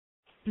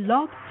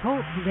Blog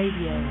Talk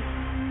Radio.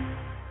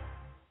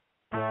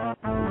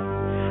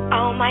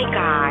 Oh my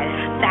God,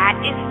 that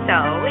is so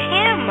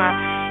him.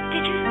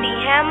 Did you see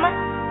him?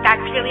 That's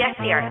really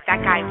Aseer,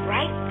 that guy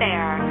right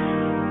there.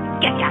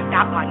 Yeah,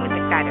 that one with the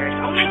feathers.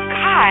 Oh my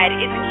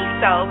God, isn't he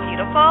so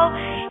beautiful?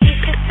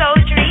 He's just so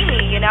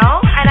dreamy, you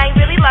know? And I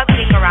really love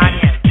being around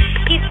him.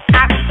 He's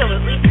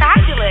absolutely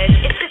fabulous.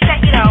 It's just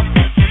that,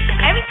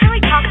 every time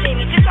I talk to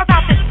him, he's just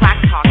about this black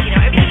talk,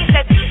 everything he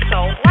says is just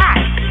so black.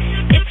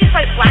 It's just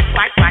like black,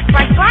 black, black,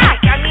 black,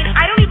 black. I mean,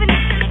 I don't even,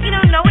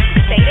 know what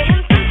to say to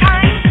him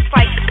sometimes. It's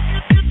like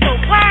so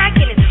black,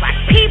 and it's black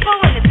people,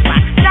 and it's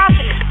black stuff,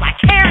 and it's black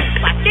hair, and it's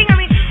black thing. I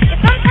mean, it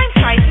sometimes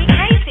drives me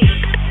crazy.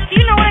 Do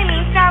you know what I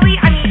mean, Sally?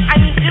 I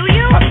mean, do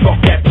you? I talk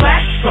that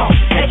black talk,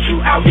 that you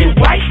out in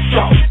white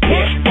talk.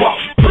 Can't walk,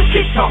 push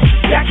it talk,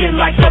 jacking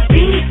like a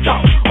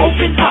beanstalk.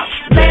 Open up,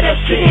 let us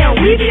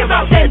in. We be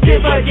about that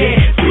dividend.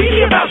 We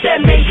be about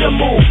that major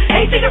move.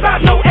 Ain't think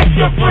about no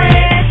extra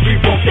friends. We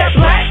want that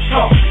black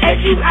talk, and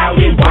you out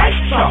in white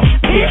talk.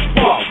 Can't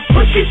walk,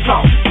 push it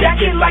talk,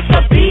 jacking like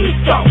a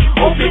beanstalk.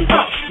 Open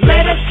up,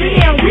 let us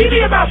in. We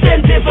be about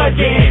that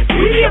dividend.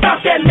 We be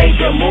about that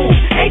major move.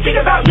 Ain't think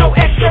about no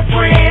extra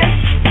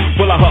friends.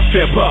 Well, I huff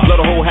and puff, blow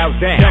the whole house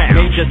down.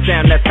 Major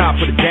sound, that's time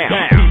for the down.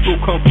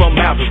 People come from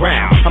miles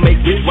around. I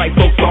make rich white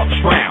folks start to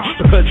frown,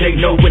 because they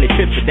know when it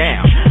tips it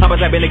down. I'm a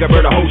type of nigga,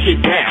 burn the whole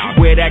shit down.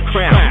 Wear that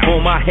crown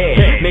on my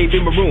head. Maybe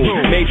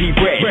maroon, maybe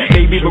red,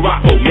 maybe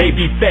Morocco,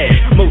 maybe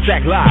Fed. Most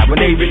act live when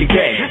they really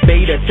dead.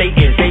 Beta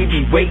Satans, they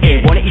be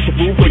waiting. Wanna eat your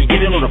food before you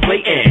get it on the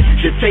plate end.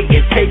 The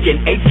Satan's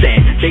taking 8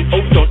 cents. They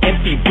oats on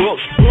empty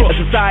books. A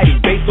society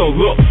based on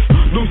looks.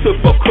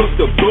 Lucifer cooks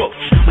the books,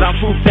 but I'm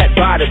proof that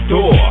by the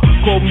door.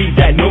 Call me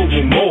that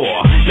noble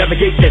more.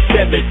 Navigate that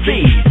 7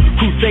 seas.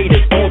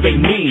 Crusaders all they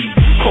need.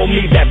 Call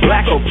me that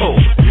black or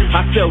pope.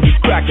 I sell these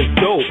crackers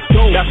dope.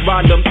 That's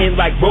round them in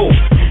like rope.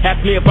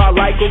 Ask me if I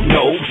like them,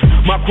 no.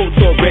 My quote's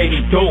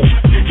already dope.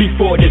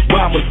 Before this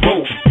rhyme was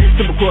wrote.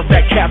 Simple across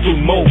that castle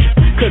moat.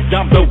 Cause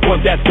I'm the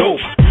one that's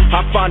dope.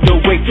 I find a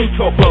way to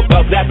talk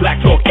about that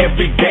black talk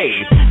every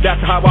day.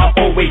 That's how I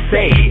always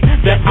say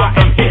that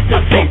I am here to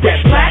say that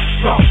black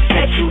talk,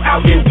 that you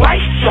out in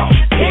white talk.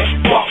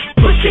 Can't walk,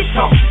 push it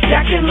talk,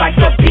 jacking like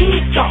a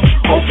beanstalk.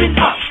 Open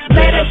up,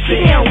 let us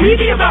in. We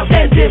be about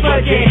that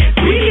dividend.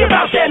 We be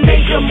about that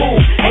major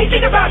move. Ain't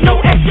think about no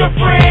extra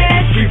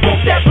friends. We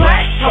want that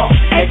black talk,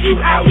 that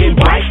you out in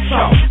white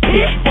talk.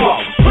 Can't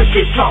walk, push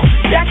it talk,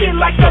 jacking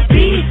like a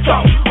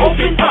beanstalk.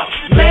 Open up,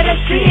 let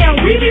us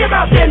in. We be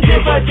about that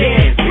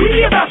dividend. We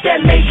be about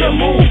that major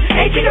move.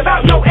 Ain't think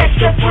about no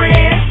extra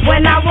friends.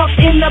 When I walk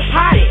in the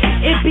party,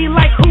 it be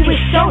like who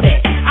is showed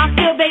it. I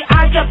feel they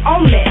eyes up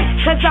on me,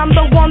 cause I'm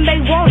the one they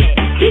wanted.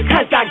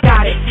 Because I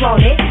got it, flown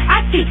it.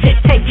 I teach it,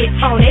 take it,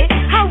 tone it.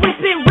 I whip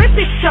it, rip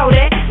it, show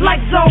it. Like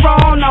Zora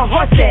on a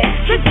horse it.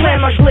 Just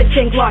glamour, glitch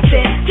and gloss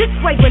it. Just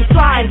flagrant,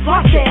 fly and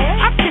floss it.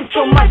 I spend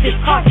so much it's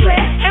costly.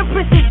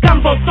 Empress is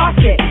gumbo sauce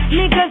it.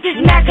 Niggas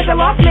is mad cause I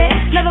lost me.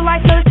 Another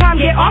life, another time,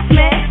 get off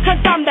me. Cause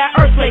I'm that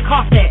earthly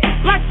cost it.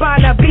 Black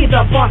Bonner be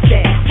the boss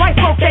it.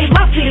 White folk, they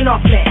love feeding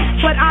off me.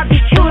 But I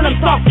be killing them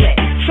softly.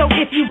 So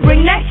if you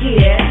bring that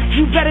here,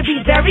 you better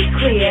be very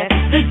clear.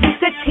 The youth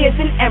that tears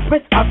an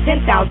empress of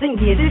 10,000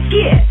 years is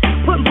here.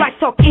 Put black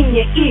talk in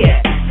your ear.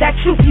 That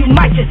truth you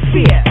might just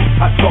fear.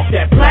 I talk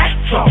that black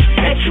talk,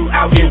 that you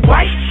out in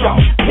white talk.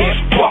 Can't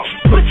walk,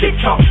 push it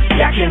talk,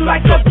 jacking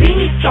like a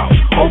beanstalk.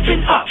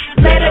 Open up,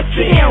 let us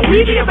in.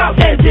 We be about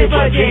that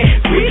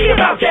dividend. We be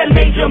about that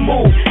major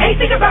move. Ain't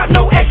think about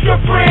no extra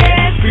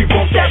friends. We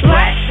want that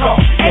black talk,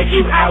 that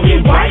you out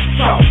in white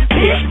talk.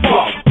 Can't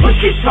walk, push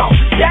it talk,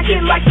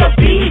 jacking like a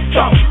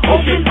beanstalk.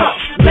 Open up,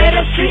 let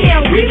us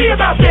in. We be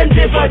about that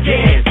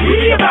dividend.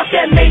 We be about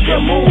that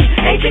major move.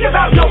 Ain't think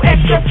about no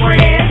extra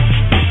friends.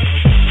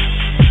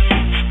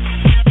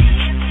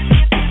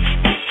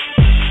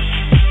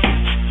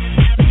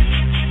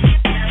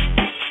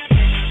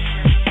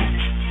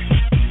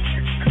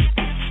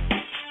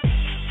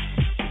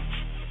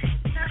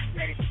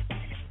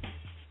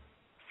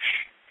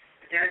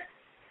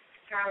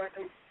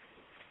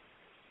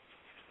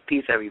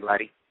 Peace,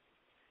 everybody.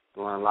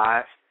 Going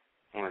live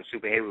on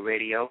Super Heru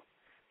Radio,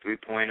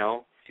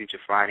 3.0, Future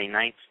Friday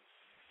nights.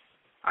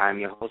 I'm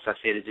your host,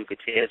 Aseer the Duke of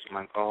Tears,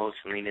 my co-host,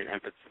 Selena,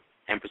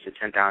 Empress of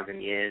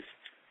 10,000 Years,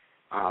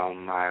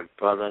 my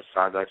brother,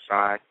 Sagar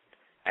Saad,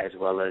 as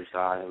well as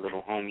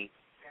little homie,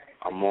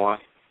 Amor.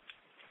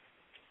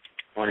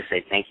 I want to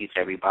say thank you to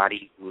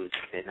everybody who's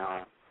been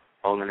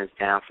holding us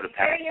down for the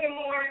past,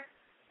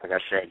 like I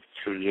said,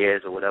 2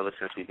 years or whatever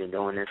since we've been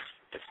doing this.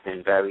 It's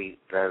been very,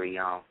 very,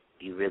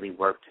 you really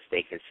work to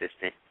stay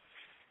consistent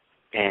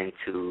and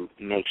to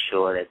make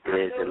sure that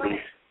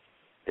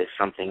there's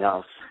something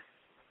else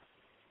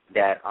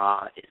that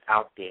is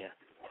out there,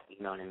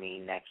 you know what I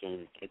mean, that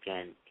can,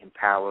 again,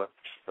 empower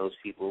those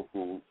people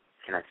who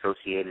can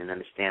associate and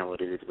understand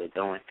what it is we're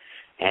doing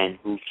and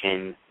who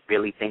can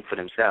really think for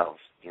themselves,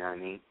 you know what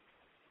I mean?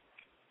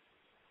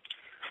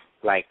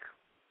 Like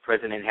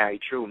President Harry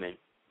Truman,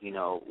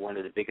 one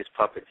of the biggest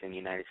puppets in the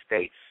United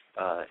States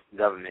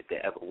government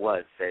there ever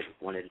was, said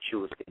one of the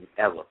truest things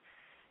ever.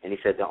 And he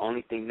said the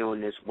only thing new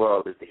in this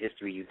world is the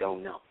history you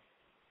don't know.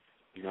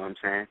 You know what I'm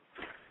saying?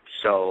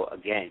 So,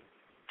 again,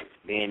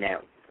 being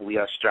that we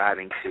are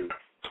striving to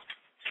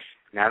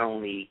not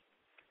only,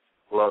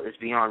 well, it's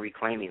beyond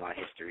reclaiming our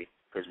history,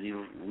 because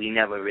we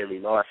never really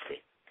lost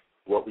it.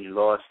 What we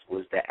lost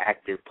was the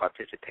active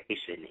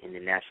participation in the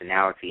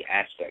nationality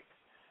aspect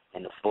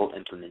and the full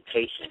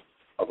implementation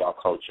of our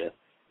culture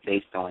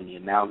based on the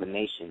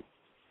amalgamation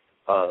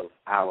of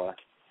our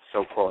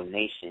so-called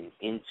nation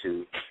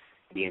into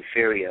the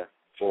inferior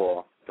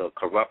or the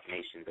corrupt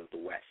nations of the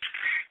West.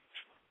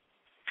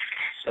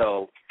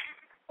 So,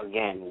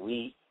 again,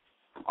 we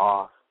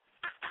are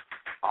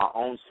our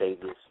own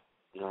saviors,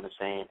 you know what I'm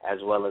saying, as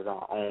well as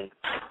our own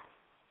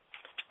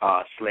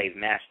slave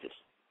masters.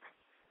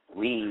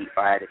 We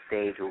are at a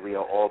stage where we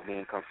are all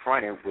being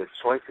confronted with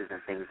choices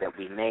and things that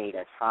we made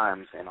at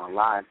times in our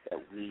lives that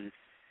we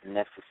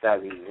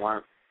necessarily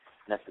weren't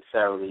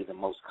necessarily the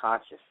most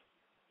conscious.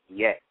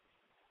 Yet,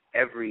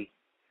 every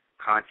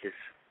conscious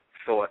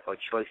thought or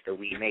choice that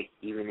we make,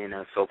 even in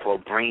a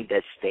so-called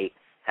brain-dead state,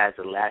 has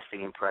a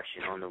lasting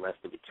impression on the rest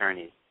of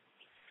eternity.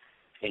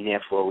 And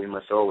therefore, we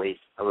must always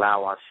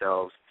allow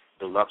ourselves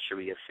the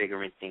luxury of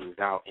figuring things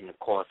out in the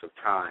course of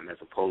time, as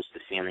opposed to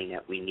feeling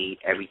that we need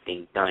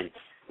everything done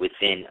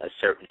within a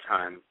certain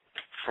time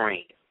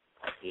frame,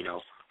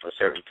 a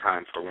certain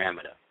time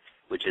parameter,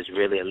 which is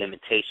really a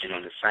limitation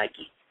on the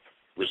psyche,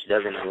 which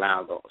doesn't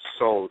allow the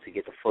soul to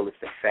get the fullest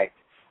effect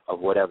of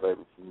whatever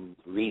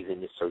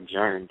reason is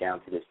sojourned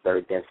down to this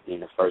third density in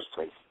the first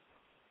place.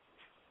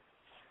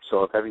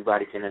 So if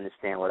everybody can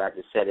understand what I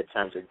just said in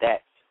terms of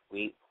that,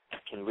 we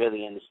can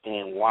really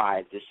understand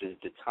why this is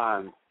the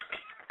time,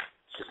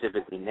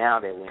 specifically now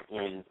that we're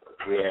in,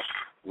 where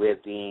we're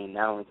being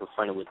not only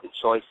confronted with the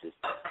choices,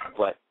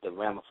 but the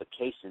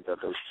ramifications of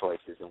those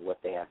choices and what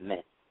they have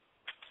meant.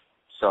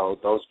 So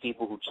those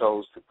people who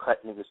chose to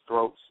cut niggas'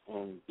 throats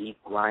and beat,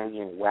 grind,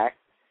 and whack,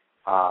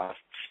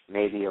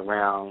 maybe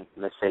around,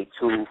 let's say,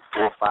 2,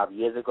 4, 5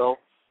 years ago,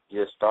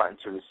 you're starting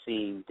to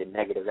receive the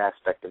negative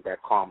aspect of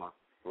that karma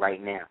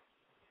right now.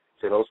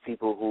 So those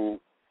people who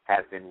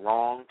have been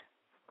wronged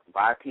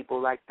by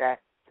people like that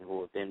and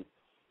who have been,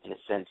 in a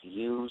sense,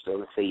 used or,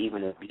 let's say,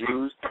 even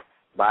abused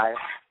by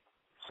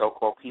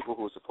so-called people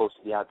who are supposed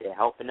to be out there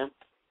helping them,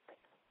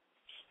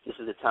 this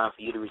is the time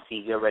for you to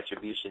receive your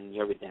retribution and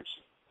your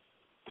redemption.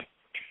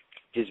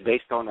 Just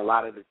based on a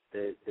lot of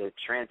the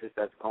transits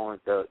that's going,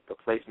 the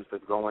placements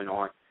that's going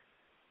on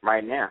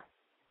right now.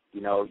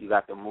 You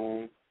got the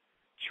moon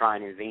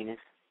trining Venus.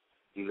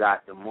 You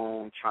got the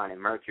moon trining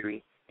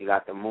Mercury. You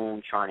got the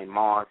moon trining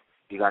Mars.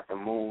 You got the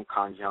moon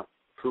conjunct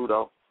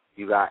Pluto.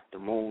 You got the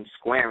moon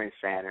squaring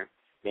Saturn.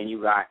 Then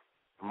you got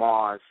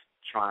Mars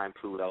trine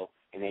Pluto.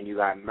 And then you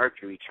got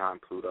Mercury trine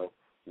Pluto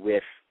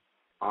with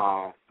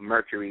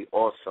Mercury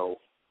also,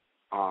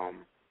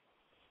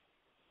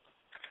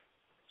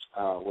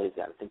 what is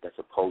that? I think that's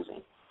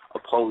opposing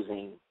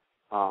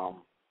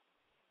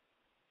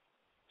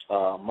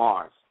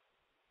Mars.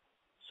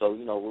 So,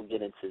 we'll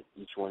get into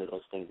each one of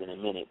those things in a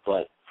minute.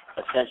 But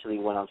essentially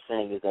what I'm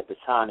saying is that the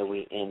time that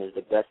we're in is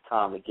the best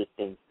time to get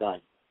things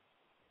done.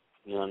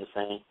 You know what I'm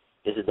saying?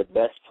 This is the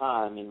best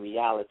time in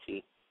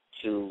reality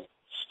to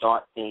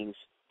start things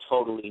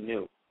totally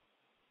new.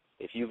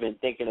 If you've been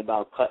thinking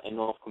about cutting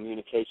off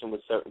communication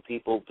with certain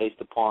people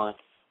based upon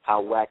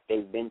how whack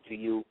they've been to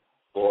you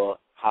or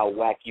how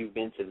whack you've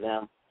been to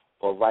them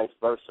or vice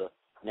versa,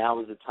 now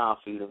is the time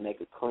for you to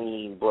make a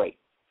clean break.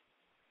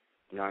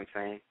 You know what I'm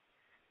saying?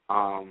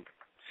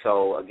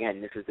 So,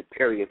 again, this is the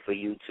period for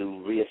you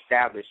to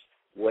reestablish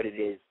what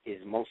it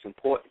is most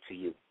important to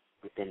you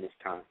within this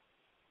time.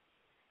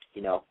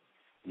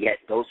 Yet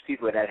those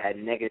people that had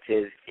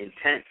negative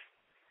intent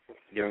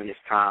during this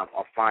time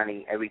are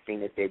finding everything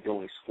that they're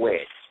doing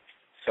squared.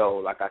 So,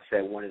 like I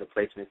said, one of the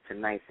placements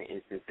tonight, for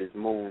instance, is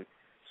Moon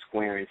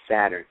squaring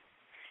Saturn.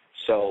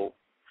 So,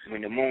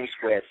 when the Moon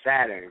squares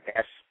Saturn,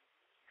 that's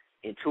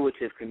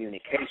intuitive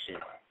communication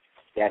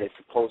that is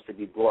supposed to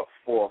be brought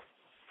forth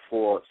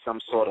for some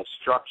sort of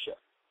structure.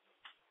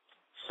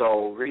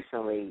 So,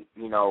 recently,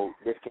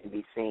 this can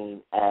be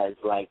seen as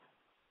like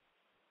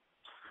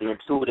the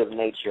intuitive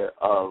nature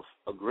of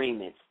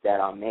agreements that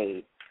are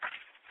made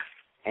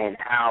and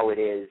how it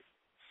is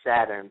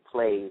Saturn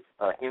plays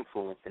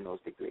influence in those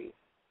degrees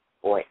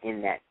or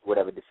in that,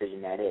 whatever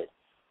decision that is.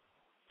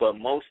 But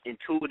most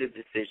intuitive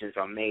decisions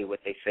are made, what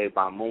they say,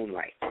 by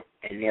moonlight.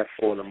 And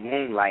therefore the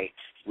moonlight,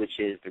 which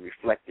is the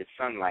reflected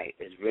sunlight,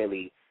 is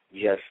really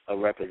just a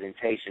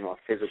representation or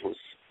physical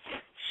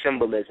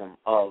symbolism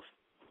of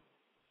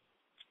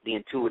the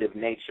intuitive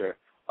nature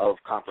of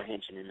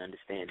comprehension and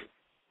understanding.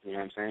 You know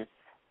what I'm saying?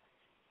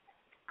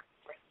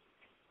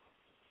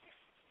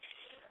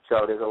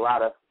 So there's a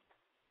lot of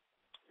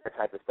that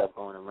type of stuff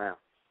going around.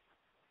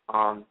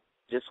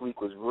 This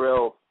week was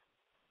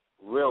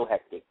real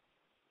hectic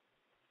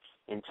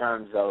in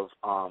terms of,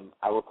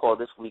 I would call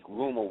this week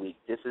rumor week.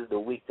 This is the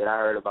week that I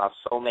heard about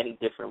so many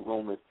different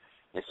rumors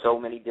and so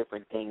many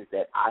different things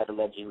that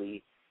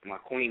my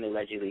queen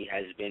allegedly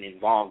has been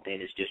involved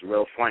in. It's just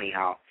real funny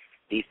how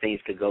these things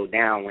could go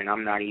down when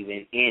I'm not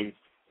even in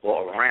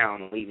or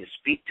around or even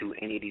speak to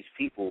any of these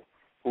people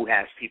who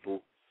has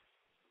people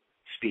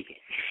speaking.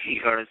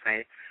 You know what I'm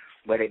saying?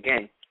 But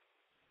again,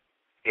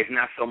 it's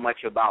not so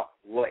much about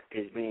what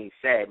is being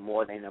said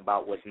more than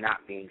about what's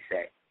not being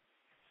said.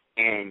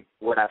 And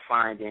what I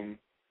find in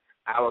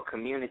our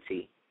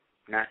community,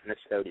 not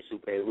necessarily the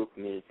Super Heru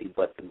community,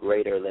 but the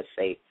greater, let's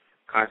say,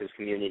 conscious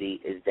community,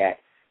 is that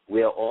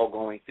we're all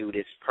going through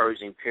this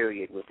purging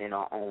period within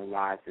our own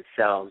lives and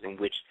selves, in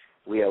which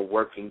we are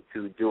working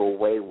to do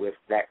away with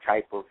that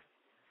type of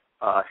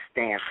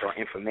stance or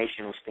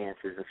informational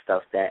stances and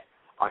stuff that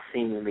are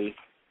seemingly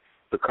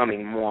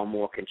becoming more and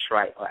more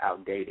contrite or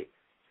outdated.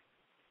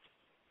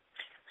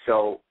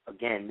 So,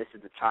 again, this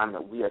is the time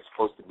that we are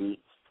supposed to be,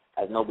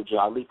 as Noble J.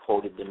 Ali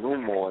quoted, the new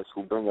Moors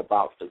who bring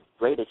about the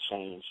greater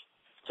change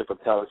to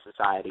propel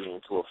society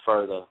into a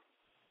further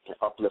and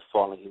uplift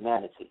fallen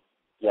humanity.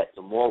 Yet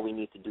the more we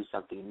need to do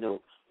something new,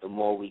 the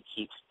more we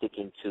keep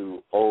sticking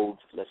to old,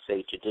 let's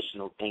say,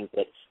 traditional things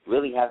that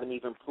really haven't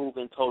even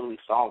proven totally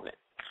solvent.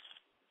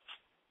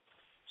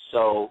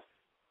 So,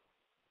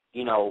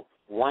 you know,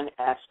 one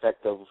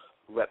aspect of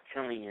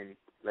reptilian,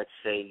 let's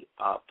say,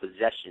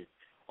 possession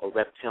or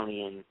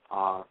reptilian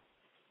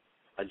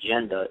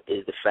agenda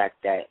is the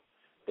fact that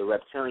the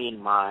reptilian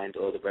mind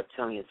or the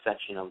reptilian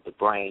section of the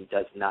brain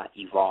does not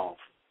evolve.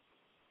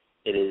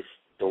 It is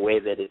the way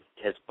that it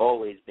has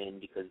always been,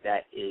 because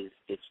that is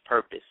its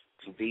purpose,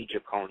 to be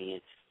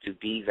draconian, to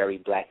be very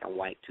black and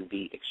white, to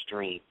be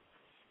extreme.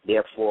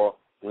 Therefore,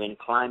 when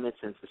climates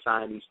and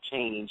societies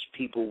change,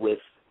 people with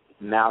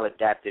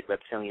maladapted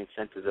reptilian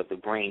centers of the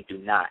brain do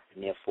not,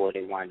 and therefore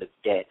they wind up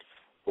dead,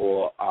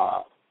 or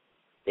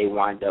they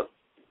wind up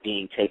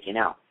being taken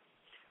out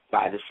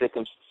by the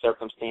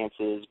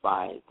circumstances,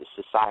 by the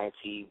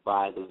society,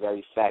 by the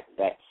very fact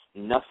that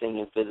nothing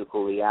in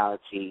physical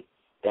reality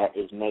that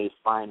is made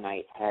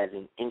finite has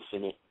an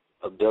infinite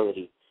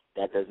ability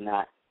that does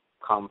not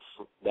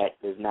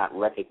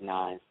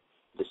recognize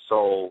the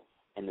soul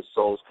and the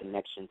soul's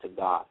connection to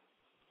God.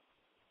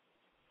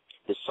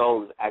 The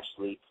soul is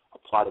actually a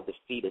part of the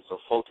fetus or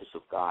foetus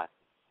of God,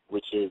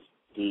 which is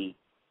the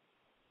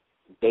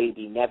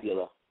baby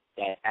nebula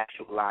that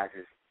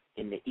actualizes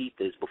in the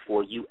ethers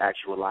before you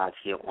actualize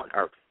here on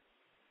earth.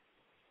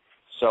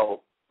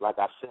 So, like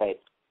I said,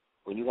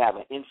 when you have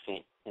an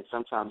infant, and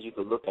sometimes you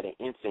could look at an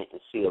infant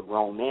and see a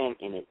grown man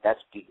in it, a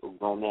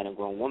grown man and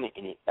grown woman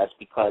in it, that's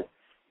because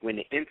when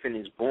the infant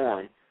is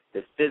born,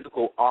 the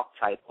physical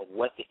archetype of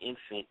what the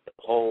infant, the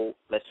whole,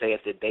 let's say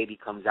if the baby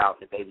comes out,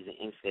 the baby's an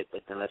infant,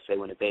 but then let's say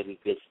when the baby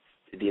gets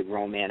to be a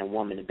grown man and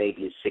woman, the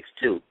baby is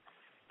 6'2".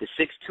 The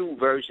 6'2"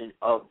 version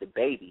of the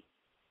baby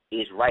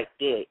is right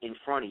there in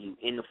front of you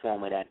in the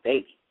form of that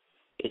baby.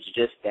 It's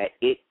just that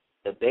the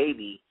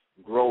baby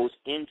grows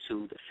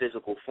into the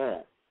physical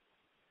form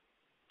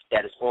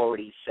that is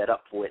already set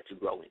up for it to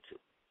grow into.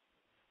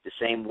 The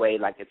same way,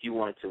 like if you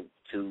wanted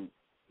to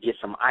get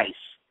some ice,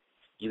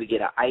 you would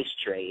get an ice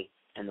tray,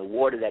 and the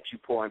water that you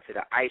pour into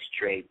the ice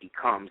tray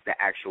becomes the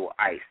actual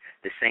ice.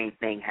 The same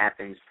thing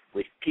happens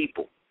with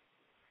people.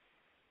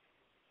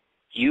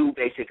 You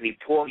basically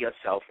pour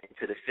yourself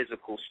into the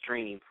physical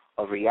stream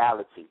of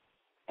reality,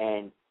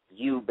 and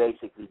you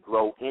basically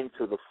grow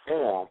into the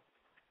form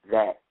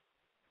that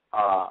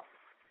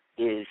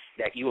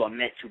you are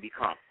meant to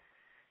become.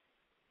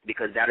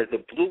 Because that is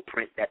the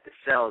blueprint that the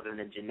cells and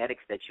the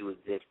genetics that you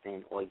exist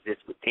in or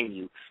exist within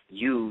you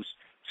use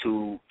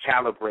to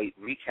calibrate,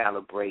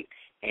 recalibrate,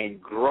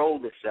 and grow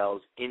the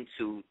cells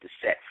into the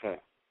set form.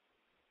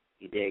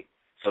 You dig?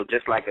 So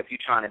just like if you're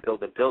trying to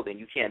build a building,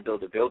 you can't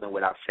build a building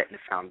without setting the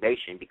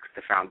foundation, because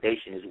the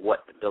foundation is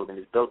what the building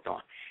is built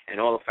on. And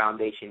all the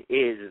foundation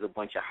is a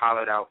bunch of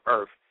hollowed out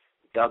earth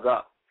dug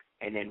up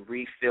and then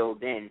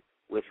refilled in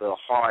with a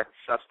hard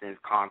substance,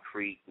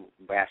 concrete,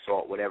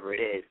 basalt, whatever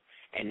it is,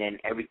 and then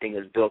everything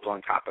is built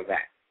on top of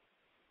that.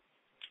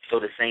 So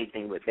the same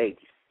thing with babies.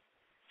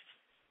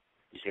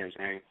 You see what I'm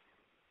saying?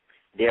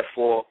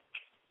 Therefore,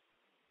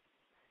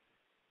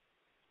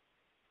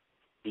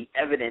 the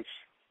evidence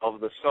of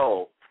the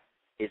soul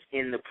is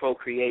in the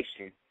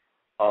procreation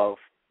of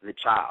the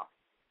child.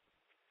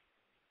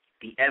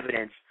 The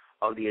evidence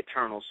of the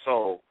eternal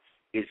soul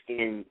is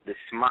in the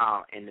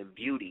smile and the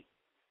beauty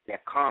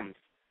that comes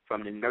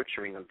from the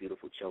nurturing of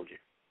beautiful children,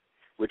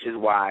 which is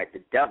why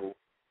the devil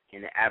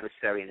and the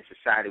adversary in the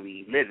society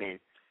we live in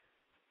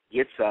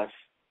gets us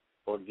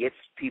or gets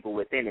people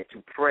within it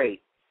to pray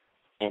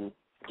and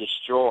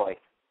destroy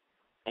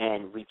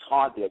and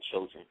retard their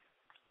children.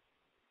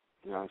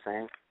 You know what I'm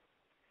saying?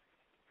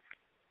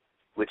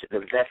 Which is a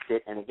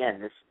vested, and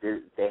again,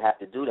 they have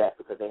to do that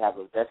because they have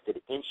a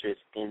vested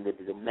interest in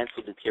the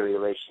mental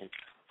deterioration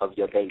of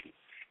your babies.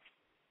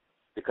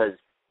 Because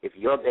if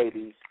your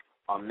babies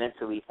are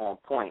mentally on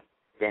point,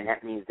 then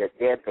that means that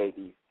their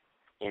babies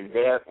and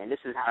this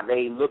is how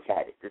they look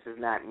at it. This is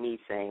not me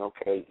saying,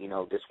 okay,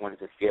 this one's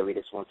inferior,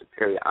 this one's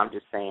superior. I'm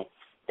just saying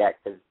that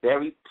the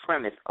very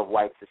premise of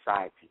white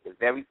society, the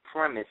very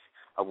premise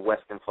of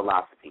Western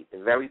philosophy,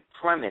 the very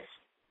premise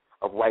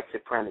of white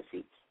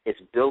supremacy is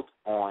built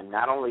on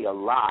not only a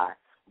lie,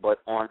 but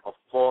on a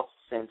false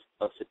sense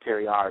of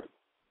superiority.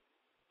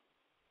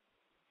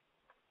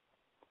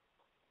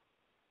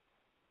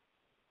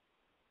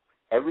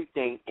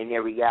 Everything in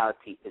their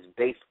reality is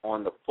based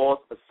on the false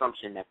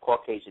assumption that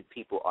Caucasian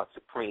people are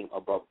supreme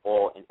above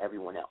all and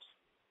everyone else.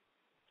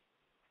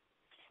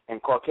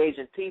 And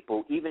Caucasian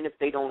people, even if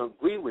they don't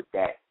agree with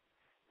that,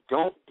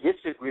 don't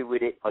disagree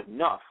with it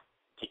enough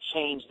to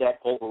change that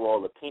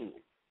overall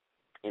opinion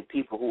in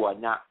people who are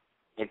not,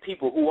 in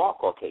people who are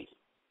Caucasian.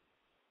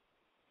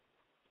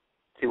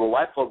 See, what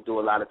white folk do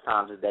a lot of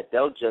times is that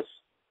they'll just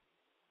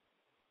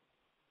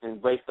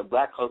embrace the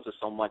black culture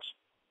so much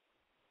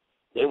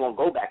they won't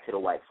go back to the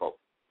white folk.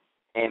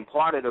 And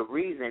part of the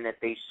reason that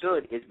they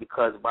should is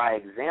because, by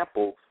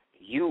example,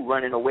 you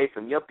running away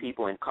from your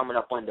people and coming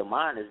up under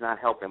mine is not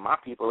helping my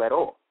people at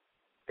all.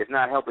 It's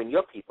not helping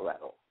your people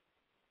at all.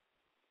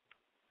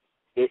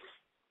 It's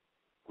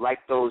like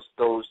those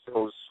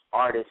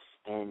artists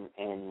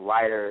and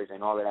writers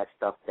and all of that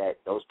stuff that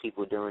those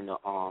people during the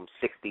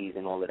 60s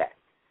and all of that.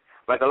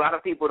 Like a lot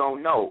of people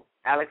don't know,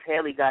 Alex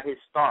Haley got his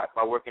start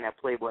by working at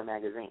Playboy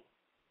magazine.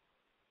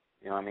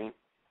 You know what I mean?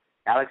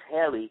 Alex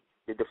Haley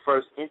did the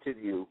first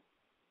interview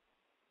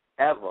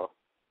ever,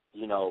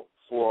 you know,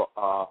 for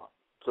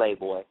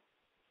Playboy,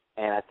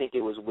 and I think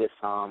it was with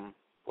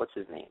what's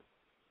his name?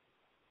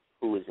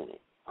 Who was in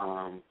it?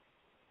 I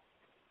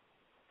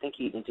think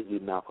he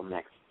interviewed Malcolm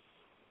X.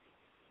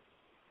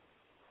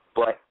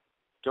 But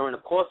during the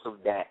course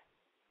of that,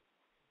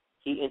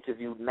 he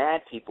interviewed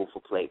mad people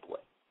for Playboy.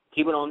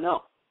 People don't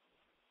know.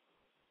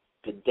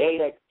 The day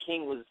that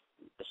King was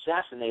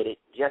assassinated,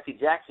 Jesse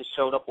Jackson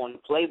showed up on the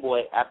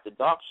Playboy After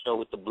Dark show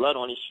with the blood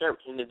on his shirt,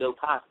 him and Bill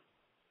Cosby.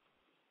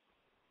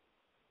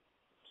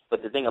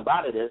 But the thing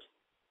about it is,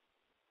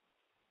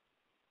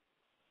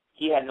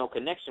 he had no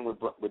connection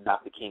with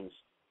Dr. King's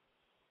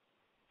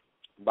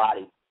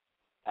body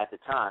at the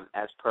time,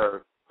 as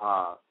per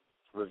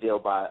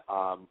revealed by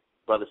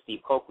Brother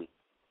Steve Coakley.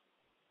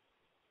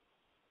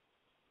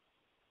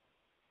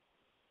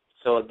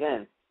 So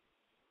again,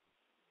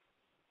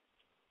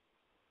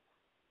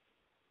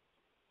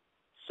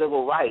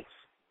 civil rights,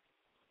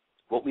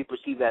 what we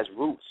perceive as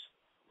roots,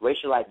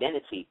 racial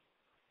identity,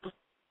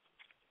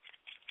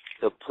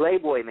 the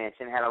Playboy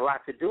Mansion had a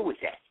lot to do with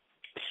that.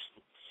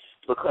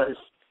 Because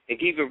to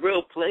keep it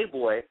real,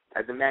 Playboy,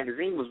 as a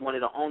magazine, was one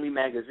of the only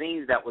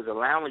magazines that was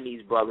allowing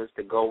these brothers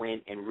to go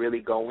in and really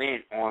go in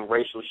on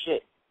racial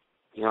shit.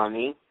 You know what I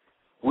mean?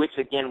 Which,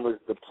 again, was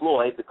the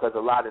ploy, because a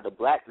lot of the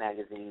black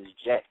magazines,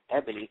 Jet,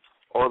 Ebony,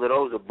 all of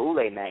those are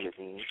Boule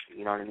magazines,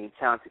 you know what I mean,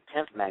 Talented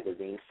Tenth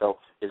magazines, so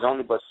there's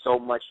only but so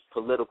much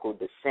political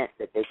dissent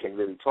that they can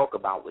really talk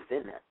about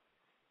within that.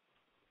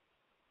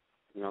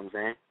 You know what I'm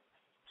saying?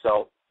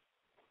 So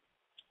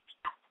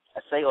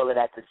I say all of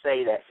that to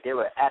say that there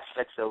were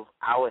aspects of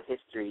our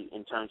history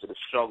in terms of the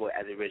struggle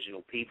as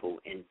original people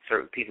and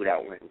certain people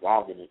that were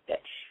involved in it that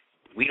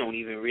we don't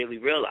even really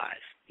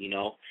realize, you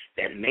know,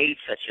 that made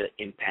such an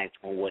impact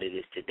on what it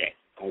is today,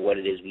 on what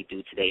it is we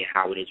do today, and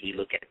how it is we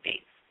look at things.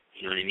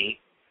 You know what I mean?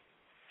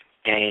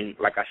 And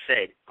like I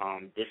said,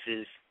 this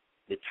is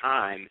the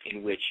time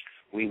in which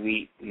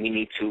we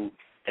need to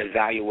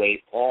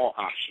evaluate all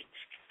options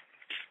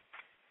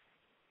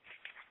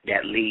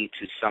that lead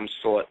to some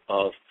sort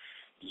of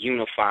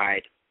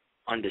unified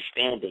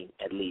understanding,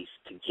 at least,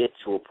 to get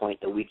to a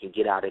point that we can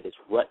get out of this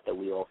rut that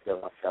we all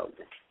feel ourselves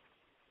in.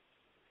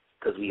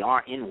 Because we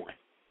are in one,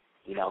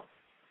 you know.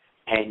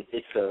 And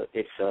it's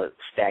a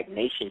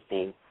stagnation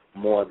thing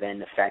more than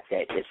the fact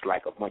that it's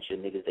like a bunch of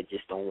niggas that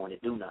just don't want to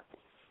do nothing.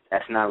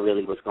 That's not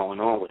really what's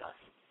going on with us.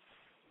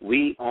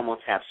 We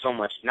almost have so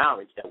much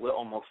knowledge that we're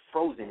almost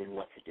frozen in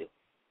what to do.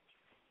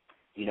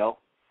 You know,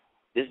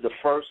 this is the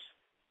first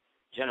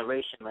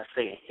generation, let's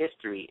say, in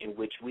history in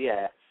which we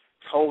have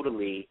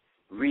totally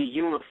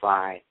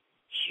reunified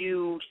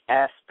huge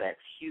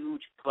aspects,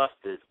 huge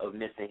clusters of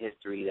missing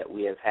history that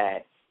we have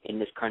had in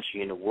this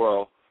country and the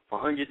world for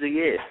hundreds of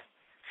years.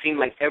 Seems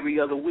like every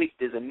other week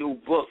there's a new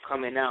book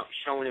coming out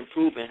showing and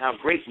proving how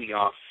great we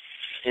are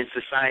in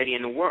society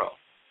and the world.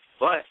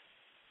 But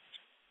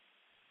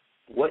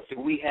what do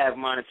we have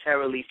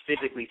monetarily,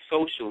 physically,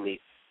 socially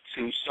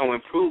to show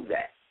and prove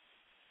that?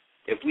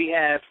 If we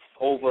have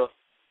over,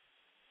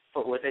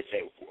 what they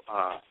say,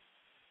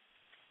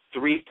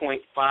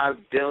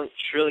 $3.5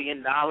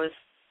 trillion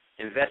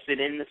invested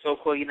in the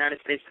so-called United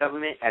States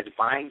government as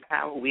buying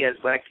power, we as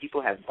black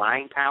people have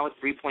buying power,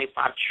 $3.5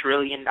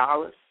 trillion,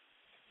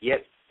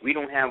 yet we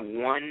don't have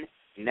one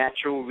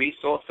natural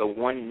resource or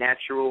one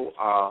natural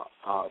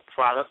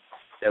product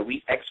that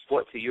we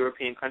export to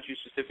European countries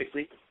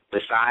specifically,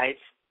 besides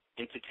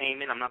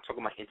entertainment. I'm not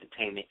talking about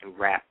entertainment and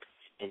rap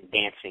and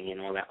dancing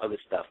and all that other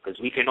stuff, because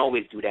we can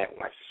always do that in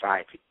white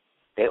society.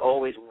 They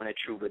always want a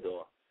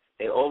troubadour.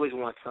 They always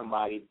want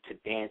somebody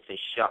to dance and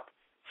shop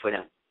for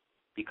them,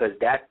 because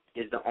that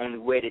is the only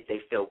way that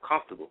they feel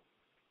comfortable.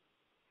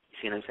 You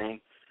see what I'm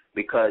saying?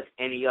 Because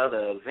any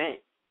other event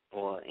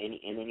or in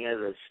any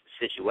other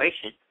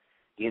situation,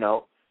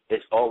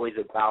 it's always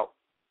about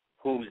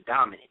who's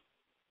dominant,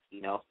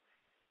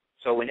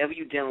 So whenever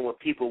you're dealing with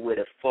people with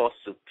a false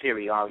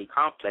superiority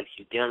complex,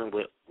 you're dealing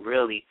with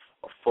really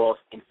a false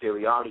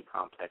inferiority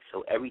complex.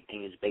 So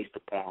everything is based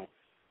upon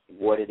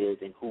what it is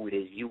and who it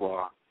is you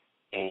are,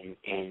 and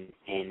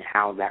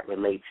how that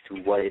relates to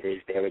what it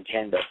is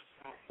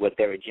what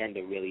their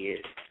agenda really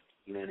is.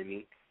 You know what I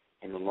mean?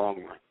 In the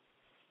long run.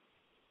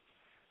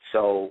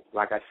 So,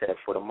 like I said,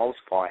 for the most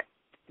part,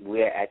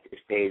 we're at this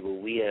stage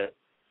where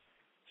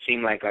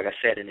seemed like I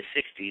said, in the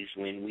 60s,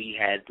 when we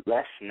had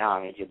less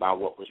knowledge about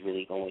what was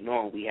really going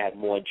on, we had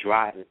more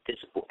drive and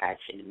physical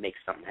action to make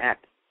something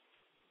happen.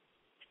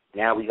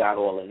 Now we got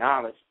all the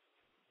knowledge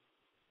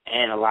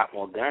and a lot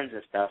more guns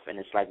and stuff, and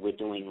it's like we're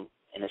doing,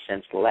 in a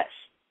sense, less.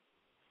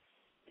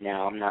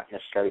 Now, I'm not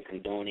necessarily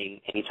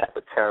condoning any type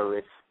of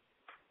terrorist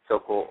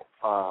so-called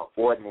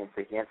ordinance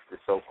against the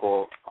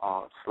so-called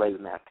slave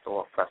master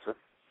or oppressor,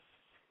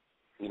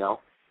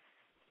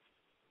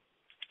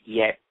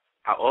 Yet,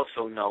 I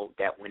also know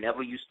that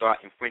whenever you start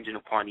infringing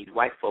upon these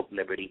white folk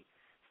liberty,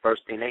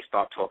 first thing they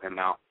start talking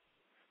about,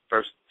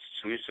 as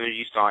soon as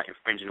you start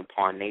infringing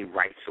upon their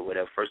rights or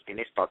whatever, first thing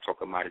they start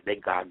talking about is their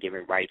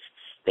God-given rights,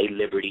 their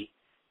liberty,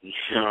 you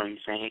know what I'm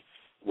saying?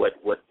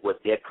 What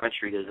their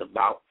country is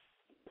about,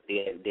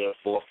 their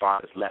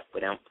forefathers left for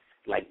them.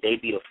 Like they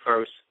be the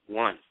first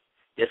ones.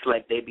 Just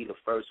like they be the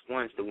first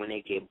ones that when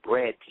they get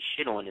bred to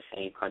shit on the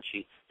same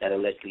country that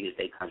allegedly is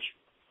their country.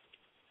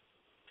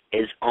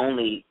 It's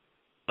only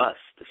us,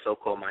 the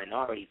so-called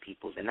minority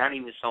peoples, and not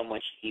even so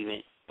much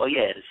the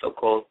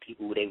so-called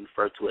people who they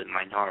refer to as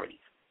minorities.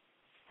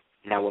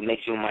 Now, what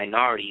makes you a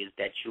minority is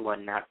that you are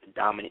not the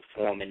dominant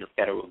form in the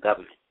federal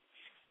government.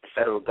 The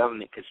federal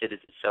government considers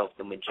itself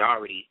the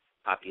majority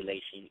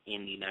population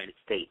in the United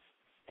States,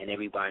 and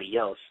everybody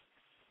else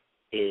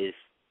is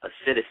a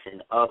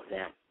citizen of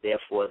them.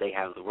 Therefore, they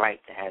have the right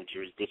to have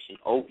jurisdiction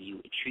over you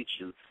and treat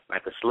you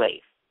like a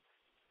slave.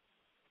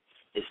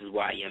 This is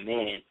why your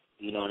man,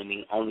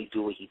 only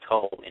do what he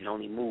told and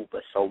only move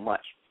but so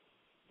much,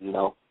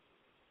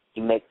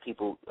 He makes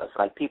people, it's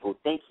like people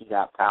think he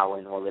got power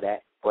and all of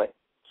that, but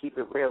keep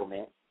it real,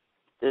 man.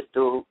 This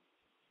dude,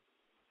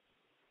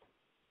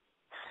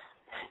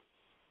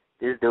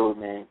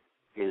 man,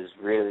 is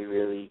really,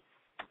 really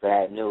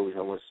bad news.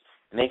 And what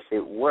makes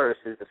it worse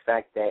is the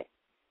fact that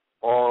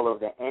all of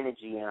the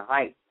energy and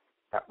hype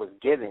that was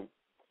given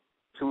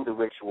to the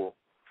ritual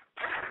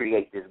to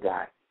create this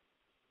guy.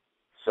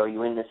 So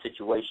you're in a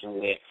situation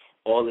where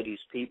all of these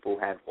people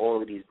have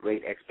all of these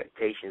great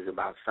expectations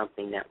about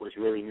something that was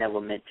really never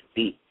meant to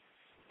be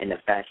in the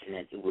fashion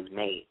that it was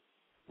made,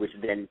 which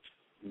then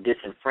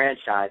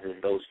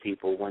disenfranchises those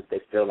people once they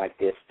feel like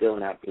they're still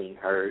not being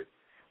heard,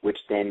 which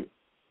then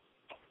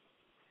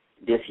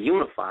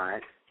disunifies,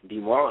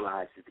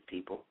 demoralizes the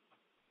people,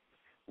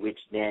 which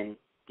then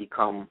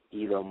become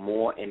either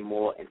more and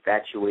more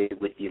infatuated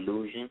with the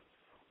illusion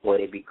or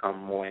they become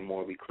more and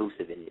more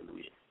reclusive in the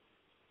illusion.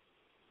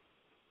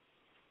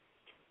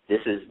 This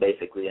is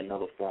basically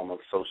another form of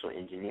social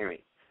engineering,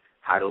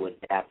 how to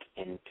adapt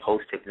and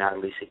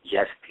post-hypnotically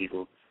suggest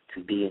people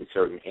to be in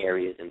certain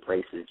areas and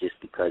places just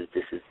because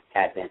this is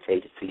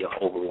advantageous to your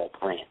overall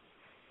plan.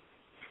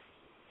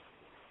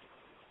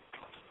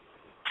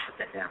 Put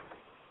that down.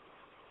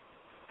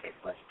 Okay,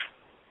 but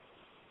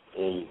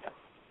there you go.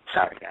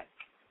 Sorry, guys.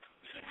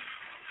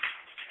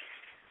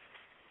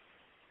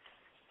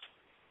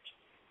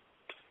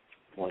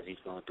 Mozzie's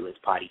going through his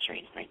potty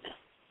training right now.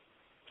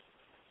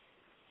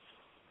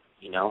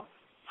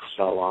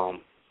 So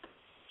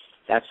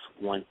that's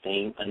one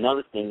thing.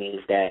 Another thing is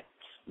that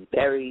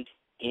buried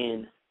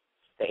in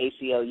the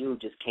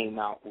ACLU just came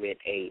out with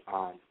a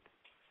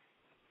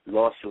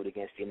lawsuit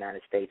against the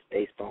United States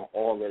based on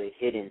all of the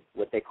hidden,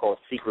 what they call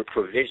secret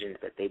provisions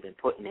that they've been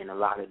putting in a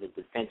lot of the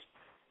Defense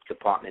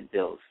Department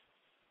bills.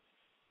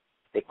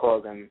 They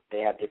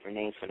have different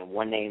names for them.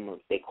 One name,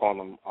 they call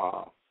them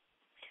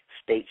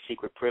state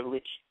secret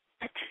privilege,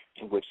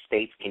 in which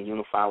states can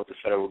unify with the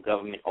federal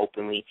government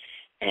openly,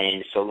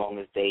 and so long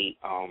as they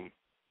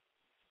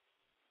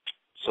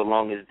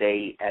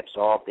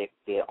absolve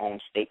their own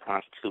state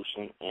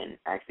constitution and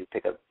actually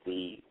pick up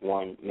the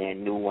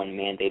new one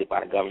mandated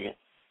by the government.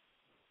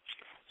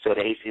 So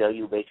the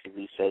ACLU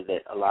basically says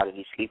that a lot of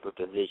these sleeper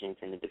provisions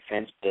in the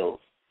defense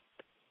bill,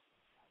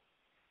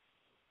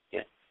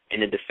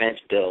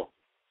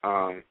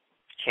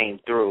 came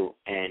through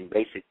and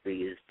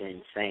basically has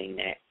been saying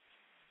that,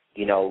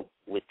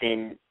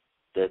 within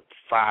the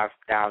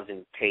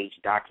 5,000-page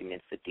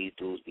documents that these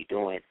dudes be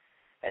doing,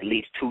 at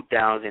least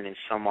 2,000 and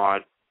some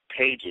odd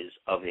pages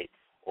of it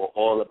are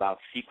all about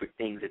secret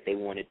things that they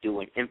want to do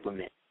and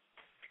implement.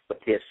 But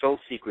they're so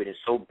secret and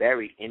so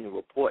buried in the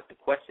report. The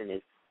question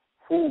is,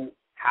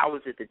 how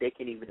is it that they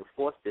can even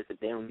enforce this if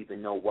they don't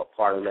even know what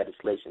part of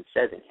legislation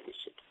says any of this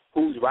shit?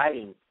 Who's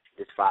writing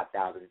this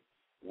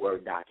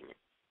 5,000-word document?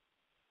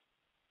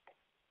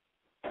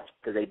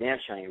 Because they damn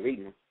sure ain't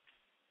reading them.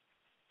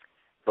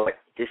 But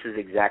this is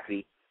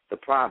exactly the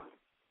problem,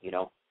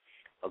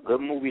 A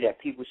good movie that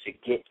people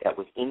should get, that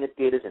was in the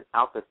theaters and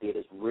out the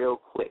theaters real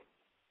quick.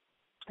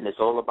 And it's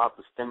all about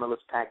the stimulus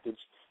package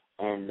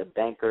and the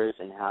bankers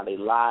and how they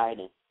lied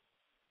and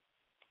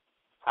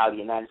how the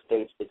United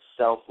States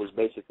itself was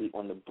basically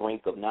on the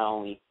brink of not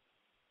only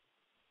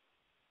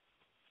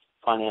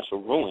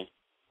financial ruin,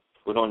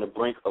 but on the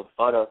brink of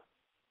utter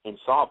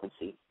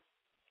insolvency.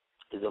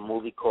 Is a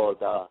movie called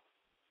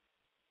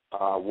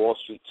Wall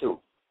Street 2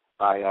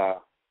 by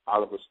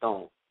Oliver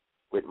Stone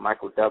with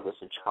Michael Douglas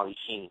and Charlie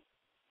Sheen.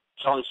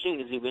 Charlie Sheen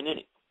is even in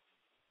it.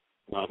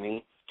 You know what I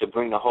mean? To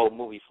bring the whole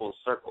movie full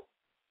circle,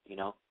 you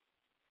know?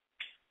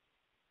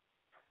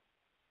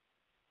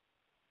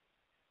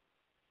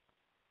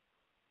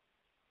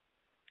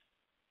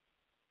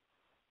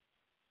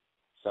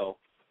 So,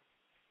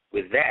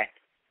 with that,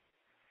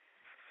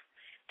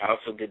 I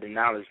also did the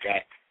knowledge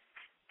that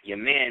your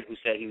man who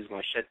said he was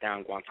going to shut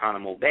down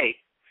Guantanamo Bay,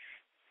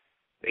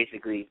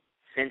 basically,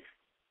 since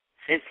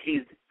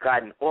he's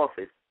gotten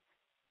office,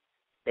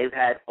 they've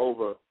had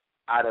over,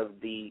 out of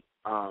the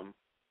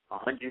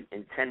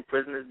 110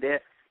 prisoners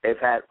there, they've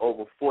had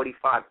over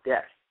 45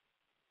 deaths,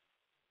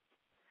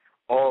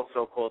 all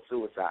so-called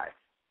suicides.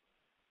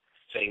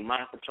 So you're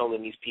mind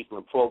controlling these people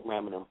and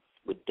programming them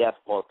with death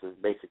alters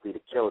basically to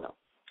kill them.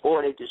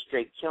 Or they just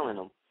straight killing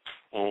them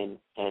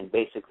and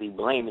basically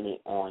blaming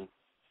it on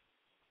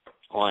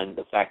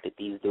the fact that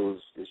these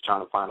dudes is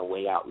trying to find a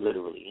way out,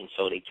 literally, and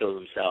so they kill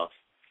themselves.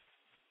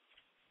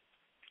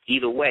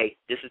 Either way,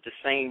 this is the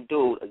same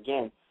dude.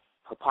 Again,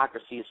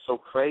 hypocrisy is so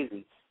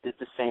crazy. This is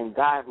the same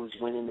guy who's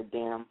winning the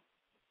damn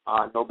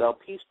Nobel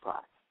Peace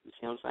Prize. You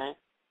see what I'm saying?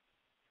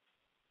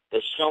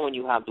 They're showing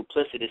you how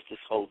duplicitous this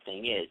whole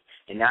thing is.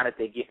 And now that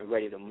they're getting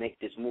ready to make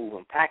this move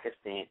in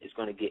Pakistan, it's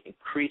going to get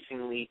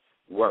increasingly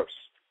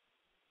worse.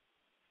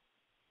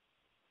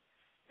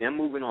 Them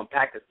moving on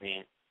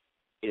Pakistan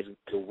is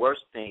the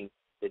worst thing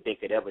that they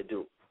could ever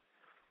do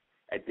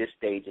at this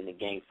stage in the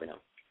game for them.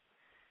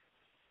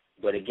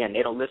 But again,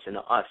 they don't listen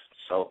to us,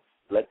 so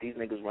let these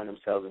niggas run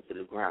themselves into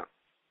the ground.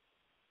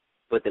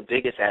 But the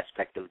biggest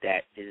aspect of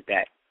that is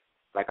that,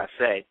 like I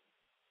said,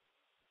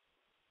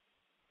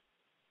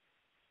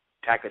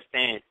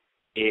 Pakistan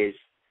is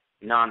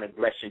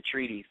non-aggression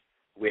treaties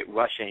with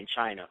Russia and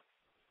China.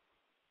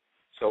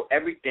 So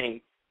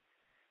everything,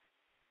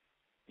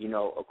 you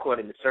know,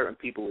 according to certain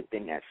people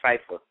within that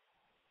cipher,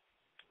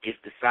 is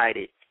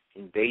decided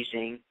in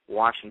Beijing,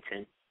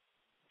 Washington,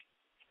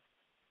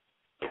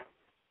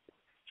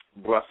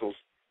 Brussels,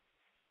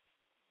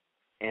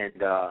 and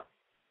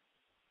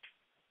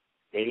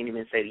they didn't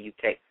even say the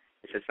UK.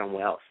 They said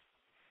somewhere else.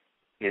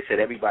 And they said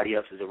everybody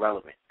else is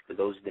irrelevant because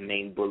those are the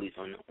main bullies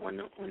on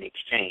the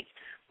exchange.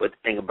 But the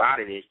thing about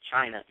it is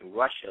China and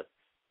Russia,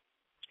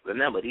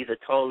 remember, these are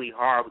totally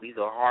horrible. These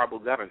are horrible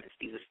governments.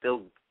 These are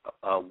still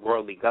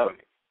worldly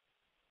governments.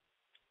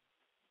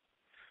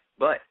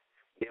 But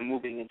they're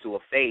moving into a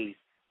phase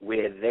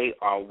where they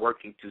are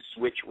working to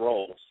switch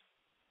roles.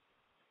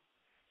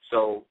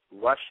 So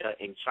Russia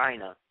and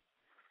China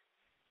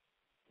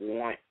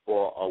want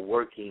or are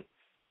working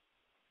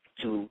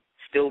to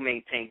still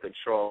maintain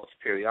control,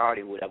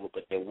 superiority, whatever,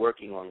 but they're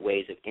working on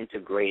ways of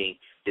integrating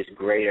this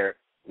greater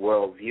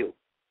world view.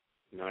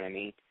 You know what I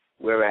mean?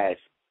 Whereas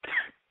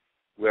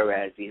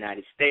the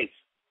United States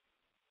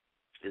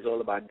is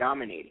all about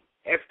dominating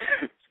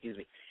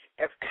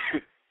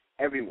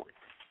everyone.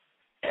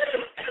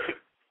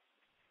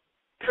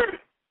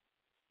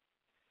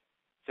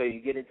 So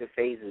you get into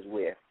phases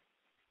where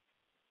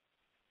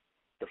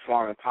the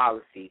foreign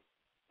policy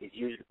is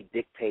usually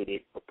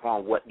dictated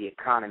upon what the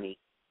economy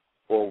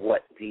or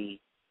what the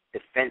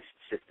defense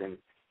system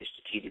is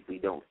strategically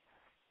doing.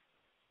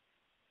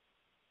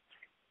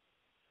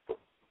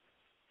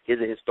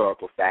 Here's a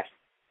historical fact.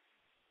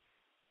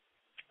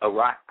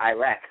 Iraq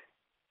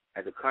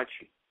as a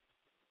country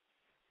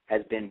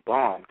has been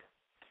bombed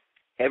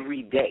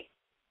every day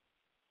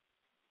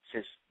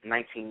since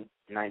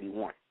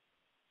 1991.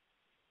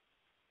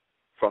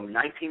 From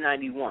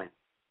 1991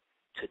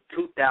 to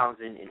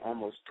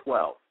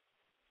 2012,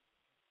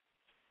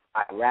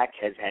 Iraq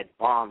has had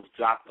bombs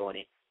dropped on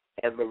it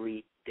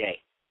every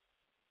day.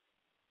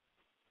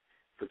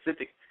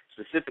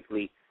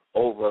 Specifically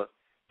over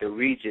the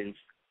regions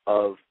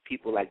of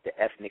people like the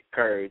ethnic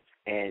Kurds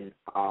and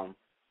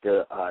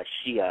the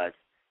Shias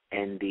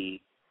and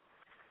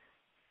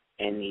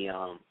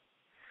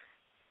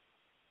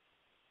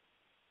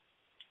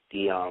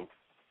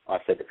I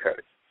said the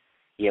Kurds.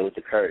 Yeah, with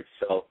the Kurds.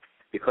 So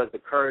because the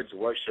Kurds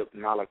worship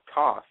Malak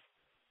Toth,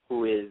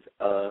 who is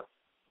a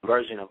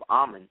version of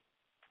Amun,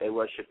 they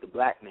worship the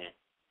black man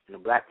and the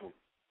black woman,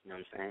 you know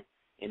what I'm saying,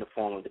 in the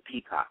form of the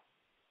peacock,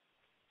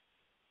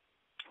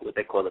 what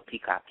they call the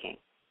peacock king.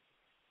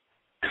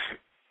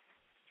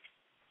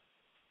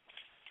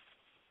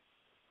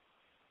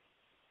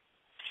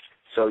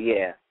 So,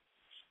 yeah,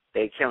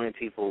 they killing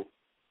people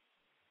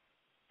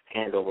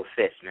hand over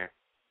fist, man,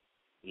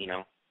 you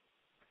know.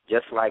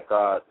 Just like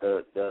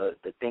the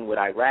thing with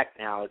Iraq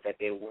now is that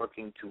they're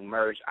working to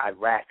merge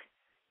Iran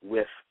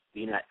with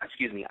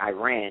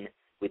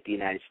the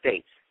United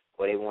States,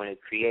 or they want to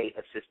create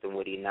a system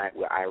where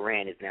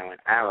Iran is now an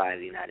ally of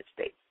the United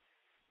States,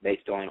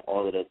 based on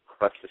all of the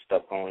cluster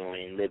stuff going on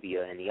in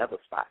Libya and the other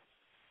spots.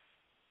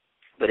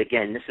 But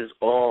again, this is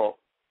all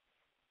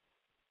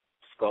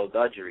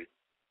skullduggery,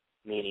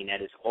 meaning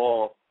that it's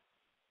all,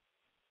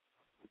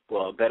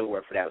 well, a better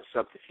word for that was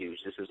subterfuge.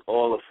 This is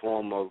all a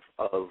form of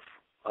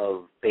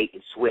bait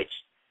and switch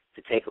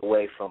to take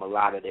away from a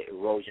lot of the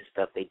erosion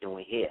stuff they're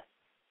doing here.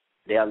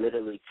 They are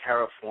literally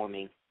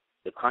terraforming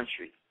the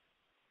country.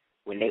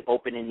 When they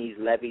open in these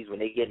levees, when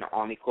they get an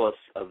Army Corps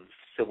of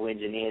civil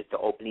engineers to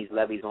open these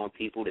levees on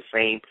people, the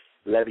same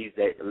levees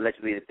that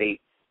allegedly that they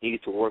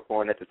needed to work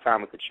on at the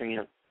time of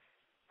Katrina,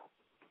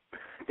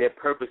 they're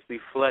purposely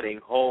flooding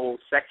whole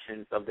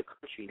sections of the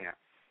country now.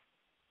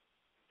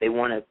 They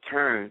want to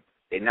turn,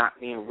 they're not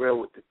being real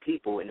with the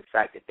people in the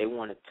fact that they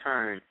want to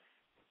turn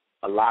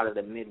a lot of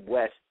the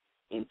Midwest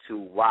into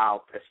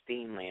wild,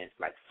 pristine lands,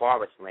 like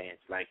forest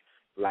lands, like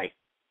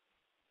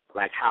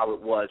how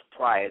it was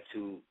prior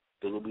to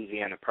the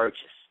Louisiana Purchase.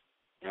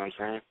 You know what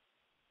I'm saying?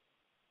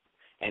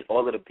 And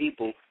all of the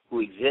people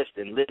who exist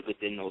and live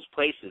within those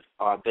places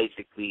are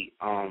basically,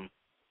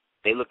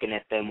 they're looking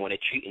at them or they're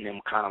treating them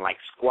kind of like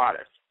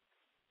squatters.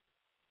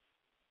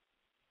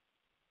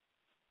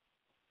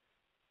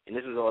 And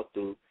this is all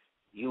through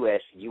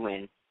U.S.,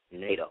 UN,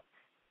 NATO.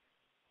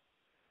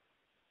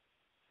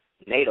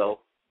 NATO,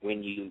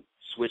 when you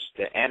switch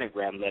the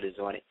anagram letters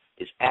on it,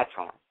 is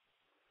Aton.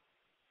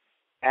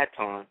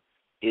 Aton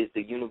is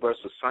the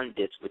universal sun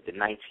disk with the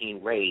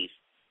 19 rays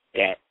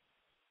that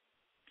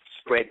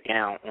spread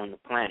down on the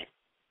planet.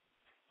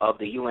 Of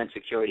the UN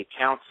Security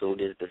Council,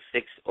 there's the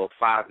 6 or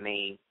 5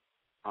 main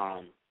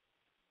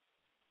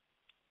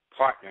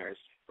partners,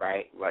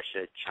 right?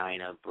 Russia,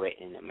 China,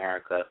 Britain,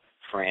 America,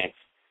 France,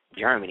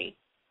 Germany,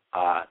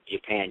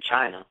 Japan,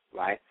 China,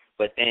 right?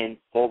 But then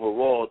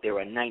overall, there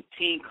are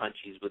 19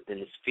 countries within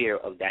the sphere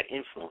of that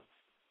influence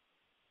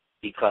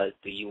because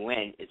the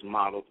UN is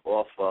modeled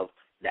off of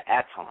the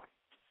Aton.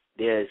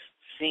 There's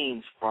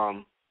scenes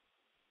from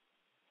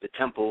the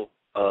Temple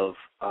of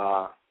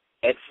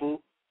Edfu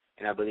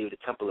and I believe the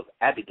Temple of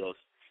Abydos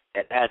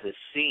that has a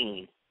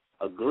scene,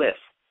 a glyph,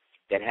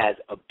 that has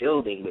a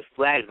building with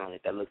flags on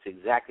it that looks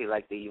exactly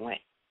like the UN.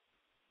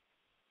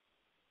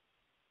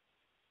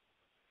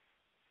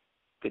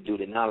 Could do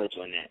the knowledge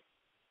on that.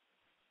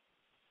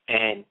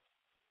 And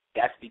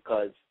that's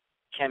because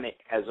Kemet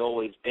has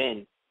always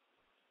been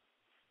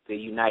the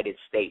United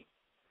States,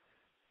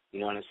 you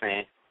know what I'm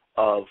saying,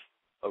 of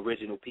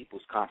original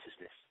people's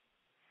consciousness.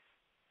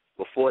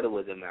 Before there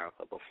was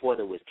America, before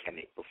there was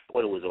Kemet,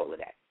 before there was all of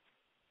that.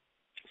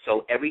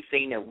 So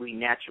everything that we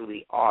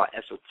naturally are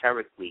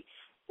esoterically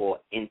or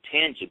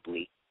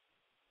intangibly,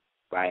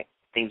 right,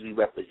 things we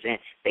represent,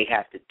 they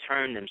have to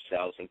turn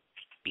themselves and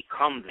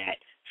become that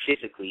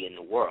physically in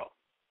the world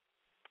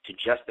to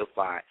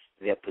justify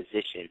their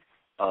position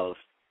of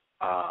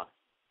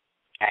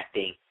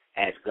acting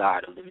as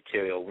God of the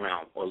material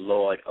realm or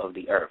Lord of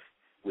the earth,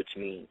 which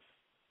means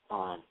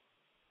a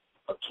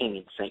king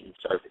in Satan's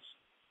service.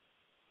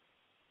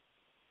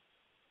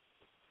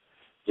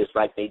 Just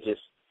like they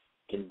just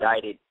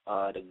indicted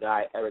the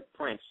guy Eric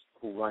Prince,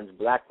 who runs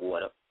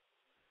Blackwater,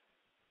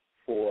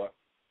 for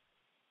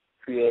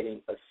creating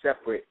a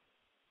separate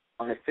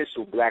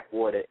unofficial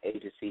Blackwater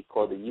agency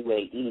called the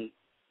UAE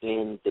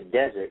in the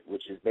desert,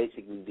 which is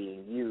basically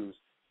being used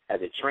as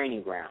a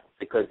training ground.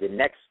 Because the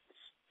next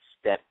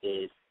step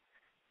is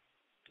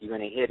you're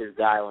going to hear this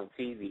guy on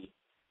TV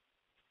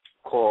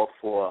call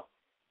for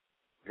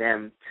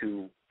them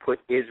to put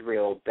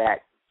Israel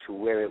back to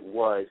where it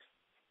was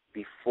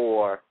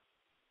before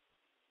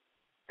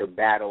the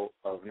battle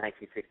of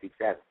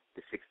 1967,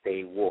 the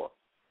Six-Day War.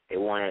 They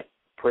want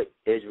to put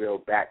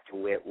Israel back to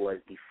where it was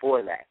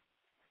before that.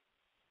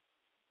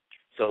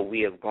 So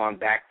we have gone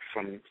back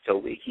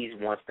he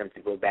wants them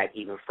to go back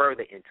even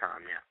further in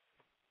time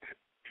now.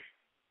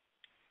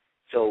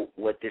 So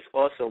what this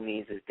also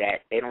means is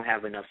that they don't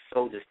have enough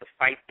soldiers to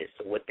fight this.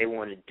 So what they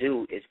want to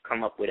do is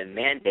come up with a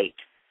mandate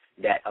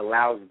that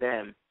allows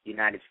them, the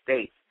United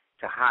States,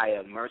 to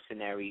hire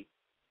mercenary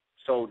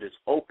soldiers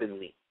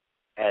openly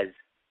as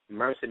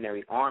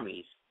mercenary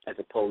armies as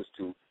opposed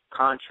to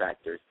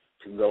contractors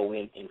to go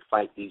in and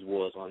fight these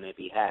wars on their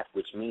behalf,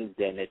 which means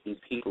then that these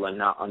people are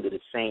not under the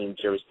same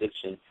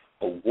jurisdiction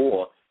of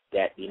war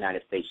that the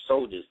United States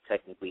soldiers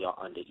technically are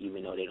under,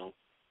 even though they don't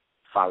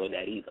follow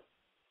that either.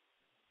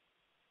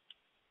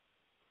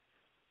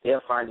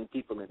 They're finding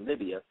people in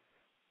Libya,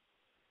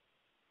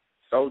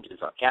 soldiers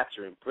are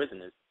capturing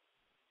prisoners,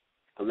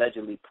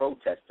 allegedly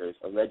protesters,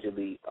 alleged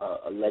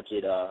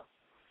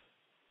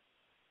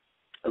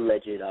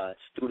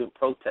student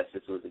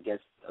protesters who was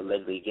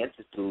allegedly against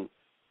this dude,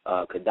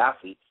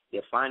 Gaddafi.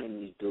 They're finding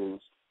these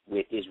dudes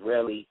with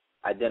Israeli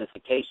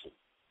identification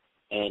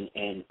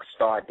and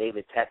Star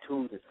David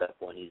tattoos and stuff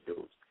on these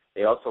dudes.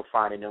 They're also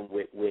finding them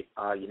with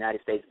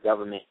United States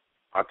government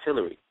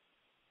artillery.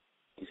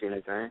 You see what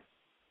I'm saying?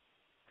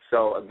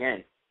 So,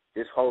 again,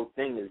 this whole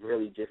thing is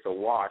really just a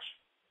wash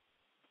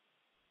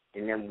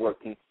in them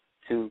working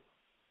to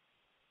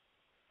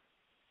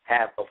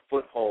have a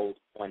foothold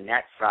on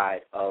that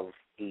side of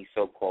the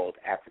so-called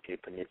African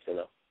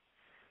Peninsula,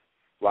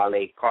 while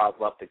they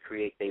carve up to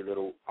create their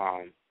little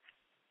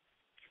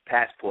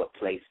passport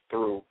place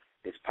through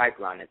this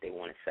pipeline that they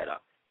want to set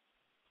up.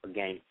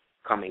 Again,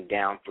 coming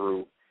down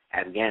through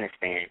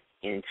Afghanistan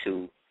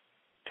into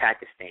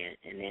Pakistan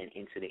and then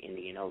into the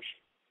Indian Ocean.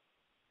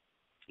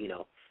 You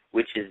know,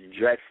 which is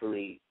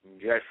dreadfully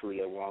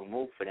a wrong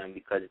move for them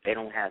because they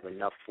don't have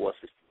enough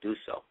forces to do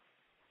so.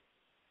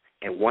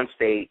 And once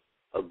they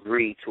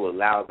agree to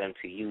allow them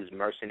to use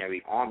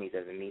mercenary armies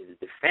as a means of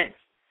defense,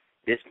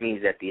 this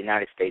means that the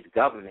United States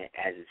government,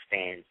 as it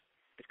stands,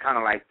 it's kind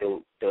of like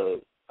the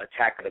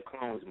Attack of the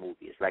Clones movie.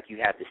 It's like you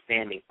have the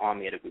standing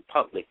army of the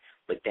Republic,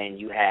 but then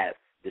you have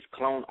this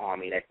clone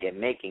army that they're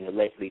making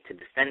allegedly to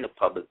defend the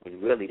public, when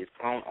really this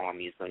clone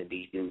army is going to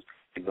be used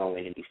to go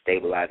in and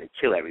destabilize and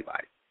kill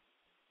everybody.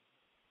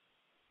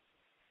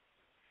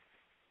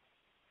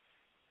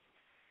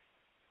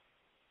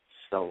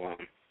 So, let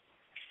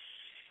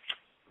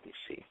me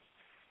see.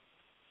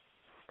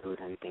 If there was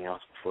anything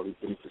else before we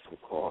get into some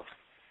calls.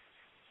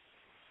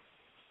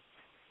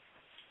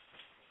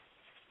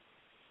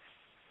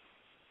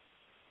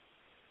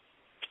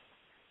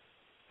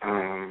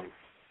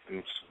 Let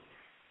me see.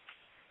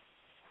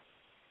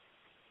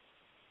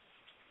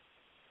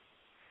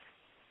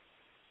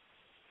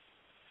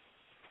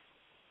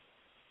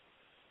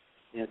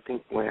 Yeah, I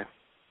think we're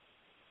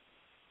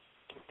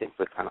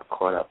kind of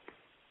caught up,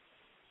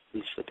 at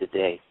least for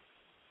today.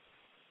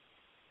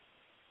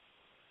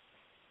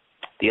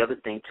 The other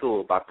thing, too,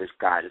 about this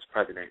guy, this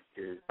president,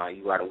 is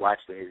you got to watch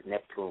where his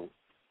Neptune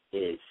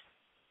is,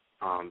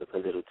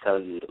 because it'll tell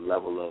you the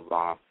level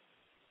of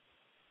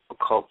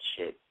occult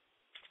shit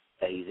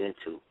that he's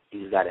into.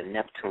 He's got a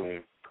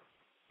Neptune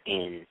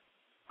in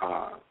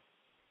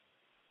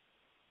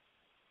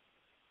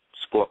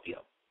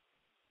Scorpio.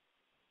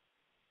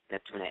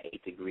 Neptune at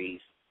 8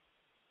 degrees,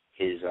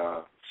 his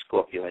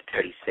Scorpio at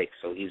 36,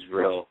 so he's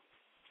real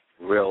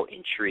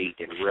intrigued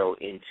and real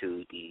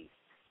into the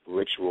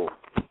ritual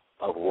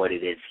of what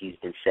it is he's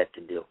been set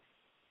to do,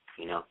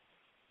 you know.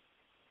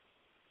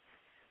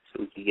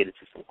 So we can get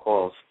into some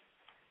calls.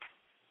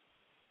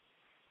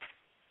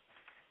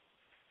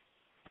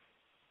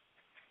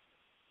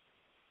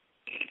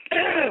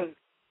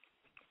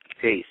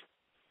 Peace.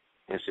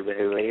 Super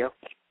Heru Radio.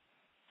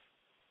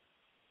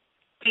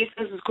 Peace,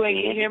 this is Queen.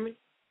 Can you hear me?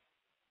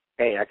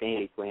 Hey, I can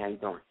hear you, Queen. How you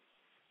doing?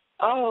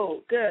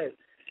 Oh, good.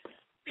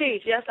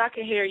 Peace, yes, I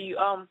can hear you.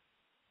 I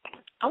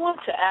want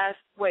to ask,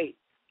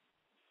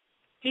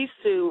 peace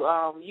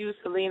to you,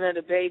 Selena,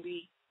 the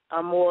baby,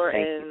 Amor,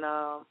 and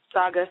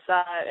Saga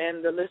Side,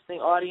 and the listening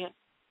audience.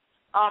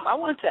 I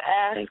want to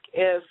ask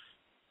if,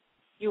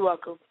 you're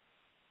welcome,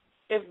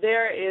 if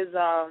there is,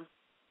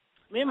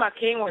 me and my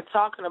king were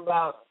talking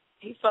about,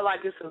 he felt like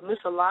it's a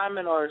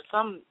misalignment or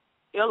some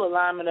ill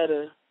alignment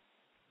of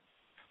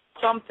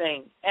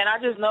something. And I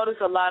just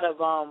noticed a lot of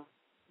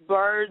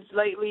birds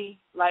lately,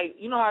 like,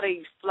 you know how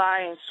they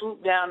fly and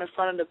swoop down in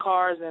front of the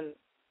cars and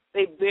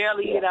they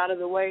barely get out of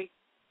the way?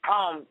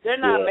 They're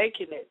not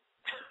making it.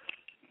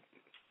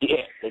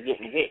 Yeah, they're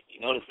getting hit.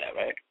 You notice that,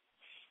 right?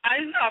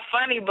 It's not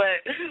funny,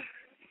 but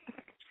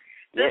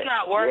it's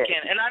not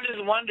working. And I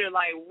just wonder,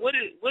 like, what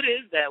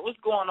is that? What's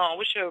going on?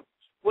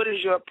 What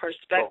is your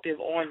perspective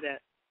on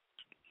that?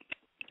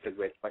 It's a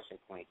great question,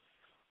 Queen.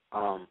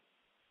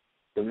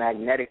 The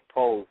magnetic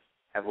poles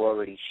have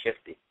already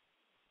shifted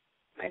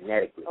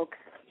magnetically. Okay.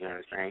 You know what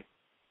I'm saying?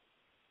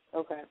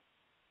 Okay.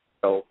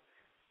 So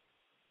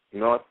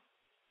north,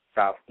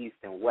 south, east,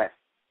 and west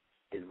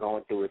is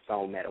going through its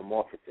own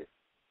metamorphosis.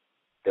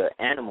 The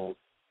animals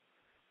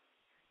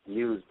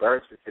used,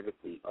 birds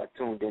specifically, are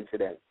tuned into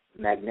the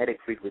magnetic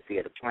frequency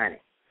of the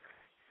planet.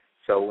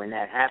 So when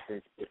that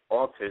happens, it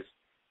alters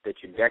the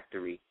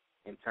trajectory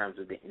in terms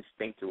of the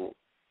instinctual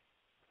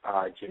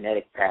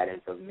genetic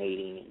patterns of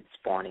mating and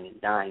spawning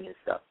and dying and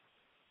stuff.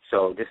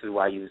 So this is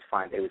why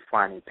they was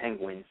finding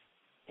penguins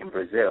in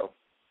Brazil.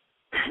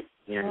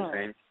 You know what I'm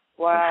saying?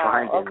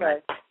 Wow. Okay.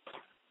 Like,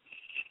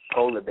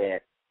 polar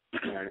bear.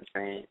 You know what I'm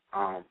saying?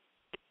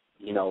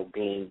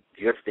 Being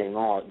drifting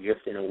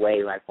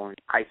away like on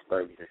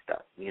icebergs and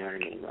stuff. You know what I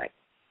mean? Like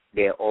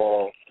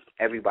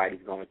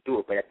everybody's going through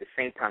it, but at the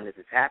same time this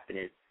is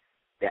happening,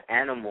 the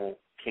animal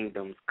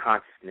kingdom's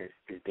consciousness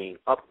is being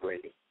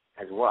upgraded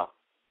as well.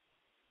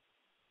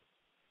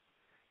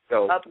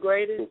 So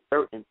upgraded?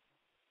 Certain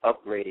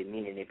upgraded,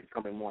 meaning they're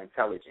becoming more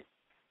intelligent.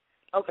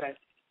 Okay.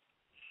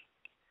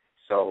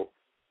 So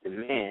the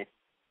man,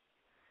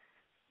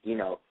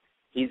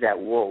 he's at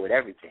war with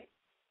everything.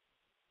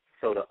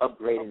 So the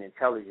upgrading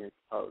intelligence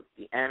of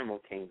the animal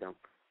kingdom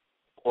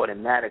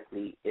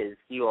automatically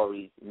he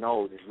already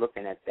knows, is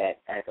looking at that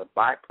as a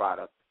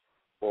byproduct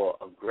or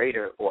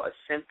a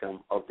symptom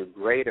of the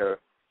greater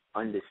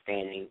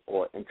understanding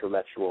or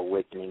intellectual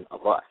awakening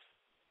of us.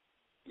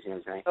 You see what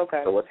I'm saying?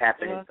 Okay. So what's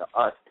happening to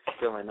us is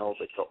spilling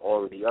over to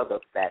all of the other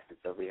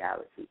facets of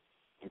reality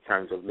in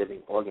terms of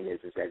living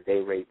organisms as they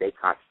raise their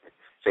consciousness.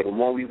 So the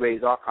more we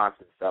raise our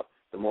consciousness up,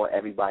 the more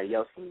everybody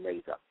else can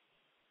raise up.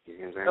 You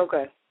see what I'm saying?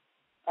 Okay.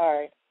 All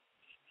right.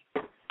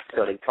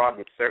 So they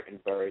target certain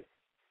birds,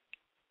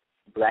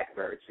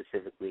 blackbirds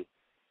specifically,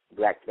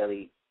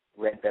 red-bellied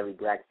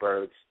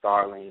blackbirds,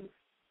 starlings,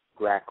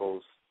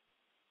 grackles,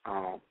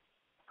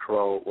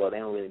 crow. Well, they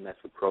don't really mess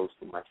with crows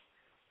too much.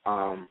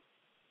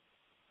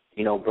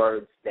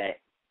 Birds that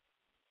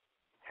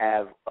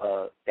have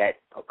that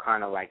are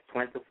kind of like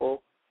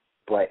plentiful,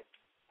 but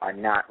are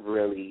not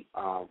really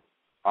are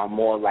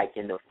more like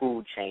in the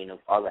food chain of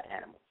other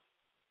animals.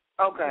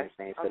 Okay. You know what I'm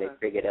saying? So they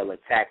figure they'll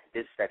attack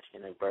this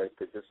section of birds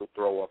because this will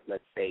throw off,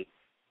 let's say,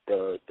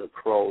 the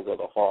crows or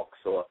the hawks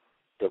or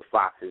the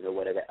foxes or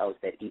whatever else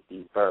that eat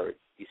these birds,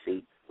 you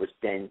see, which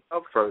then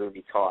further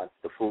retards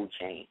the food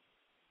chain.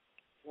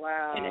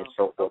 Wow. And then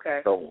so forth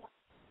and so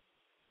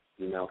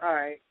on. All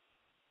right.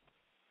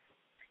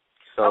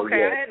 So, I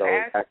hadn't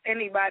asked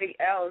anybody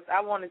else.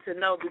 I wanted to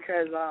know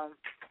because,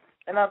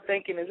 and I'm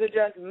thinking, is it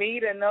just me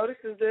that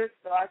notices this?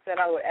 So I said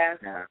I would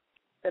ask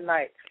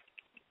tonight.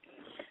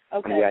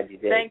 Okay. I'm glad you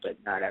did, thank but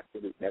not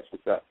absolutely. That's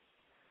what's up.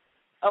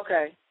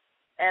 Okay.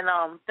 And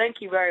thank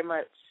you very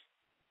much.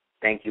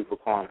 Thank you for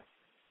calling.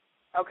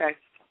 Okay.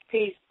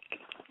 Peace.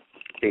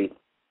 Peace.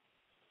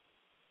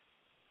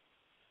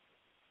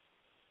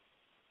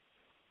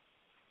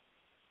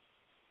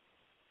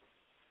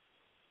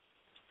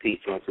 Peace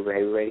on Super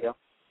Heavy Radio.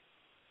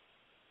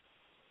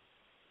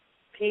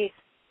 Peace.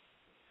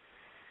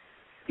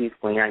 Peace,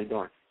 Queen. How you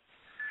doing?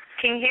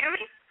 Can you hear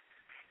me?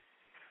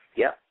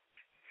 Yep.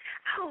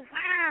 Oh,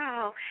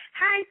 wow.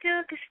 Hi,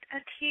 Duke.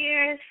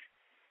 Tears.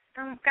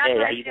 God hey,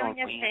 bless you you and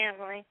your Queen?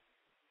 family.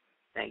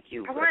 Thank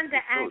you. I wanted to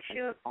ask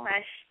you a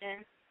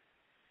question.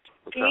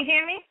 What's Can up? you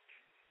hear me?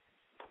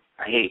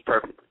 I hear you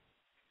perfectly.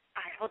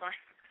 All right, hold on.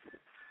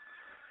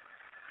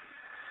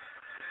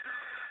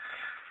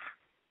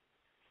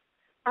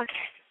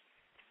 Okay.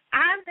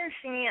 I'm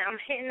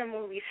hitting the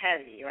movies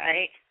heavy,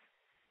 right?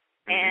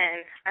 Mm-hmm.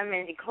 And I'm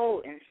in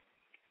decoding.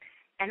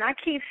 And I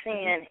keep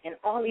seeing in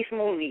all these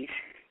movies,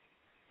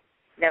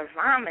 they're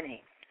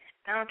vomiting.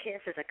 I don't care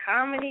if it's a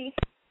comedy.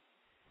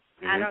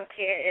 I don't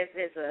care if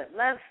it's a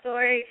love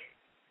story,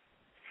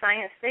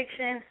 science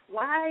fiction.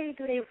 Why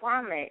do they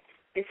vomit?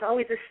 It's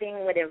always a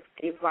scene where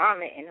they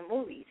vomit in the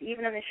movies,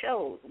 even in the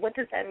shows. What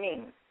does that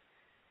mean?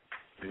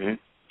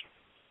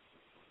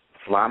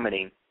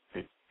 Vomiting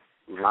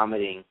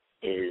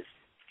is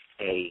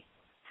a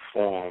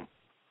form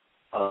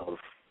of,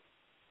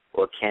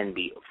 or can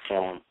be a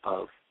form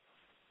of,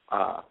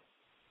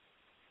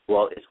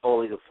 it's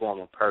always a form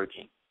of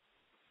purging.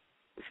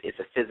 It's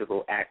a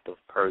physical act of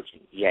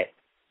purging, yet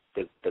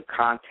the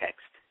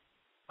context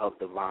of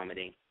the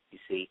vomiting, you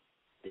see,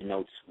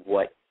 denotes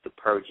what the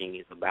purging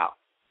is about.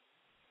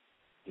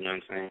 You know what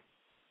I'm saying?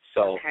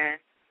 So,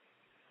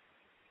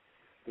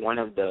 one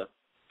of the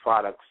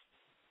products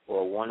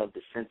or one of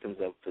the symptoms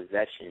of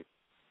possession,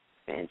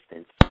 for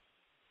instance,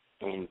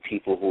 in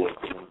people who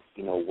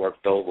are,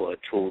 worked over or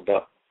tooled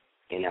up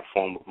in that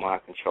form of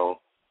mind control,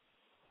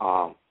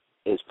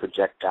 is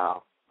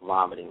projectile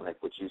vomiting,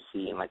 like what you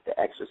see in, like, The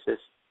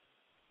Exorcist.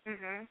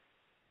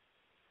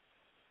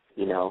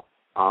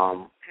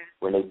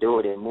 When they do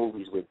it in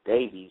movies with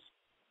babies,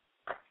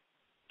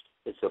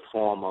 it's a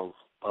form of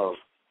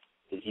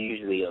it's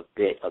usually a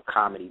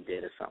comedy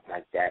bit or something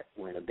like that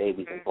when a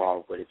baby's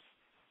involved, but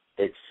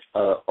it's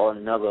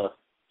another,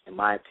 in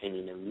my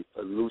opinion,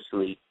 a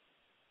loosely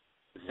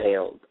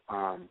veiled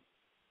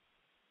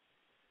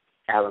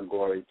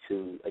allegory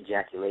to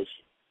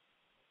ejaculation.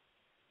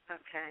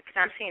 Okay, because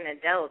I'm seeing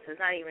adults. It's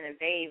not even the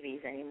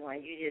babies anymore.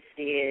 You just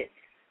see it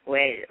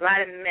where a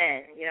lot of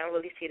men, you don't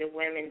really see the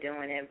women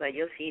doing it, but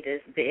you'll see this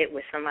bit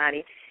with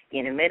somebody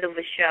in the middle of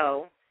a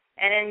show,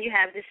 and then you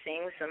have this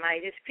scene with somebody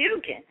just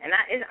puking, and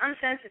I'm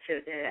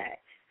sensitive to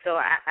that.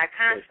 So I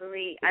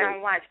constantly, I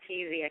don't watch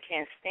TV. I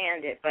can't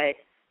stand it, but,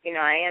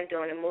 I am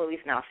doing the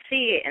movies, and I'll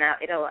see it, and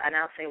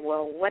I'll say,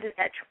 well, what is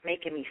that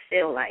making me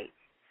feel like?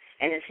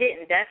 And it's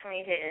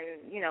definitely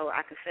hitting,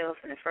 I can feel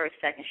it from the first,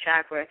 second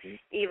chakra,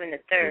 even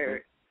the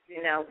third,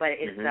 but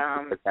it's...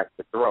 But that's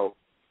the throat.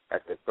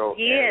 That's the throat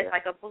Yeah, area. It's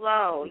like a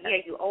blow. Yeah,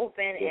 you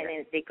open and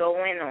then they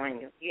go in on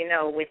you,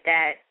 with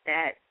that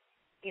I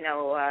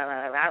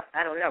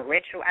don't know,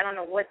 ritual. I don't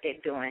know what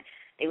they're doing.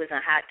 They was in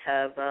a hot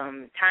tub,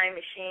 time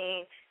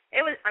machine.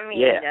 It was, just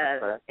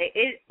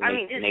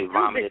they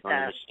vomited on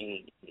the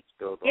machine.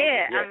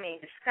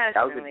 disgustingly.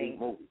 That was a deep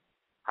movie.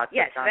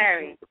 Yes,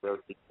 very. A very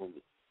deep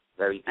movie.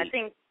 Very deep. I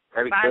think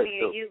very Bobby,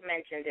 good, you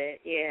mentioned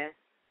it. Yeah.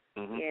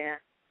 Yeah.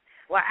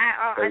 Well,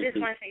 I just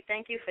want to say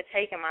thank you for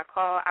taking my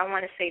call. I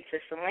want to say to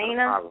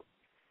Selena,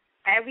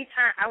 every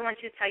time I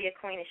want you to tell your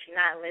queen if she's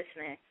not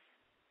listening,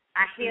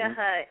 I hear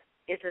her.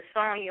 It's a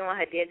song you and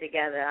her did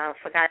together. I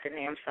forgot the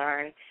name. I'm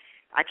sorry.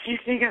 I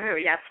can't think of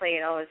it. Y'all play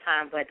it all the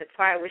time. But the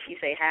part where she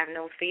say, "Have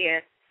no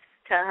fear,"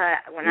 tell her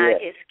when I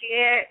get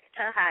scared,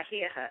 tell her I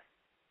hear her.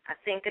 I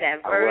think of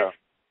that verse,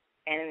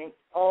 and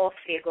all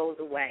fear goes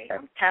away.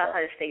 Tell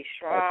her to stay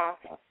strong.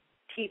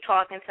 Keep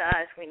talking to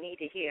us. We need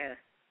to hear her.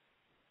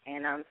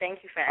 And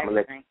thank you for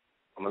everything.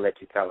 I'm going to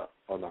let you tell her.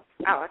 Hold on.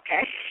 Oh,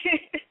 okay.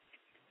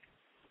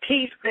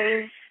 Peace,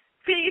 Queen.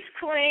 Peace,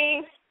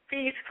 Queen.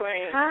 Peace,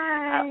 Queen.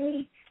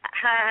 Hi.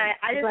 Hi.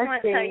 I just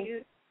want to tell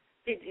Blessings.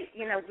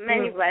 you,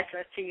 many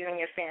blessings to you and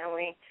your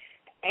family.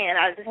 And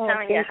I was just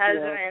telling your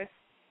husband,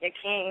 your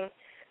king,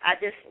 I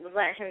just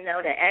let him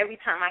know that every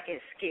time I get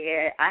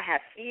scared, I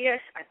have fears.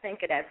 I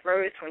think of that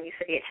verse when you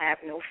say, have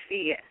no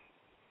fear.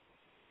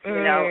 You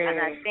know, and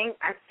I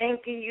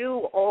think of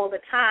you all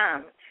the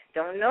time.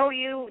 Don't know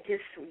you,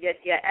 just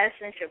your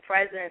essence, your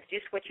presence,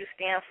 just what you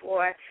stand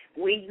for,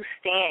 where you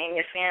stand in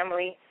your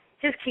family.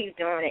 Just keep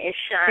doing it. It's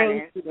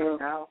shining. Thank you.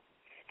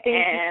 Thank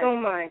you so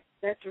much.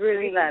 That's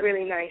really,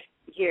 really nice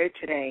to hear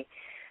today.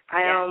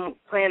 I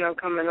plan on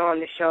coming on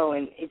the show,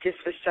 and it just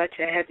was such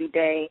a heavy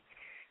day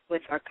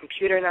with our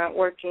computer not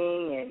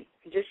working, and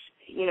just,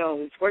 it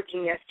was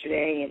working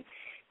yesterday, and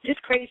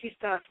just crazy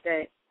stuff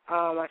that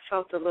I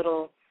felt a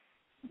little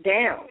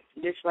down,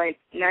 just like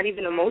not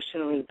even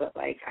emotionally, but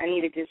like I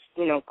need to just,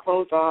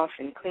 close off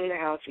and clean the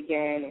house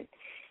again, and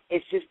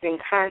it's just been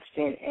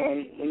constant.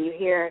 And when you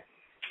hear,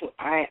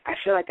 I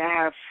feel like I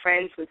have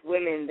friends with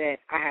women that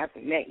I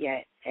haven't met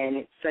yet, and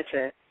it's such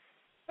a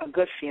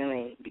good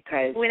feeling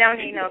because we don't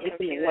need no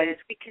computers.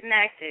 We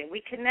connected.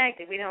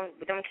 We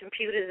don't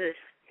computers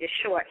is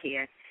short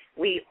here.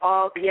 We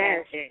all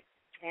connected,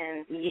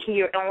 and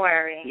don't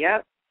worry.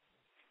 Yep.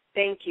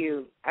 Thank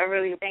you. I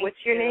really.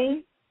 What's your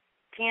name?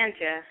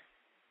 Tanja.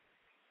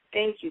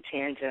 Thank you,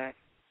 Tanja.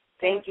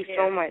 Thank you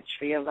so much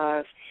for your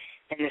love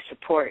and the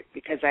support,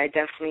 because I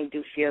definitely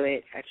do feel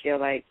it. I feel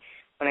like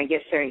when I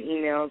get certain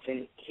emails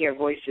and hear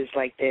voices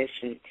like this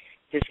and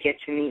just get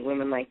to meet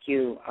women like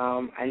you,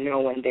 I know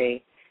one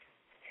day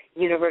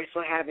universe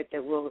will have it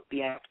that we'll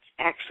be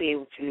actually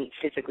able to meet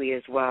physically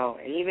as well.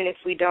 And even if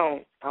we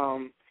don't,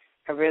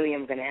 I really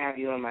am going to have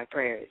you in my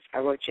prayers. I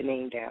wrote your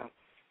name down,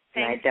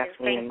 and I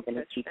definitely am going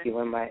to keep you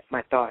in my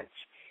thoughts.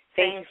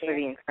 Thank you for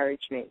the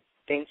encouragement.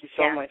 Thank you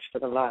so much for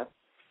the love.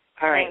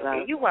 All right,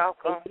 love. You're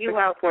welcome. You're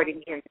welcome.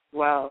 Supporting him as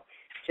well.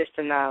 Just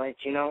the knowledge,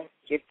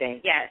 Give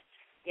thanks.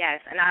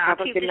 Yes. And I'll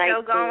keep the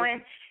show going.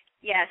 Too.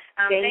 Yes.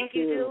 Thank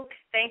you, Duke.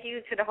 Thank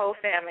you to the whole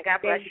family.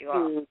 God bless you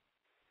all.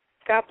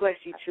 God bless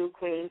you too,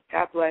 Queen.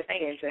 God bless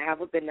you. And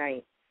have a good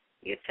night.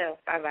 You too.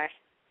 Bye-bye.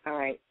 All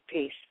right.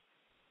 Peace.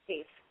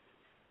 Peace.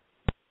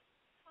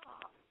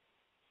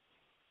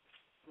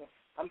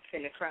 I'm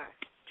finna cry.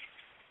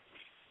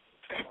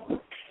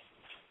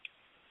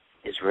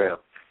 It's real.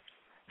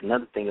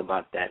 Another thing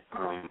about that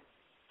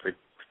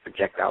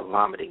projectile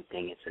vomiting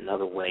thing, it's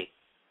another way.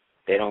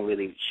 They don't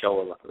really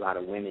show a lot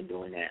of women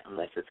doing that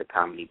unless it's a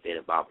comedy bit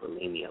about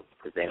bulimia,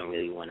 because they don't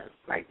really want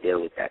to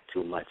deal with that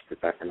too much,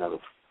 because that's another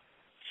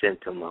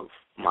symptom of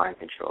mind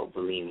control,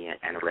 bulimia,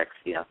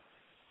 anorexia,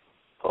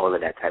 all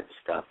of that type of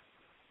stuff.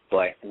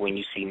 But when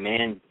you see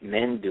men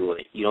do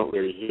it, you don't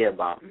really hear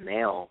about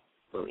male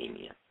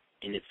bulimia,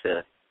 and it's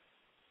a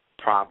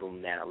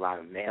problem that a lot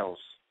of males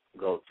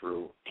go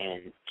through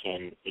and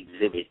can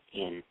exhibit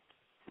in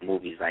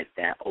movies like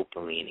that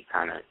openly, and it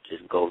kind of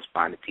just goes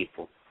by the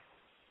people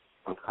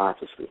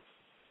unconsciously,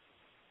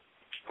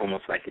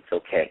 almost like it's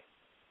okay.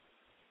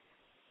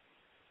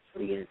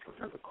 So we get into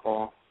another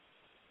call.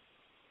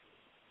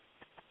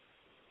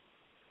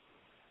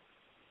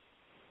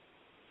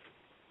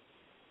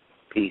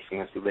 Peace, you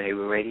want to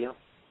Behavior Radio?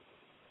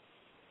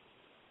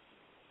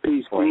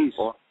 Peace. Peace.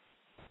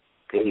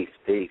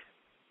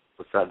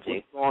 What's up,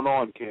 Jake? What's going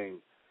on,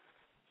 King?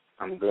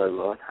 I'm good,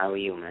 Lord. How are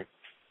you, man?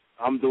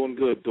 I'm doing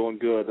good.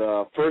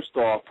 First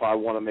off, I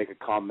want to make a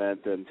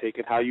comment, and take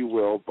it how you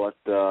will, but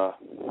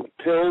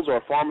pills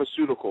are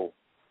pharmaceutical.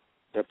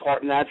 They're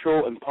part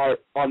natural and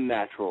part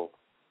unnatural,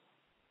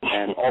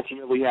 and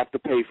ultimately you have to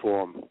pay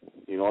for them.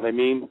 You know what I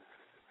mean?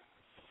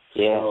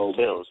 Yeah, so,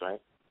 pills, right?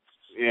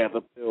 Yeah,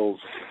 the pills.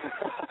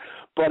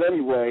 But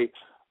anyway,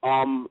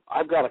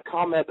 I've got a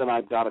comment and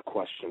I've got a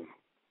question.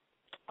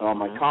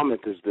 My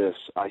comment is this.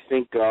 I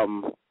think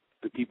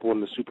the people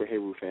in the Super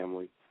Heru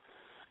family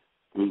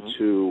need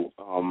to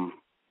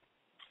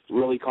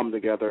really come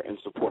together and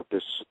support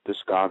this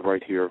God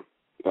right here.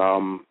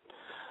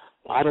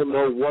 I don't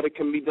know what it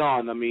can be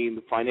done. I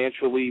mean,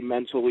 financially,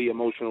 mentally,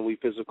 emotionally,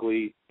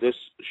 physically, this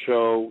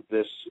show,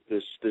 this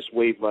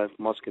wavelength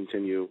must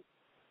continue.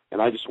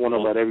 And I just want to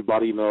let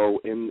everybody know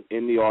in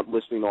the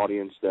listening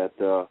audience that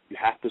you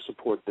have to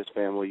support this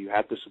family. You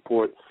have to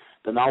support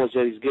the knowledge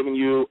that he's giving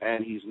you,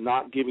 and he's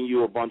not giving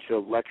you a bunch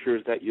of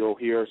lectures that you'll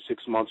hear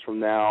 6 months from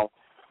now,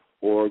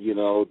 or,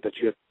 that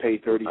you have to pay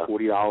 $30,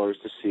 $40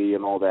 to see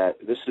and all that.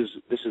 This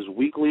is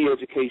weekly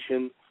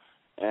education,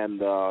 and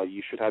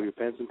you should have your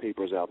pens and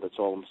papers out. That's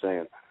all I'm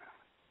saying.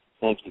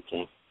 Thank you,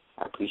 King.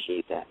 I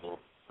appreciate that, man.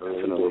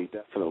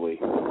 Definitely.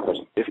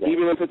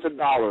 Even if it's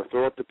 $1,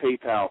 throw it to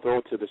PayPal, throw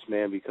it to this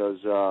man,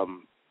 because,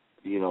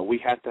 we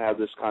have to have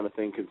this kind of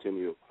thing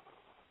continue.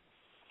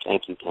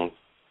 Thank you, King.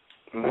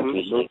 I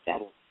appreciate that.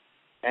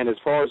 And as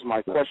far as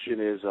my question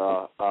is,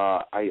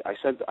 I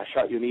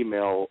shot you an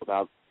email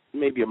about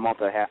maybe a month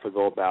and a half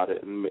ago about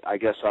it, and I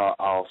guess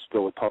I'll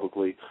spill it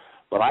publicly.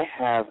 But I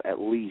have at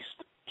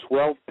least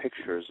 12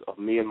 pictures of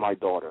me and my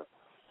daughter,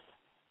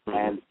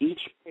 and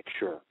each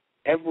picture,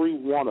 every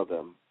one of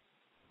them,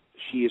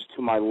 she is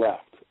to my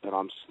left, that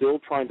I'm still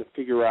trying to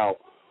figure out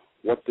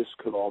what this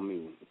could all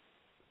mean.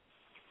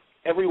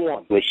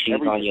 Everyone. But she's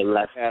on your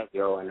left,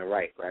 you're on the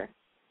right, right?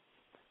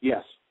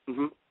 Yes.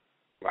 Mm-hmm.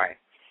 Right.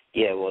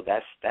 Yeah, well,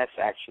 that's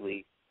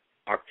actually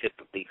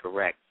archetypically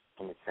correct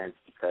in a sense,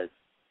 because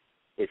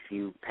if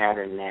you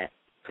pattern that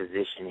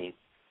positioning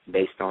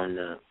based on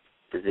the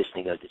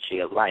positioning of the tree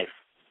of life,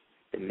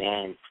 the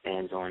man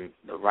stands on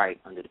the right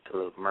under the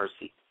pillar of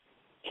mercy,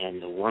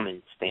 and the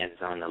woman stands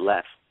on the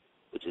left,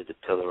 which is the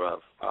pillar of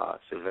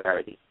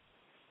severity.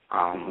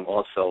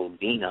 Also,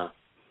 Bina,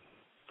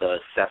 the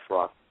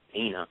Sephiroth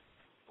Bina,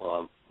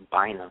 or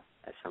Bina,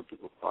 as some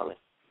people call it,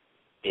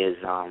 is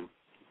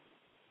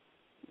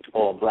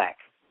all black,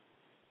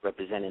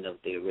 representative of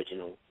the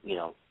original,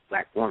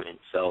 black woman.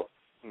 So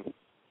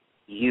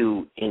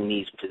you, in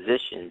these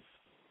positions,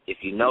 if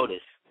you notice,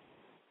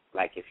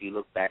 like if you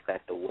look back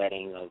at the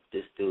wedding of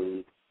this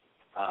dude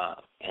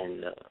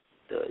and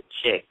the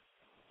chick,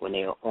 when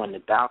they were on the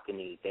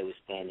balcony, they were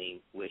standing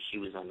where she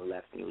was on the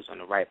left and he was on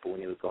the right, but when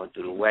they were going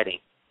through the wedding,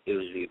 it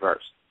was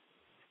reversed.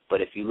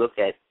 But if you look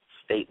at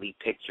stately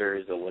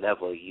pictures or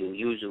whatever, you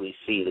usually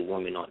see the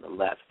woman on the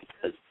left,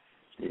 because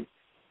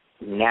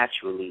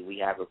naturally we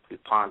have a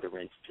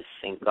preponderance to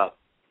sync up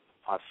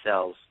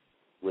ourselves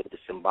with the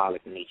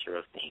symbolic nature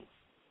of things.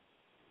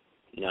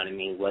 You know what I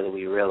mean? Whether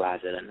we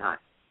realize it or not.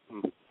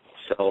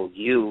 So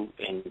you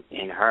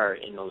and her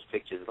in those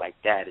pictures like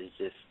that is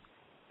just,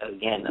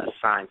 again, a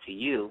sign to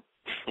you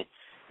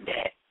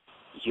that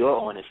you're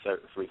on a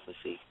certain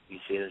frequency. You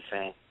see what I'm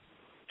saying?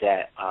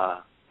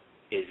 That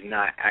is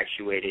not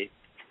actuated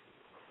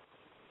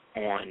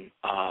on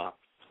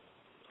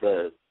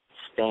the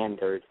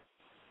standard.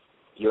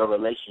 Your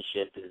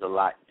relationship is a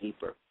lot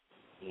deeper,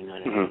 you know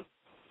what I mean?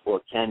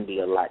 Or can be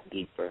a lot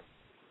deeper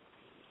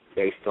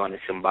based on the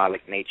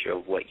symbolic nature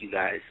of what you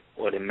guys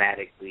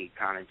automatically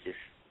kind of just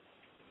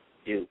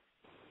do.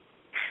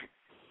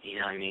 You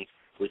know what I mean?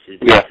 Which is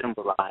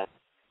symbolized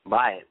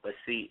by it. But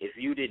see, if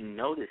you didn't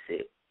notice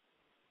it,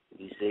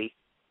 you see,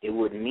 it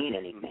wouldn't mean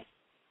anything.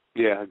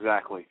 Yeah,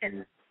 exactly.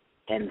 And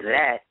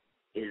that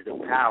is the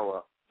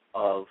power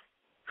of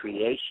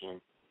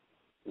creation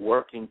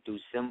working through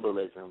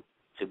symbolism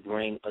to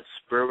bring a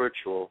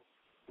spiritual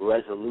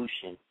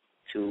resolution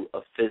to a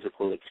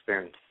physical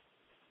experience,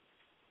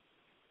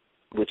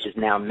 which is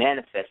now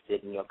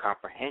manifested in your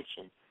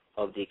comprehension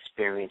of the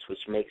experience, which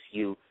makes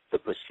you the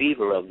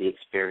perceiver of the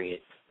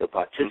experience, the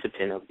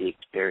participant of the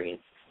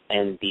experience,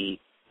 and the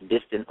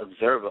distant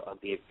observer of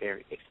the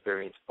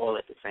experience all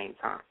at the same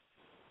time.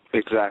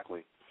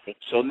 Exactly.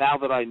 So now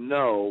that I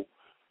know,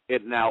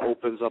 it now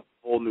opens up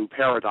a whole new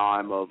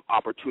paradigm of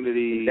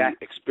opportunity,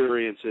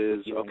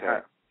 experiences. You and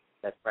her.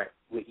 That's right,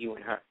 with you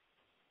and her.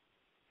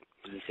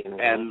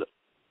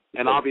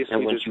 And obviously,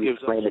 and when just you gives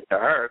explain us... it to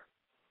her,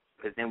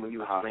 because then when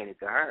you explain it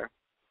to her,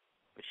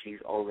 when she's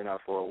old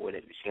enough or when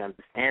she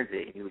understands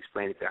it, and you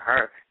explain it to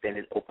her, then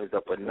it opens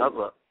up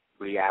another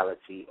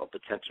reality or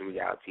potential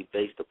reality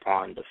based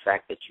upon the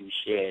fact that you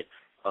shared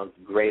a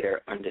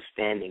greater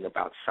understanding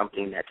about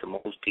something that to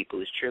most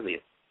people is trivial.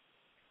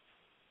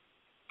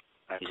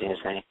 You see what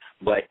I'm saying?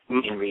 But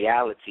in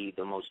reality,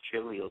 the most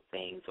trivial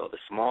things or the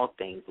small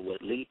things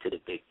would lead to the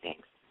big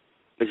things.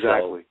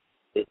 Exactly.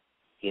 So,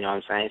 you know what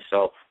I'm saying?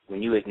 So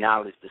when you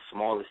acknowledge the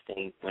smallest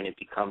thing, when it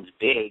becomes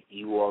big,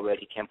 you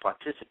already can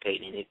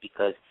participate in it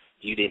because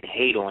you didn't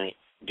hate on it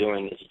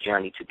during its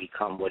journey to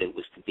become what it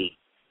was to be.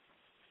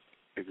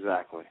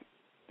 Exactly.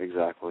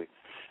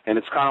 And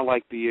it's kind of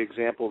like the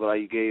example that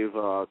I gave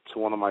to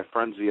one of my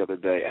friends the other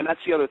day. And that's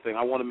the other thing.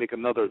 I want to make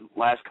another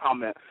last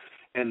comment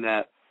in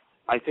that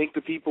I think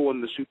the people in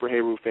the Super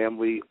Heru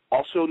family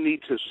also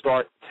need to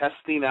start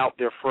testing out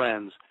their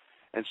friends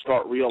and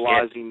start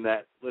realizing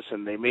that,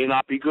 listen, they may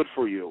not be good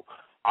for you.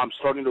 I'm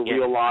starting to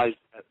realize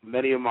that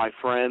many of my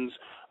friends,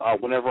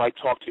 whenever I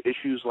talk to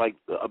issues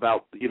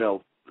about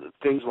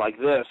things like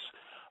this,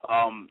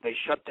 they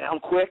shut down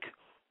quick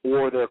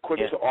or they're quick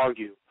to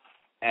argue.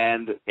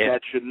 And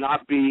that should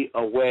not be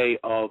a way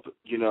of,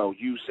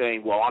 you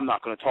saying, well, I'm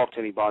not going to talk to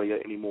anybody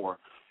anymore.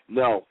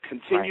 No,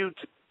 continue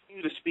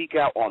to speak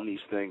out on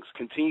these things.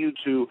 Continue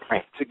to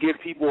give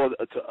people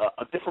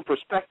a different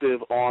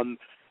perspective on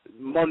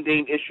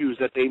mundane issues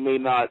that they may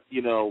not,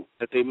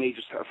 that they may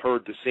just have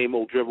heard the same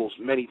old dribbles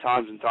many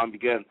times and time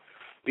again.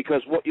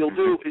 Because what you'll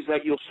do is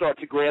that you'll start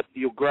to grab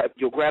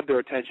their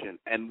attention,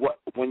 and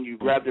when you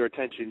grab their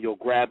attention, you'll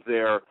grab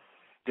their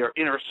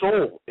inner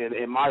soul,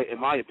 in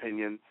my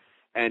opinion,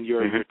 and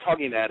you're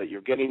tugging at it.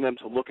 You're getting them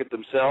to look at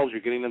themselves.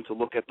 You're getting them to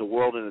look at the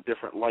world in a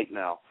different light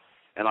now.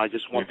 And I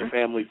just want the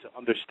family to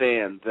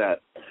understand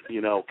that,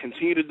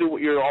 continue to do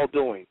what you're all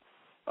doing,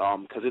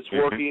 because it's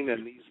working,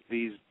 and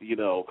these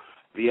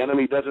the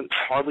enemy doesn't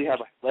hardly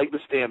have a leg to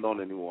stand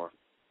on anymore.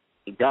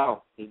 He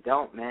don't,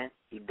 man.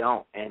 He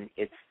don't, and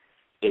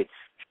it's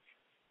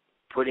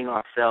putting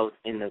ourselves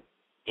in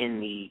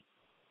the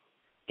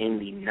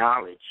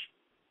knowledge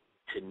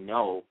to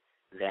know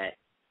that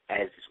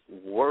as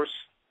worse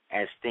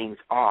as things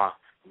are,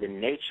 the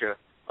nature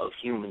of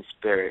human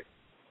spirit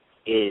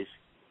is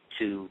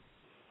to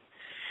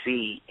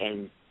see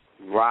and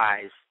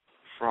rise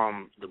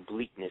from the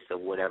bleakness of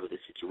whatever the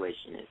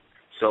situation is.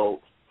 So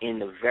in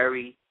the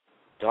very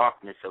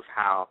darkness of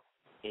how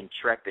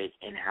intrepid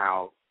and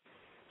how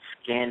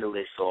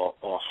scandalous or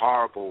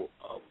horrible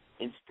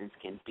instance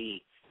can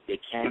be, there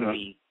can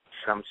be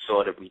some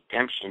sort of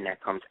redemption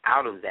that comes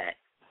out of that.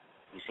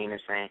 You see what I'm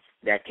saying?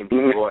 That can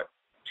be brought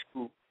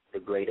to the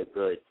greater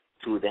good,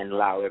 to then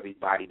allow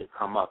everybody to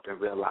come up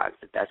and realize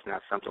that that's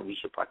not something we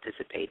should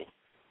participate in.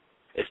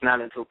 It's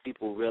not until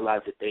people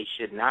realize that they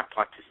should not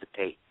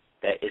participate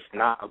that it's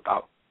not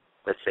about,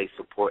 let's say,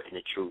 supporting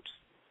the troops.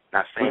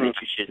 Not saying that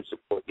you shouldn't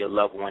support your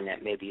loved one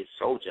that may be a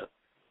soldier,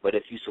 but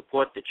if you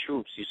support the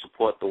troops, you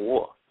support the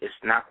war. It's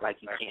not like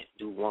you can't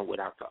do one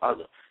without the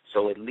other.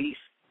 So at least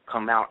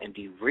come out and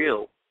be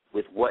real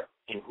with what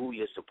and who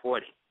you're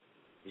supporting.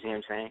 You see what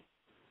I'm saying?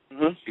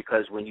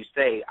 Because when you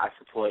say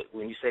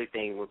when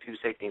people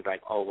say things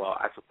like, oh, well,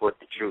 I support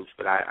the troops,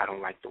 but I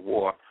don't like the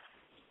war,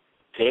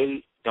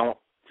 they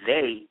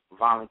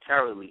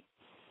voluntarily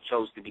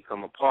chose to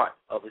become a part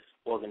of this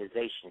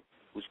organization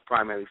whose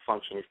primary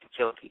function is to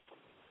kill people.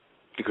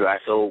 Exactly.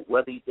 So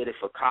whether you did it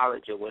for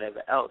college or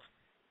whatever else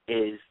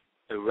is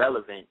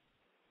irrelevant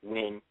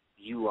when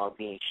you are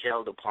being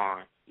shelled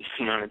upon,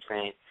 you know what I'm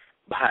saying,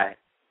 by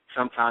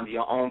sometimes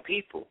your own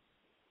people.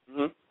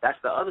 That's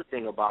the other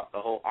thing about the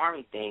whole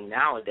Army thing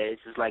nowadays.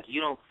 Is like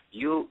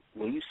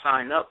when you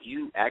sign up,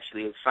 you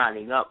actually are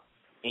signing up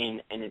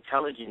in an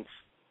intelligence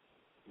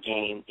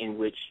game in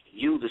which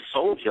you, the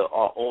soldier,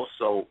 are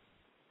also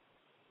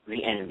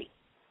the enemy.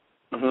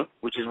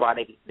 Which is why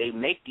they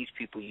make these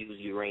people use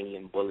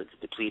uranium bullets,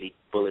 depleted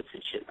bullets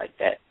and shit like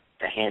that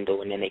to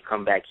handle, and then they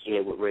come back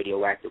here with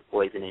radioactive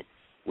poisoning,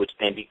 which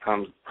then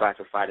becomes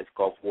classified as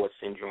Gulf War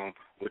syndrome,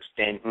 which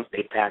then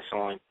they pass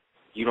on.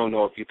 You don't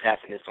know if you're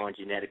passing this on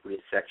genetically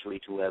or sexually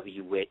to whoever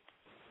you with,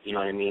 you know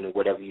what I mean, or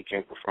whatever you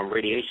drink from.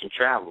 Radiation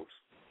travels.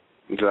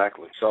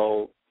 Exactly.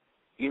 So,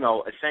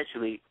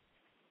 essentially,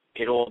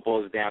 it all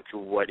boils down to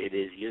what it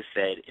is you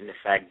said, in the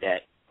fact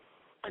that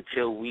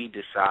until we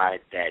decide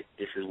that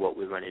this is what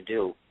we're going to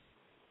do,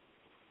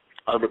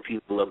 other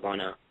people are going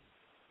to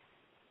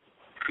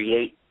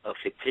create a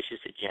fictitious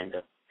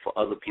agenda for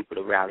other people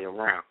to rally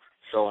around.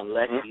 So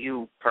unless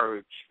you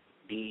purge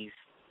these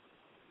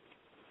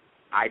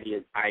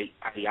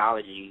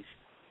ideologies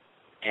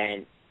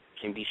and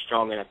can be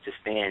strong enough to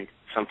stand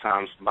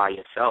sometimes by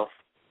yourself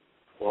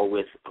or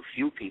with a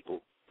few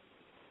people,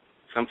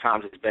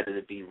 sometimes it's better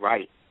to be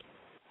right,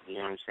 you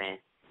know what I'm saying,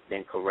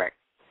 than correct.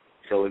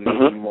 So it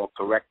may be more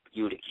correct for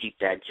you to keep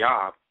that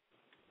job,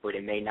 but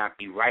it may not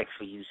be right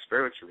for you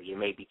spiritually. It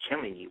may be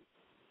killing you.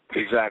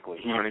 Exactly.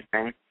 You know what I'm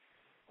saying?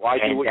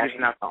 And that's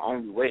not the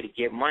only way to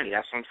get money.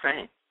 That's what I'm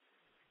saying.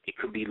 It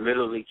could be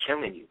literally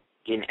killing you,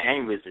 getting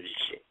aneurysms and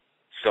shit.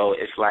 So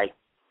it's like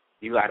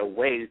you got to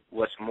weigh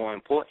what's more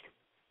important,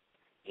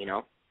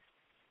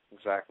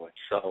 Exactly.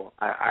 So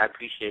I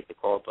appreciate the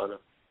call, brother.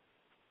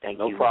 Thank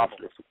you for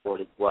the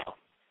support as well.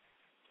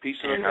 Peace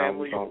to the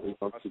family. We're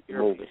going to keep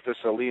moving. Peace to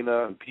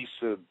Selena, and peace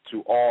to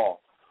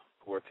all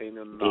who are attaining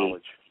the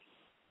knowledge.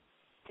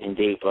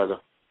 Indeed, brother.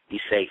 Be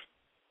safe.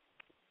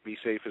 Be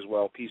safe as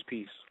well. Peace,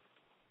 peace.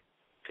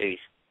 Peace.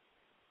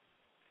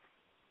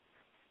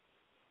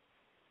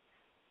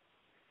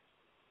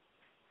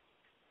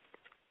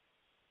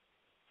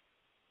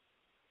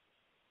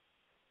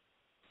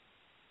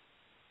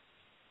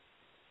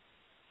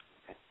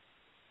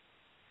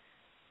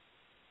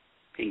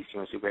 Peace. You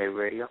want Super Heru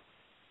Radio?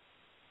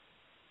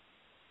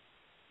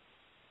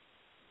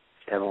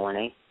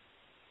 718.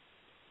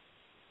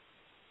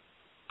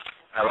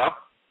 Hello?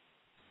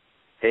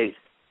 Peace.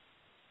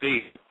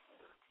 Peace.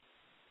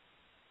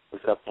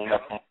 What's up, King?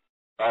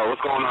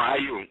 What's going on? How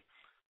you?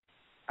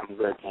 I'm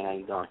good, King. How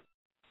you doing?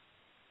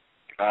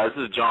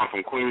 This is John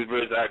from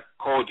Queensbridge. I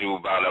called you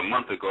about a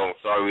month ago.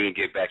 Sorry we didn't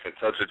get back in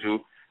touch with you.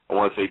 I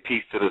want to say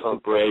peace to the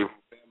Super Heru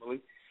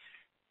family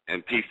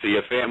and peace to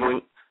your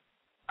family.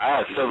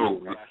 I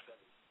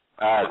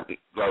have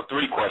about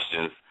 3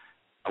 questions.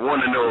 I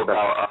want to know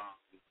about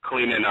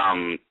cleaning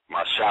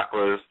my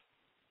chakras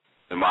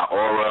and my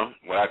aura,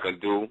 what I can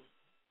do.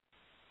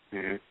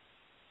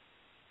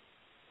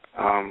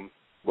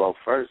 Well,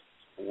 first,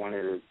 one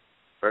of the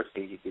first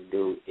things you could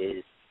do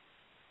is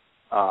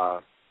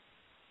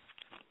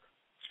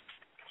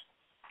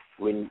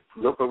when you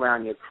look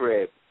around your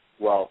crib,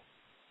 go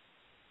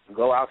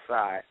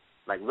outside,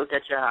 look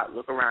at your house,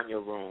 look around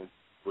your room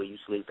where you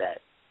sleep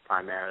at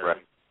primarily.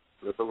 Right.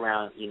 Look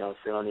around,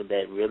 sit on your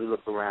bed, really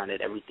look around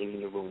at everything in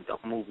your room.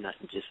 Don't move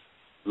nothing, just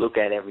look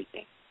at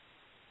everything.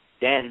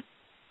 Then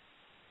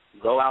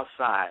go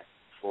outside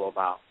for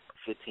about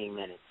 15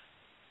 minutes,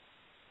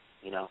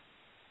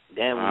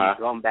 Then when you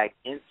come back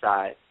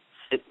inside,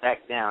 sit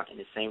back down in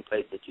the same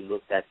place that you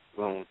looked at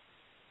the room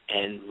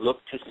and look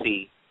to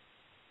see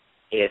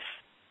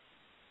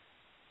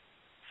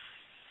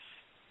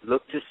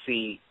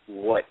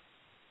what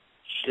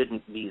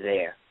shouldn't be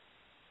there.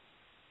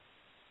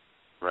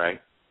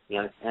 Right. You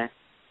understand?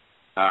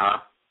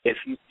 If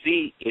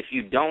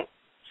you don't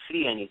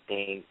see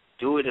anything,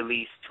 do it at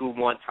least 2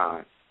 more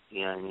times.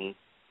 You know what I mean?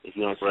 if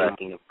you don't see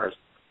anything in person.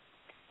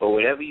 But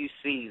whatever you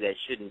see that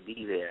shouldn't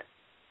be there,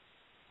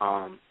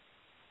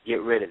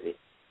 get rid of it.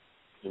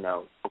 You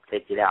know,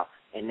 take it out,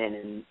 and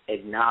then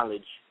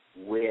acknowledge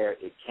where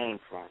it came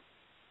from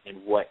and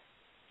what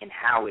and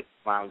how it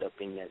wound up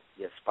in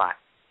your spot.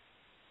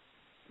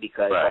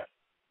 Because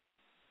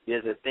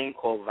there's a thing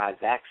called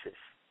vivaxis,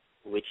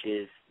 which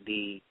is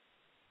the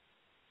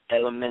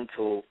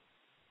elemental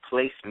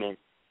placement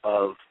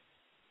of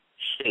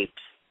shapes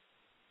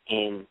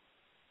in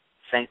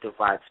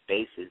sanctified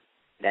spaces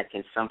that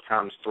can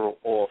sometimes throw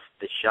off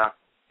the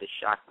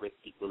chakric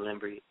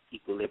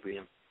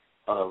equilibrium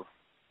of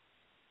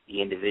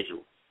the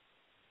individual.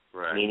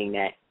 Right. Meaning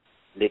that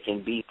there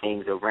can be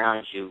things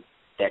around you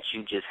that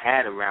you just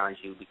had around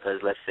you because,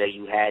 let's say,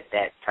 you had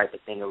that type of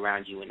thing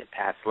around you in the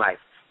past life,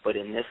 but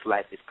in this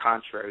life it's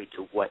contrary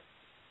to what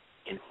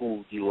and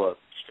who you are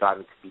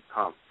striving to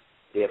become.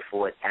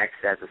 Therefore, it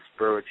acts as a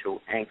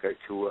spiritual anchor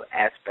to an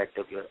aspect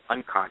of your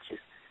unconscious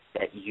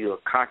that you're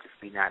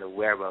consciously not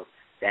aware of,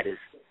 that is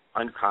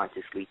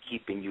unconsciously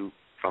keeping you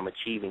from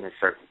achieving a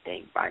certain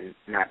thing by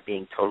not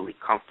being totally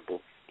comfortable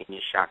in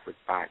your chakra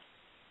body.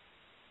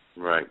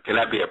 Right. Can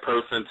that be a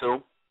person too?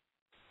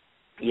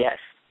 Yes,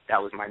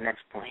 that was my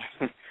next point.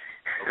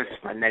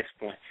 That's my next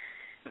point.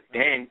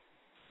 Then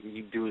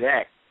you do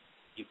that,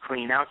 you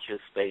clean out your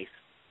space,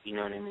 you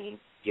know what I mean?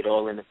 Get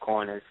all in the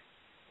corners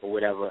or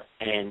whatever,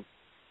 and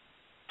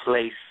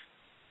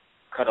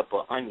cut up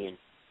an onion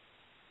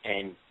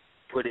and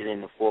put it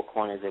in the four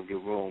corners of your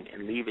room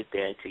and leave it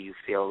there until you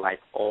feel like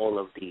all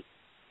of the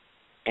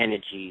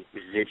energy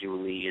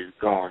residually is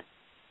gone.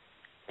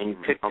 And you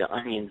pick the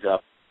onions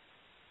up,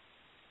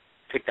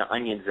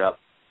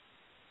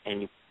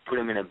 and you put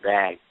them in a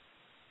bag,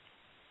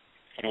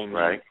 and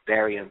you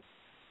bury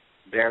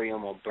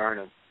them or burn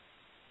them.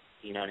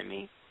 You know what I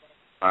mean?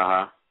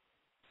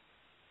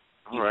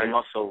 You can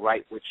also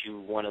write what you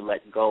want to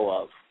let go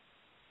of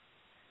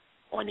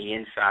on the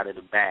inside of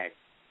the bag.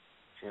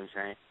 See what I'm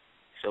saying?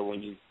 So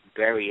when you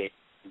bury it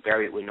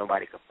where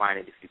nobody can find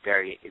it. If you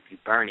bury it, if you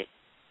burn it,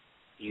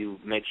 you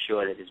make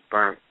sure that it's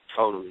burnt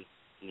totally.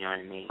 You know what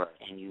I mean? Right.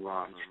 And you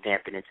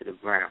stamp it into the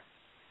ground.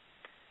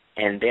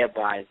 And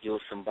thereby,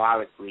 you'll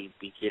symbolically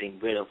be getting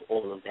rid of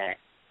all of that.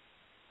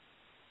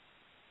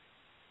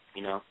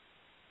 You know?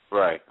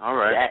 Right. All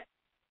right.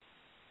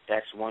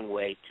 That's one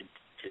way to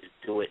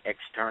do it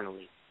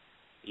externally.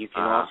 You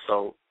can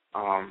also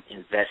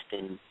invest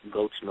in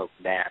goat's milk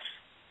baths.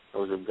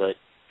 Those are good.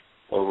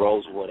 Or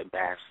rose water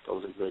baths.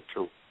 Those are good,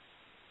 too.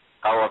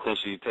 How often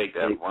should you take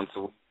that? Once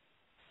a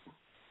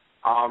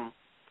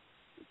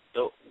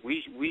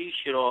week? We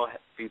should all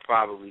be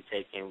probably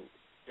taking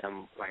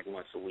them like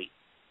once a week.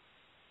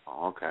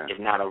 Oh, okay. If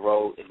not a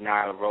rose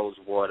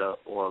water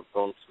or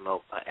goat's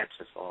milk or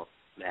Epsom salt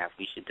bath,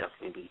 we should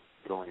definitely be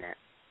doing that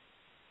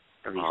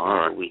at least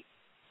once a week.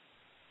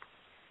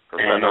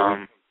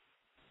 And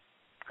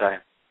go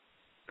ahead.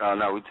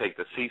 No, we take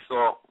the sea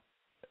salt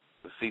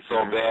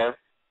bath.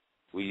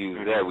 We use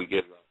that. We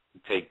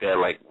take that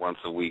like once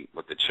a week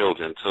with the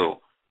children too.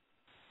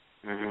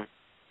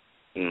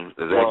 Is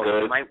that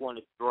good? You might want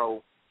to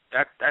throw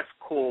that. That's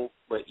cool,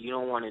 but you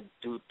don't want to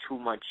do too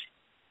much.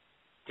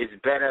 It's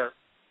better.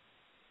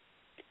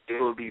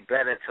 It would be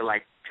better to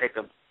like take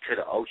them to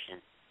the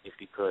ocean if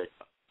you could,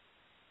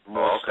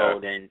 more so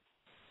than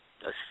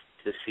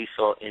the sea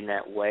salt in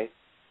that way,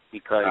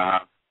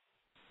 because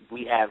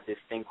we have this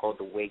thing called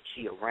the Wei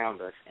Qi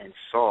around us, and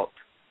salt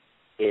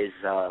is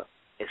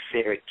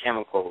etheric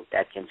chemical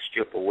that can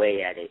strip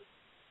away at it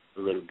a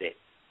little bit.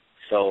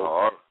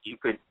 So you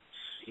could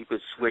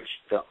switch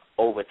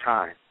over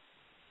time.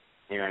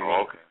 You know what I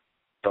mean? Okay.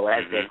 So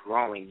as they're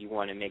growing, you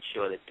want to make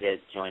sure that their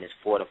joint is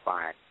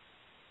fortified.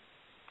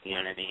 You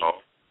know what I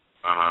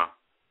mean?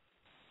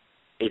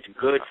 It's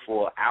good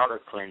for outer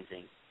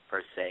cleansing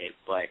per se,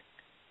 but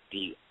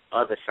the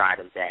other side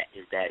of that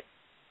is that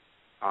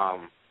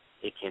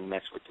it can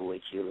mess with the Wei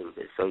Qi a little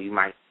bit. So you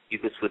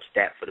could switch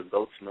that for the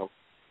goat's milk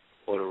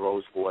or the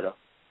rose water,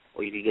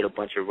 or you could get a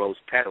bunch of rose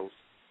petals,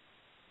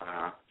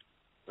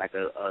 like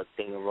a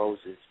thing of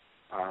roses,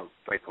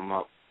 break them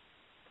up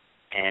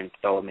and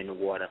throw them in the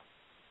water.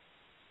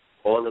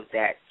 All of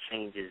that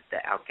changes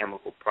the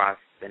alchemical process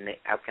and the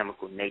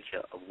alchemical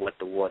nature of what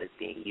the water is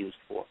being used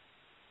for.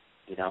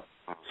 You know,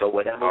 so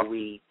whatever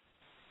we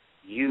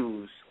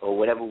use or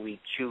whatever we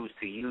choose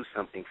to use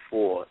something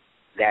for,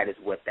 that is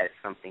what that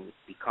something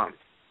becomes.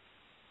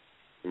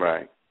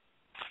 Right.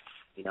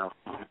 You know.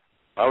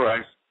 All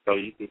right. So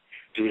you could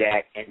do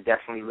that and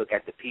definitely look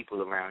at the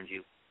people around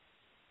you.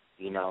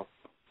 You know.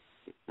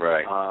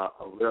 Right. A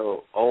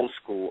real old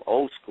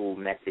school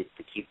method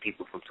to keep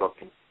people from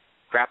talking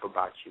crap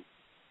about you,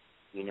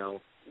 you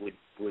know, would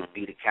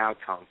be the cow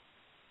tongue.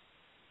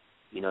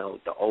 You know,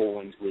 the old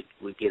ones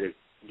would get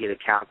a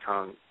cow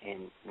tongue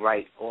and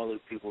write all the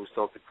people who's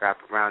talking crap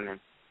around them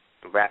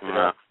and wrap it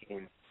up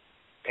in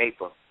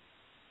paper,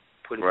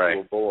 put it to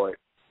a board,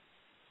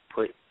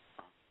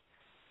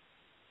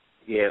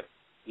 you're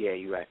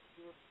right.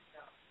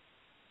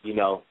 You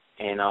know,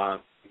 and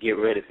get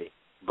rid of it.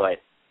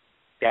 But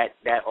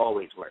that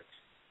always works.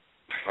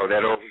 Oh,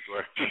 that always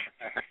works.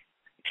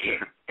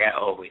 Yeah, that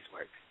always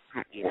works.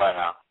 You know?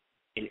 Wow.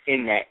 And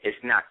in that,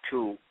 it's not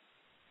too,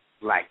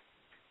 like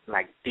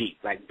deep.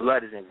 Like,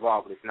 blood is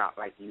involved, but it's not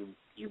like you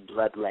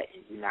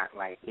bloodletting. You're not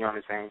like, you know what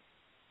I'm saying?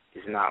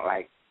 It's not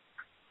like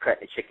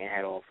cutting a chicken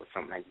head off or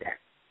something like that,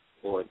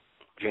 or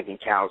drinking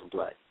cow's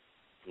blood,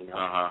 you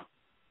know?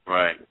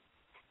 Right.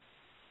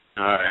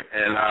 All right.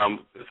 And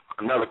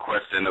another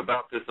question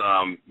about this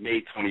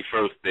May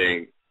 21st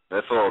thing.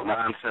 That's all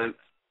nonsense?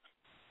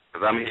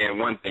 Because I'm hearing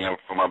one thing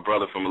from my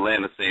brother from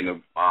Atlanta saying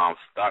the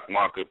stock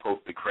market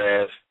supposed to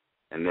crash,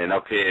 and then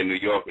up here in New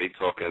York they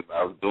talking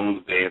about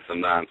doomsday and some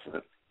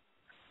nonsense.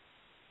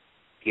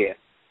 Yeah.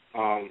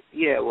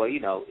 Well, you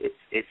know,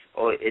 it's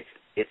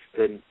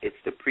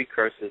the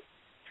precursor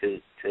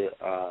to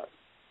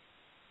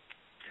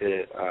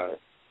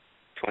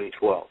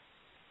 2012.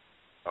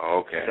 Oh,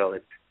 okay. So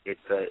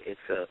it's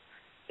a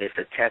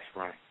test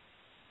run.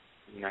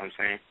 You know what I'm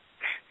saying?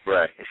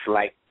 Right. It's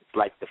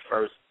like the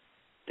first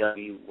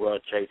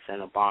World Trade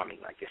Center bombing.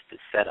 Like, it's the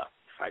setup.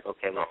 It's like,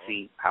 okay, let's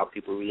see how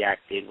people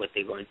reacted, what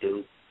they're going to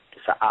do.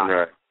 It's an eye.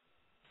 Right.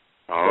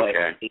 Oh,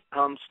 okay. But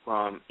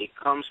it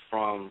comes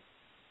from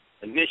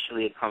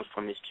initially it comes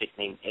from this chick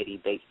named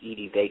Edie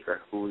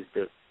Baker, who is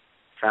the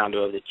founder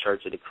of the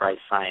Church of the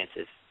Christ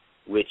Scientists,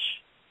 which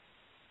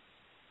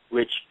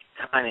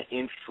kind of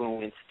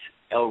influenced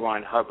L.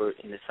 Ron Hubbard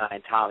in the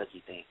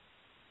Scientology thing,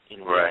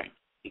 in a way,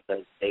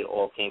 because they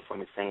all came from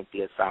the same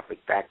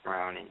theosophic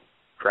background, and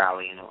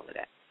Crowley and all of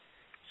that.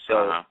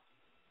 So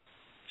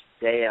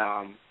they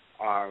are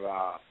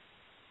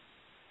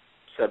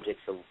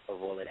subjects of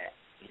all of that,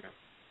 you know.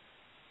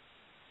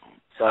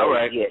 So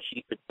yeah,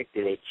 she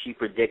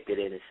predicted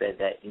it and said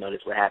that, you know,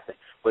 this would happen.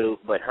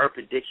 But her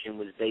prediction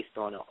was based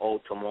on an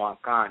old Tamar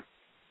Khan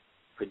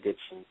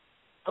prediction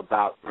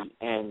about the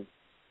end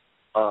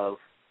of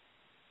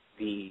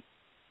the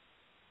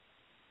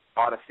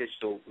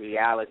artificial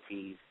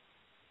realities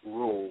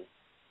rule,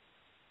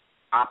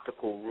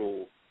 optical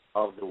rule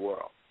of the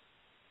world.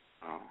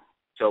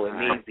 So it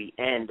means the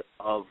end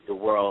of the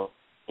world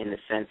in the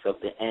sense of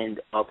the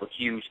end of a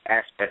huge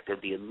aspect of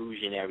the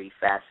illusionary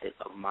facet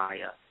of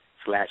Maya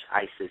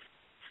 /ISIS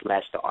 /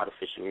 the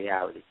artificial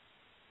reality.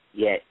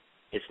 Yet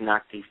it's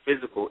not the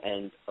physical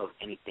end of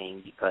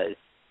anything, because,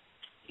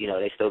 you know,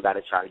 they still got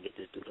to try to get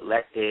this dude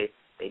elected.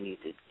 They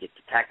need to get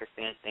the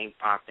Pakistan thing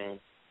popping.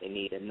 They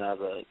need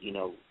another, you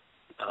know,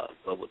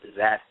 global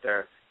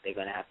disaster. They're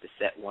going to have to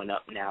set one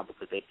up now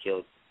because they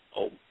killed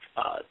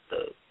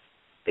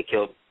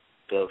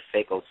the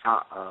fake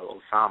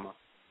Osama.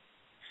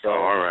 So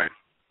all right.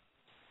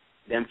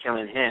 Them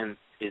killing him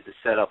is the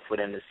setup for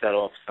them to set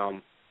off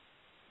some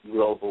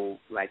global,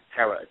 like,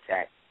 terror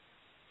attack.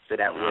 So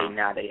that way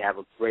now they have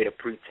a greater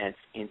pretense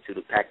into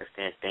the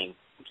Pakistan thing,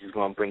 which is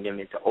going to bring them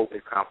into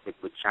open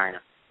conflict with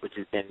China, which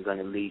is then going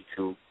to lead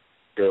to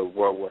the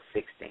World War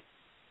VI thing.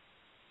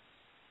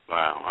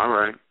 Wow. All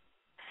right.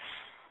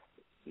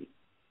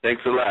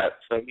 Thanks a lot.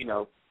 So, you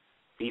know,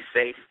 be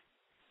safe.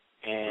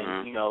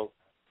 And, you know,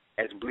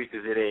 as bleak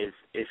as it is,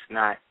 it's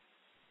not.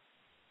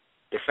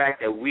 The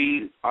fact that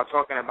we are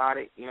talking about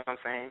it, you know what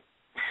I'm saying?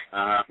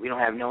 We don't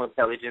have no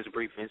intelligence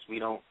briefings. We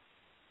don't,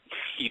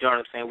 you know what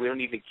I'm saying? We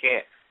don't even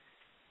care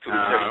to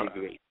a certain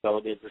degree.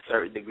 So there's a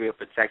certain degree of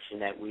protection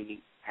that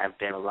we have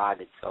been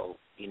allotted. So,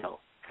 you know,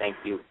 thank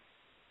you.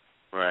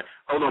 Right.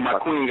 Hold on, my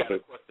queen got a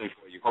question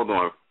for you. Hold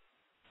on.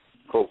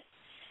 Cool.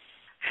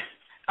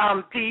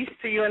 Peace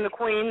to you and the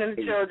queen and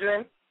the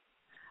children. Peace.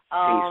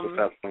 What's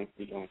up, queen?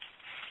 How you doing?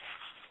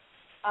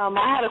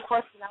 I had a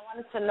question. I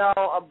wanted to know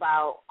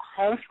about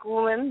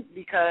homeschooling,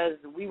 because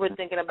we were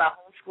thinking about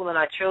homeschooling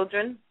our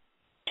children.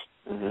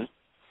 Mm-hmm.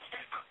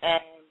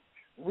 And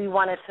we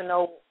wanted to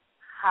know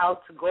how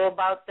to go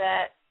about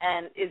that,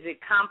 and is it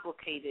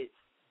complicated?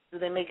 Do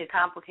they make it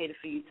complicated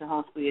for you to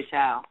homeschool your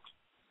child?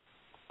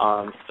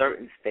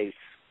 Certain states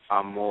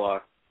are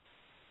more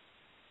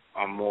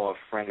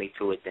friendly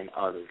to it than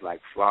others.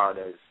 Like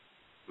Florida's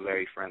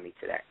very friendly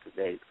to that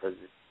because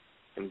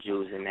them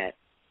Jews in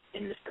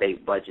the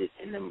state budget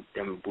and them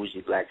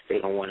bougie blacks, they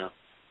don't want to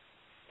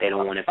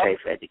pay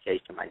for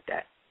education like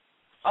that.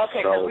 Okay,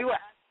 because so, we were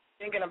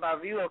thinking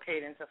about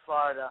relocating to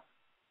Florida.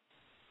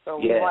 So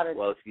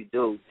well, if you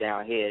do,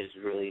 down here is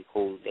really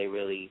cool. They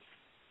really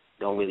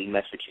don't really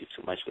mess with you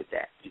too much with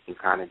that. You can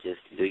kind of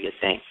just do your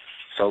thing,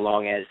 so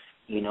long as,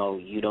 you know,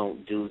 you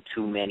don't do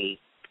too many.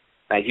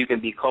 Like, you can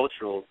be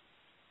cultural,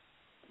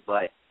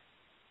 but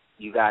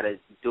you got to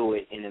do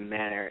it in a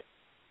manner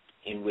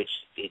in which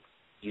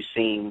you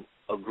seem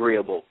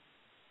agreeable.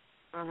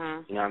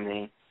 Mm-hmm. You know what I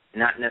mean?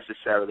 Not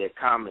necessarily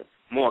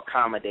more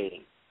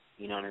accommodating.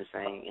 You know what I'm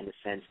saying? In the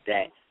sense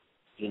that,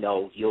 you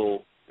know,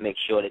 you'll make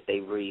sure that they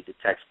read the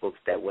textbooks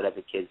that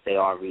whatever kids they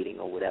are reading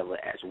or whatever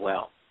as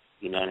well.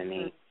 You know what I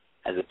mean?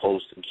 As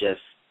opposed to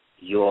just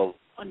your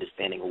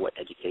understanding of what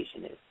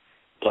education is.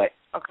 But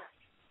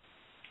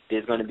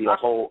there's going to be a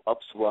whole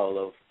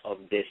upswell of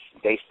this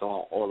based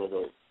on all of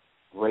the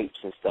rapes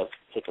and stuff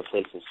taking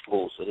place in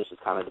school. So this is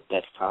kind of the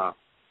best time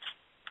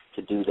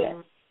to do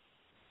that.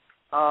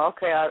 Oh,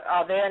 okay.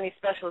 Are there any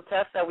special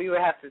tests that we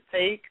would have to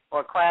take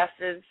or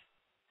classes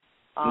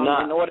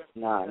in order?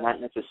 No, not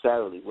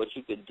necessarily. What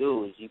you could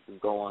do is you could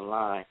go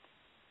online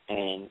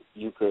and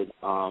you could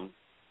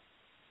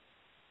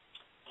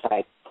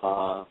type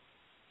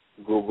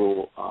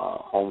Google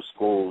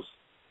homeschools,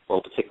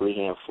 well, particularly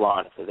here in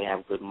Florida, because they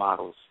have good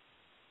models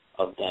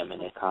of them,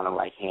 and they're kind of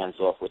like hands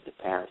off with the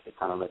parents. They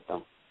kind of let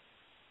them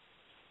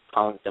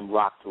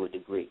rock to a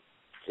degree.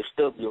 There's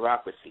still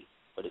bureaucracy,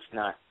 but it's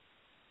not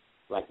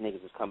like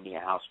niggas is coming to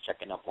your house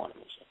checking up on them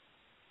and shit.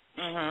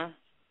 Mhm.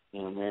 You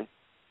know what I mean?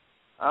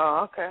 Oh,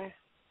 okay.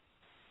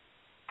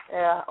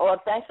 Yeah. Well,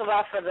 thanks a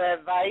lot for the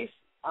advice.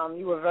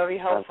 You were very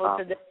helpful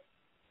today.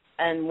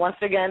 And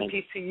once again,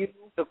 peace to you,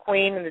 the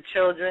Queen, and the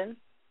children.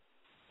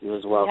 You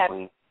as well,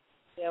 Queen.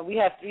 Yeah, we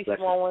have 3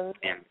 small ones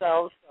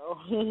ourselves.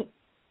 So.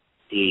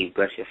 Steve,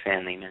 bless your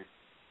family, man.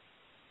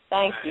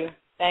 Thank you.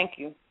 Thank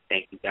you.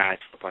 Thank you guys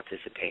for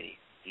participating,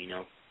 you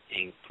know.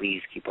 And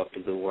please keep up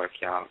the good work,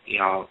 y'all.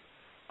 Y'all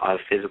are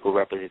physical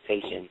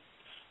representation.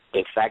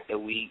 The fact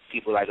that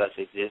people like us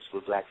exist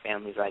with black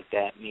families like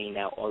that, meaning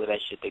that all of that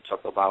shit they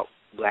talk about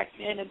black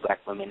men and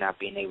black women not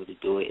being able to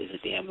do it is a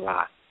damn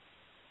lie.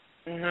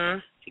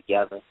 Mhm.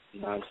 Together,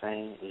 you know what I'm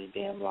saying? It's a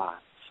damn lie.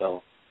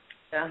 So,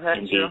 yeah, that's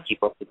indeed, true.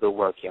 Keep up the good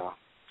work, y'all.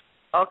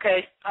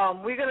 Okay.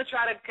 We're going to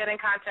try to get in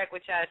contact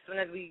with you as soon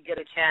as we get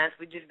a chance.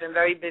 We've just been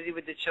very busy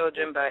with the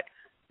children, but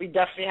we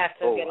definitely have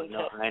to get in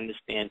touch. I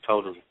understand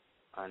totally.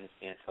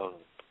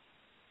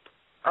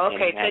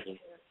 Okay, take care.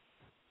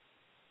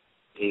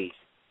 Peace.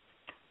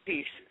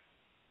 Peace.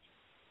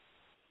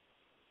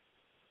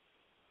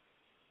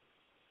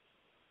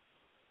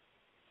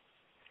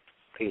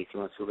 Peace. You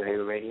want Super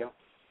Heru Radio?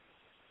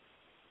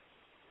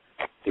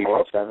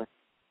 3.0-Aseer.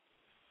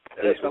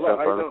 Hey, hello,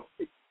 how you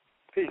doing?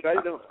 Peace, how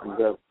you doing? I'm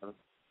good.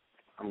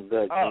 I'm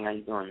good. King, how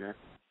you doing, man?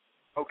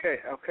 Okay.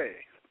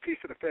 Peace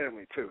to the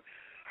family, too.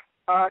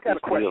 I got a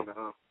question.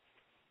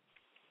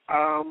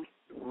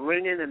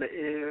 Ringing in the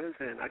ears,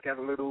 and I got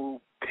a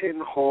little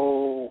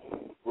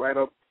pinhole right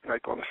up,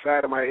 like on the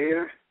side of my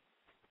ear.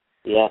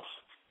 Yes.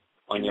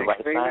 On your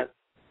right side?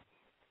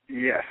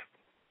 Yes.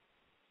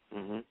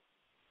 Mhm.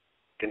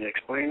 Can you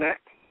explain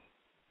that?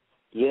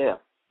 Yeah.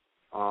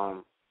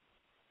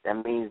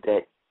 That means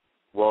that,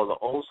 well, the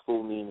old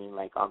school meaning,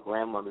 like our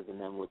grandmothers and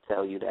them would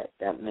tell you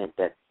that meant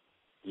that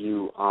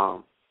you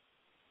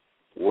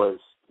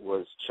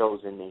was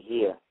chosen to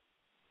hear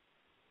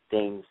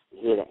things,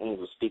 hear the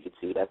angels speaking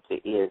to you. That's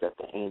the ears that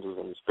the angels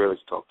and the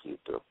spirits talk to you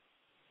through.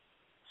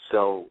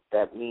 So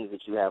that means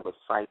that you have a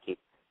psychic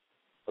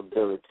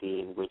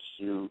ability in which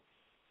you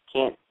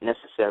can't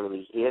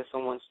necessarily hear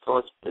someone's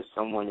thoughts, but if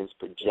someone is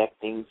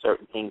projecting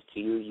certain things to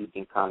you, you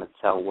can kind of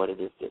tell what it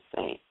is they're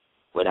saying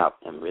without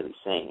them really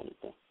saying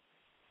anything.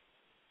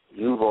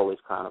 You've always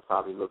kind of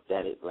probably looked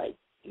at it like,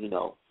 you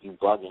know, you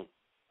bugging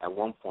at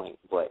one point,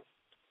 but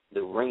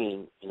the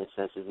ringing, in a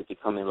sense, is it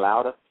becoming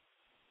louder?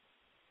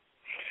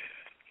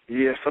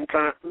 Yeah,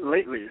 sometimes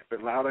lately it's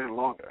been louder and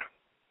longer.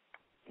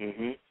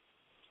 Mhm.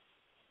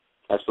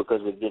 That's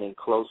because we're getting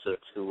closer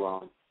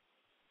to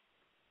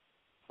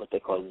what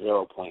they call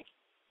 0 point.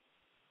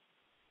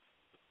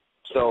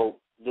 So,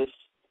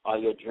 are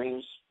your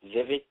dreams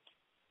vivid?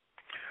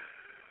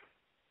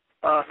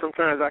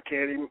 Sometimes I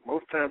can't even.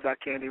 Most times I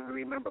can't even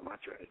remember my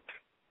dreams.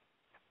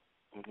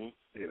 Mhm.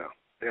 You know,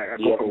 I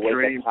Do you go ever from wake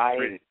dream up tired?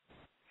 to dream.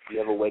 Do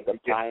you ever wake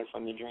up tired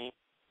from your dream?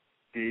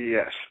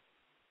 Yes.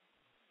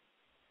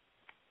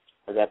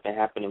 Has that been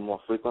happening more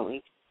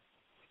frequently?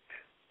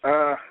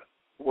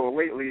 Well,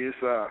 lately it's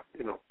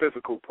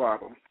physical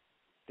problem.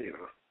 You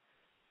know.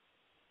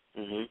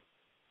 Mhm.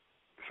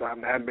 So I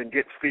haven't been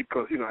getting sleep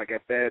because I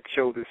got bad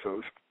shoulders, so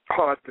it's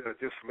hard to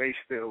just lay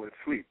still and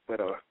sleep. But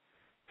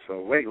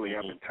so lately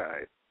I've been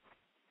tired.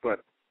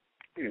 But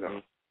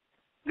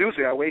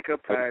usually I wake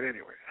up tired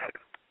anyway.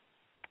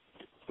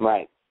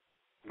 Right.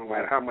 No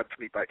matter how much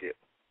sleep I get.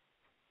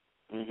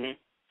 Mhm.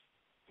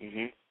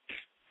 Mhm.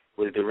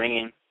 Was the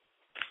ringing?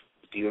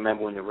 Do you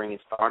remember when the ringing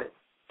started?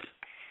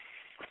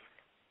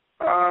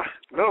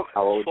 No.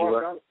 How old you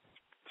were?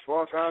 As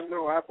far as I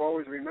know, I've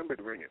always remembered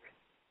ringing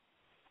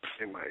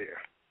in my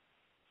ear.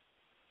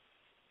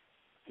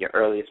 Your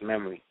earliest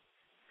memory?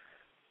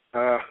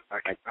 I'm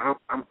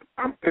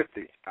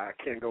 50. I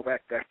can't go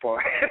back that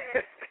far.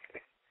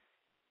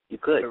 You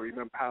could. To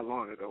remember how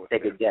long ago.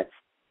 Take a guess.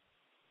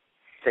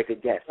 Take a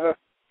guess.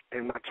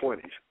 In my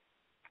 20s.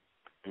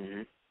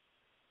 Mhm.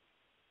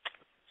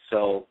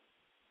 So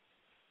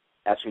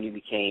that's when you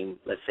became,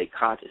 let's say,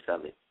 conscious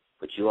of it,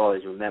 but you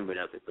always remembered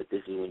of it. But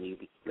this is when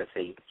let's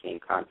say, you became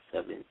conscious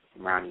of it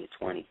around your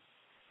 20s.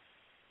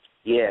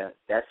 Yeah,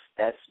 that's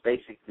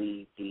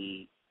basically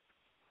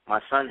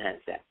my son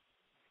has that,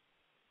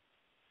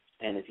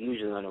 and it's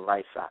usually on the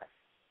right side,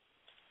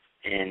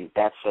 and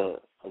that's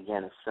a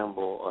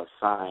symbol or a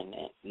sign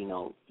that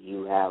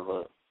you have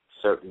a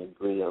certain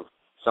degree of.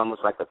 It's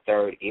almost like a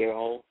third ear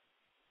hole.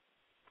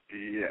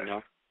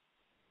 Yeah.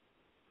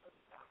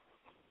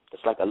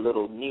 It's like a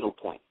little needle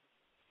point,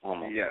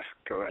 almost. Yes,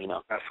 correct.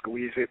 I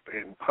squeeze it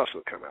and pus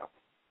will come out.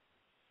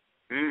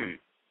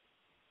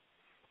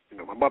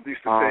 My mother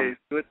used to say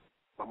it's good.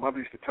 My mother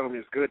used to tell me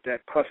it's good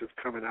that pus is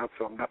coming out,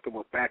 so nothing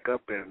will back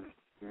up and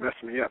mess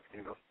me up.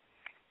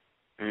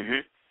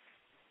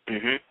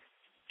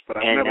 But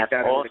I never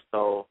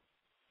got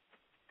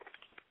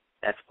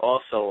that's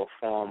also a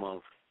form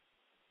of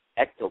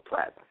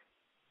ectoplasm,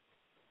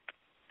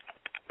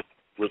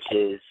 which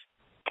is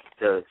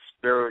the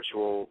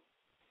spiritual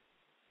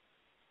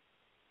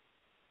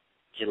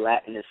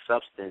gelatinous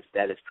substance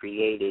that is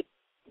created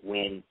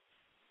when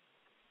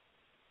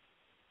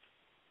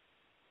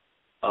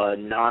a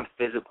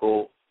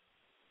non-physical,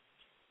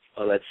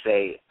 or let's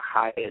say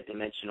higher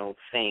dimensional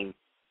thing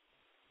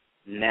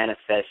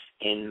manifests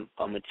in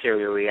a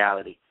material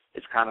reality.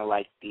 It's kind of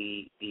like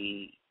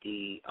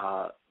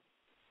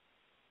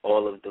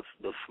all of the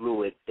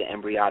fluid, the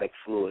embryonic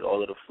fluid,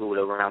 all of the fluid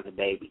around the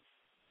baby.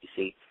 You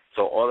see,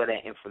 so all of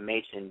that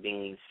information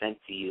being sent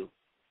to you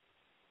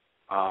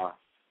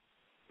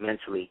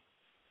mentally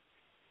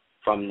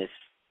from this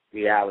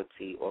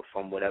reality or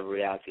from whatever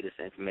reality this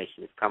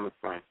information is coming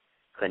from,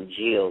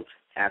 congealed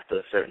after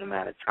a certain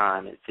amount of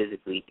time and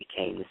physically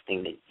became this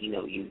thing that,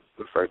 you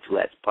refer to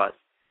as pus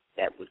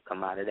that would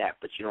come out of that.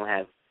 But you don't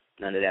have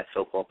none of that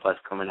so-called pus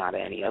coming out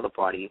of any other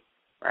part of you,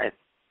 right?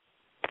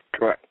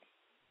 Correct.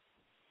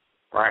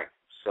 Right.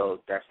 So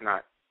that's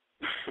not,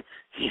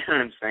 you know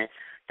what I'm saying?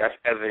 That's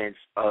evidence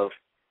of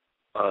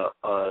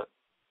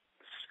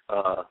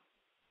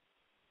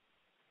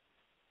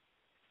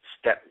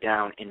step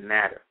down in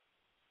matter,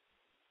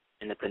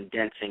 in the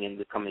condensing and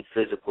becoming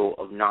physical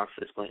of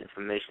non-physical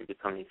information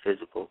becoming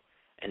physical,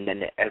 and then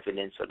the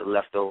evidence or the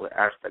leftover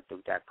aspect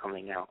of that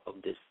coming out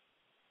of this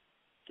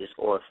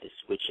orifice,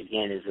 which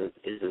again is a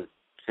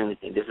similar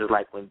thing. This is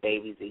like when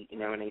babies,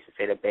 when they used to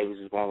say that babies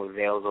was born with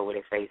veils over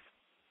their face.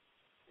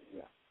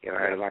 Yeah. You ever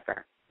heard about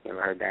that? You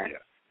ever heard that? Yeah.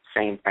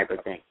 Same type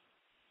of thing.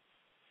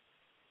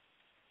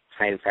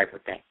 Same type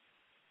of thing.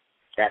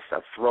 That's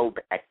a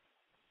throwback.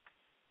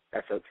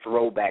 That's a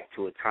throwback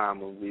to a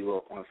time when we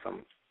were on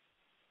some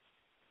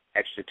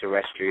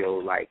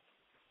extraterrestrial, like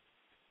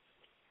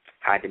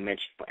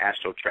high-dimensional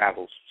astral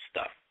travel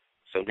stuff.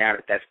 So now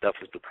that stuff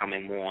is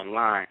becoming more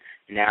online,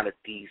 now that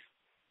these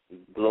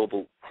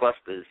global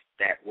clusters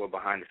that were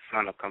behind the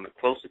sun are coming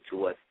closer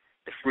to us,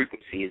 the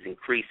frequency is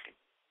increasing.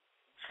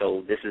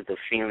 So this is the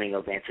feeling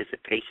of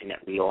anticipation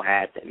that we all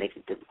have that makes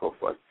it difficult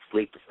for us to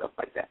sleep and stuff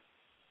like that.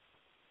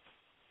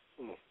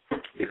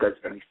 Because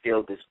we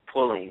feel this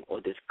pulling or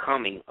this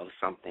coming of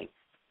something,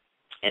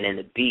 and then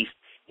the beast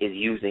is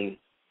using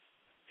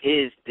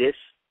this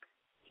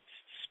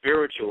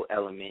spiritual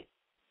element,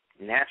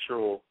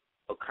 natural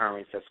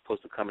occurrence that's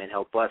supposed to come and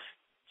help us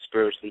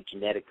spiritually,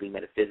 genetically,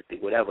 metaphysically,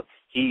 whatever.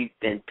 He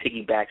then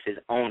piggybacks his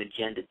own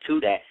agenda to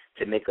that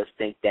to make us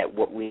think that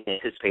what we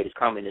anticipate is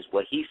coming is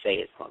what he say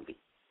it's going to be.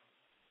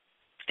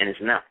 And it's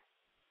not.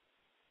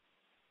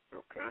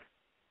 Okay.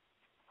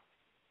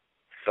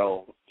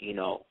 So,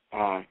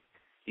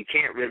 you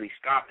can't really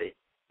stop it,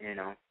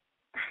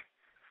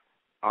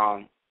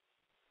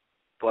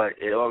 but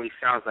it always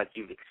sounds like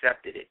you've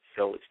accepted it,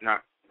 so it's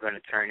not going to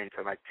turn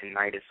into like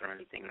tinnitus or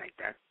anything like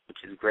that,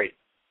 which is great.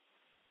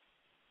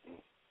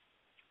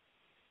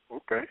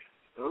 Okay.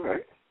 All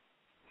right.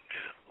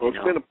 Well,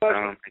 it's been a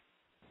pleasure.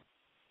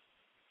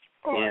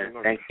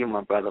 Thank you,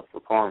 my brother,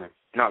 for calling.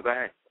 No, go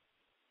ahead.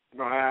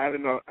 No, I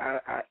didn't know.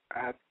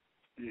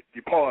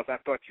 You paused. I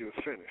thought you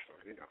was finished.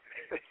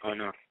 Oh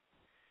no.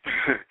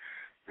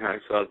 No,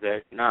 it's all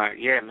good. No,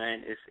 yeah,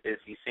 man.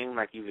 It's you seem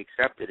like you've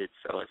accepted it,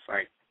 so it's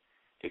like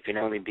it can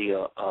only be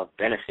a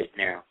benefit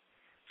now.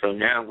 So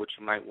now, what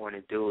you might want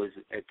to do is,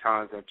 at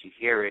times that you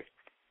hear it,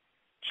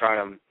 try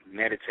to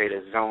meditate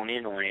or zone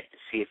in on it to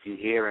see if you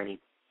hear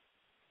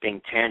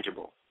anything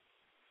tangible.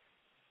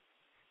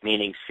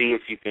 Meaning, see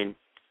if you can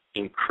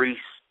increase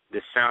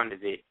the sound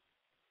of it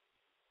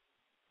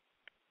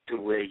to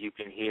where you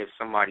can hear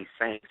somebody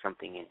saying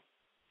something in it.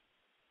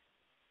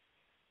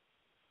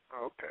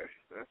 Okay,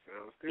 that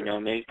sounds good. You know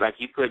what I mean? Like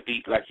you could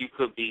be like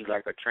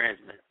a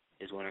transmitter,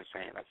 is what I'm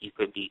saying. Like you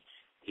could be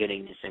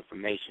getting this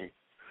information.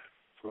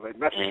 So that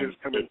message is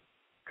coming.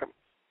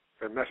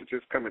 That message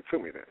is coming to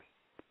me then.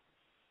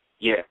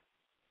 Yeah.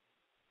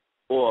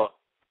 Or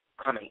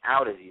coming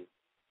out of you,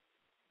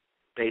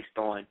 based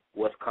on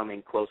what's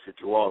coming closer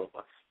to all of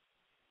us.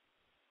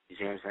 You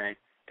see what I'm saying?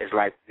 It's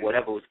like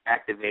whatever was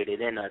activated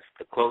in us,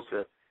 the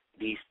closer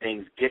these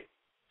things get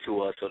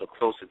to us, or the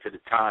closer to the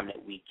time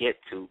that we get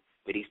to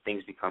where these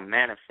things become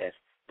manifest,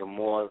 the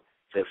more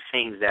the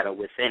things that are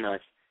within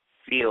us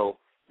feel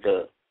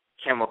the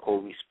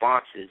chemical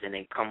responses and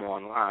then come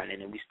online,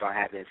 and then we start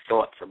having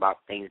thoughts about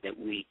things that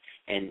we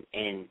and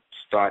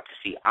start to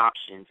see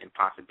options and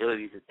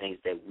possibilities of things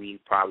that we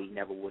probably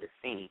never would have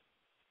seen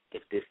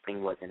if this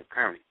thing wasn't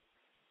occurring.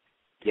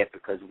 Yet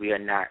because we are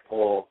not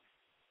all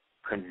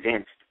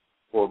convinced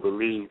or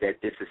believe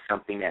that this is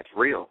something that's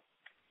real,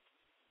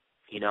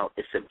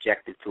 it's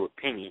subjective to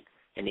opinion,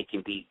 and it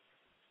can be,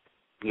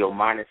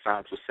 minor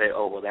science will say,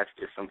 oh, well, that's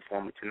just some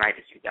form of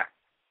tinnitus you got.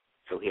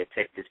 So here,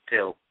 take this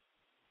pill,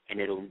 and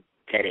it'll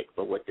get it.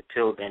 But what the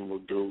pill then will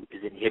do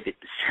is inhibit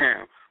the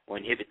sound or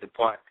inhibit the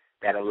part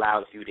that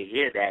allows you to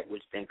hear that,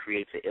 which then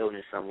creates an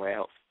illness somewhere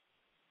else.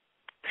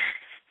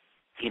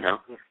 You know,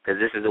 because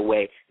this is a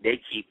way they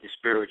keep the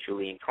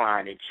spiritually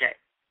inclined in check.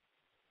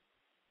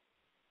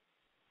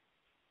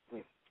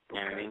 Okay. You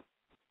know what I mean?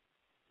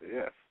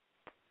 Yeah.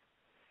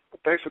 Well,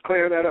 thanks for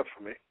clearing that up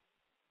for me.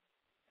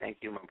 Thank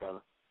you, my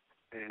brother.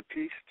 And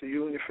peace to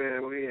you and your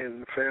family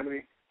and the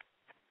family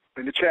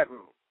in the chat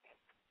room.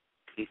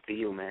 Peace to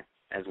you, man,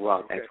 as well.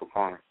 Okay. Thanks for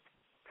calling.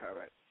 All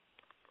right.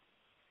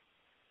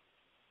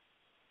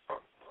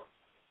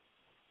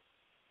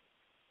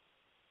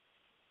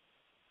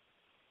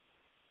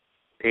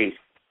 Peace.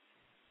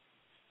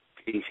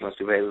 Peace. You want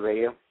to Super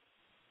Radio?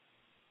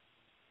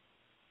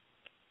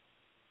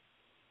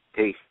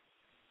 Peace.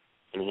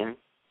 Can you hear me?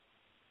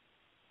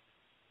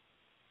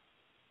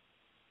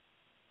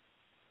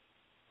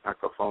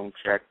 Microphone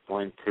check.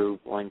 1, 2,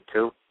 1,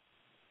 2.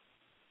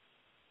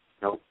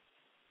 Nope.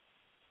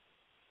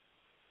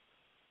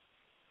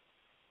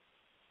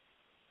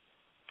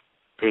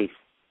 Peace.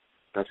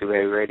 Want to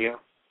Radio?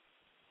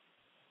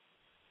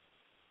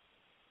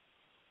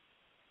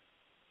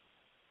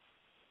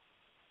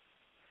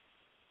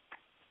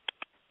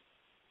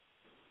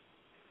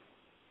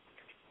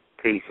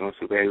 Peace. You want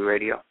to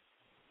Radio?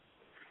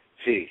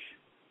 Peace.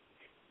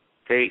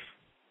 Peace.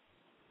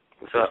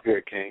 What's up?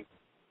 Good, King?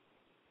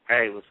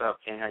 Hey, what's up,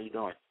 King? How you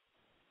doing?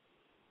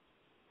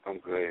 I'm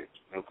good.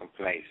 No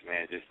complaints,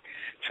 man. Just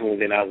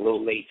tuned in. I was a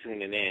little late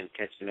tuning in,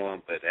 catching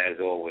on, but as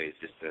always,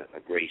 just a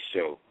great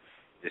show.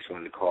 Just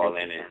wanted to call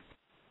in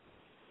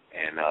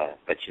and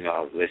let you know I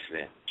was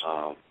listening.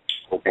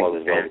 Hope all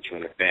is well with you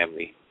and the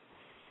family.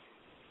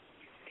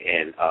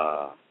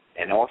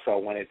 And also I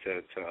wanted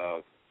to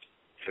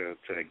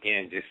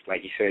again, just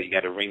like you said, you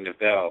got to ring the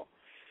bell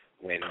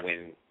when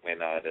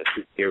the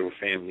Heru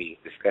family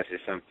discusses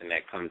something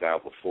that comes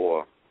out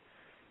before.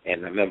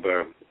 And I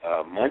remember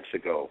months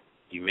ago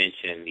you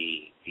mentioned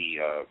the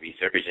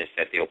resurgence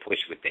that they'll push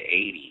with the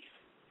 80s.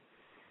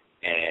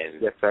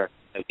 And yes, sir.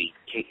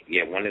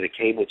 One of the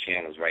cable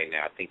channels right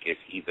now, I think it's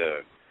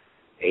either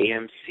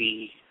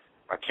AMC,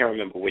 I can't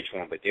remember which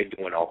one, but they're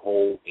doing a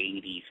whole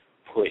 80s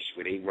push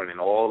where they're running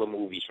all the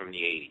movies from the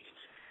 80s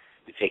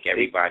to take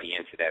everybody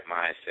into that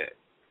mindset.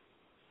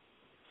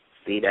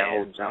 See that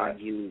whole John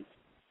Hughes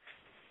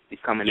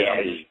becoming the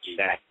age.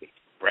 Exactly.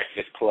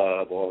 Breakfast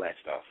Club, all that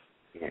stuff.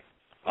 Yeah.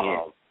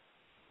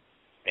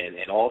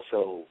 And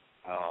also,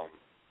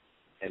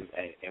 and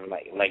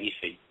like you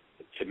said,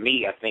 to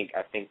me, I think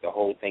the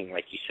whole thing,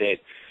 like you said,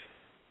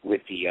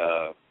 with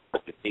the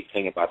big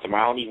thing about them,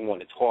 I don't even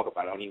want to talk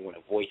about it. I don't even want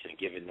to voice it and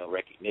give it no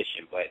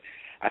recognition, but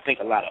I think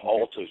a lot of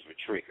altars were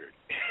triggered.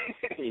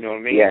 You know what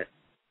I mean?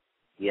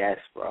 Yes,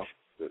 bro.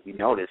 You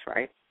know this,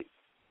 right?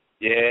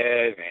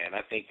 Yeah, man.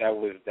 I think that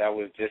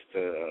was just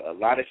a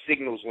lot of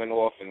signals went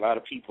off, and a lot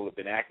of people have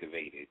been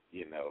activated.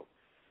 You know.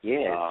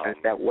 Yeah, since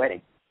that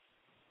wedding.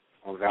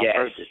 On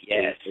purpose.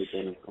 Yes.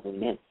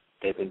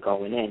 They've been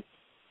going in,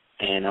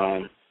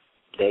 and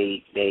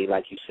they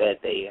like you said,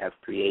 they have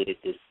created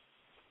this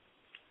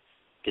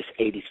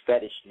 80s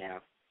fetish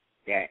now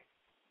that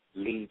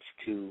leads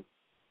to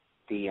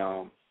the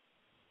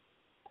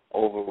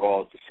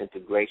overall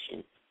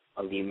disintegration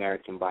of the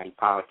American body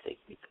politic,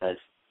 because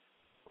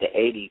the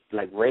 80s,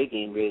 like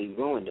Reagan, really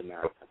ruined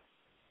America.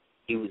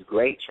 He was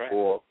great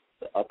for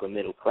the upper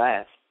middle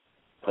class,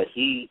 but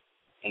he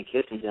and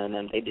Kissinger and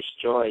them, they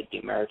destroyed the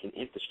American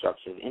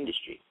infrastructure of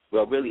industry.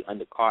 Well, really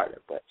under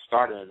Carter, but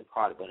started under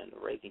Carter, but under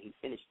Reagan, he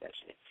finished that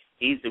shit.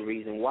 He's the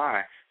reason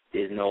why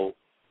there's no,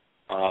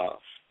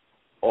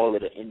 all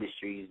of the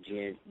industries,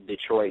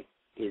 Detroit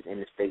is in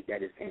the state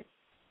that it's in.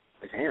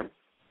 It's him.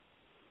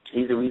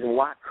 He's the reason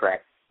why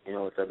crack and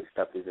all this other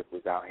stuff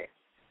was out here.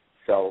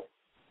 So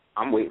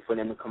I'm waiting for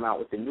them to come out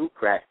with the new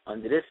crack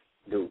under this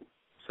dude.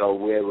 So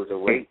where it was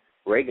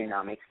a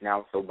Reaganomics,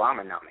 now it's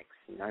Obamanomics.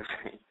 You know what I'm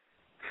saying?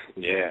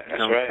 Yeah,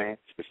 that's right.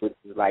 Which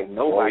is like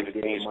nobody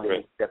getting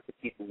money except the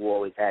people who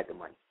always had the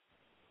money.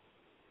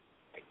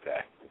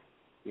 Exactly.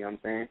 You know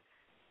what I'm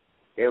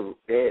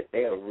saying?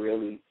 They are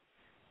really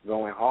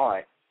going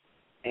hard,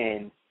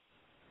 and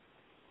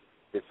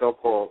the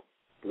so-called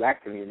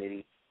black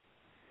community,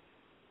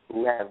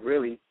 who have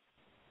really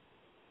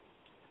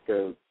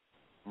the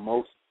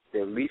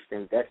least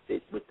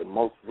invested with the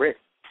most risk,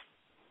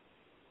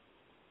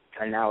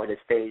 are now at a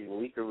stage where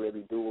we can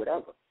really do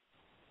whatever.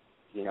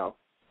 You know.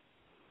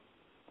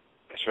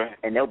 That's right.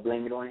 And they'll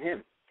blame it on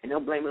him. See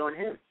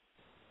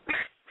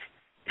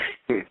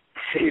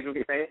what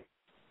I'm saying?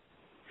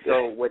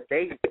 So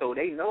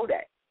they know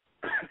that.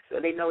 So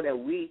they know that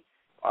we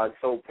are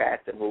so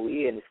passive, but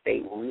we're in a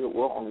state where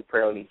we'll only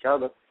prey on each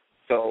other.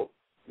 So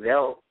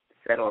they'll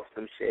set off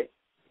some shit,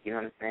 you know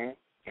what I'm saying?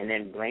 And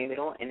then blame it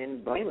on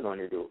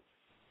the dude.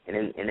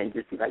 And then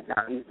just be like,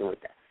 nah, he's doing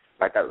that.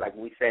 Like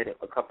we said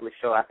a couple of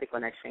shows, I think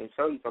on that same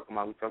show we talked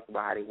about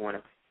how they want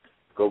to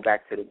go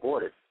back to the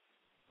borders.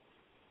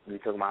 We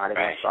talking about how they're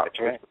going to start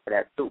pushing for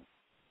that too.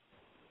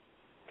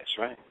 That's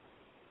right.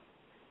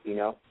 You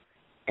know,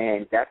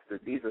 and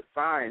these are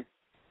signs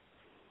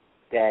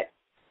that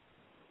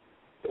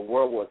the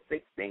World War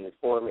VI thing is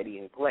already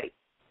in play.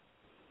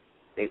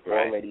 They've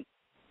already,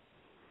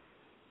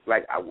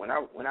 like, when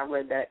I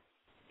read that,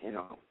 you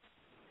know, I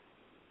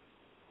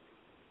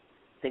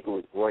think it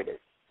was Reuters,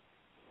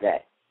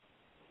 that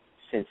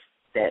since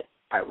that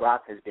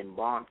Iraq has been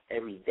bombed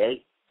every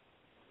day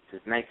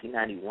since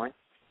 1991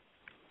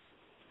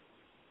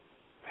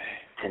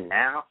 to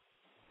now,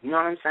 you know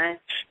what I'm saying?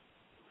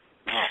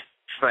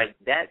 Like,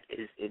 that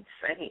is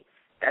insane.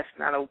 That's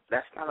not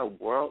a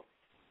world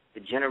to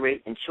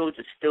generate, and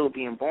children still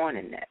being born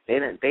in that.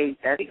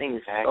 That thing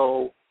is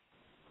so,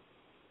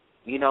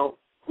 you know,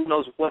 who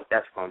knows what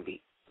that's going to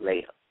be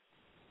later.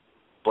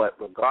 But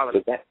regardless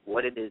of that,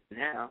 what it is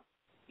now,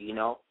 you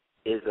know,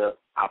 is a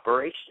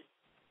operation.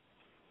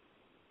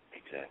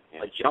 Exactly.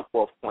 A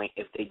jump-off point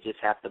if they just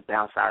have to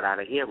bounce out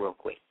of here real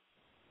quick.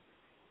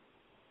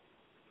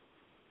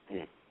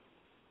 You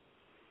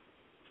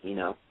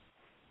know?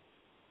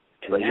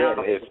 And but now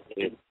yeah,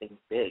 it's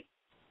big.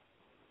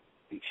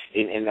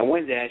 And I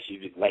wanted to ask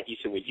you, like you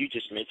said, when you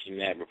just mentioned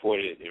that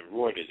reported in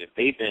Reuters, if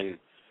they've been,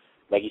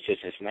 like you said,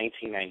 since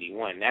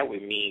 1991, that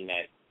would mean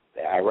that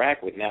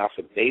Iraq would now,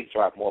 so they've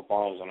dropped more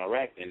bombs on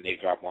Iraq than they've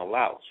dropped on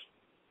Laos.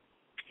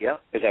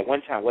 Yep. Because at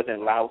one time,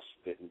 wasn't Laos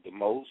the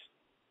most?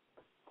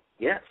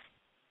 Yes.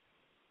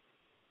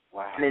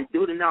 Wow. And then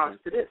do the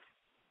knowledge to this.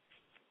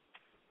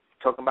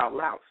 Talking about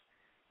Laos,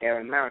 Air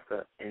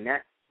America, and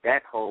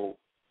that whole,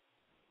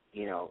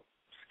 you know,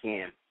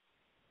 scam.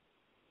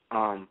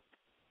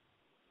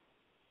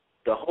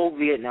 The whole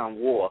Vietnam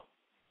War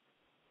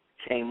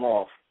came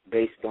off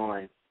based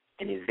on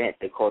an event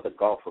they called the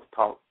Gulf of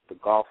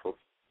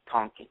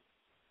Tonkin,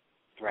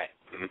 right,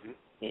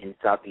 in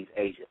Southeast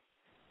Asia,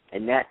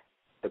 and that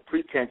the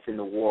pretense in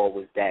the war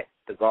was that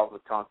the Gulf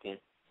of Tonkin,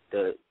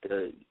 the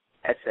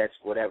SS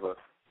whatever,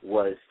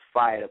 was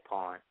fired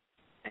upon,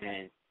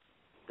 and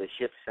the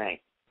ship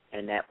sank,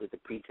 and that was the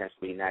pretense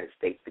for the United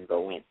States to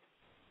go in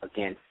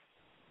against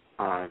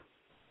Ho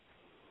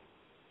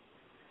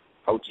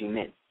Chi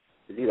Minh.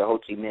 It was either Ho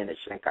Chi Minh or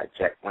Chiang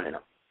Kai-shek, one of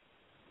them.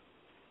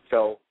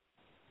 So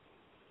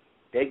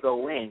they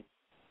go in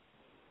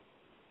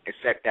and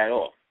set that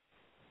off.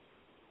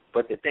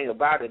 But the thing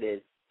about it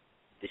is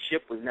the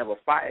ship was never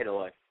fired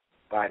on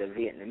by the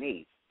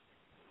Vietnamese.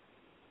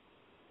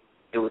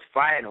 It was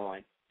fired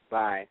on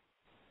by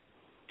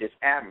this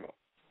admiral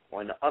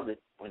on the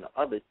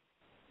other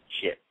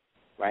ship,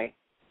 right?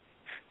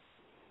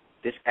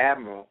 This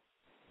admiral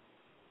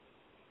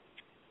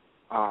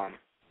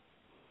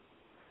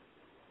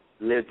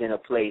lived in a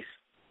place,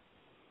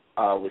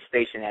 was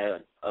stationed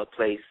at a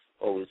place,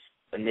 or was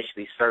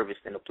initially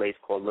serviced in a place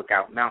called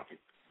Lookout Mountain.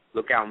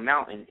 Lookout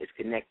Mountain is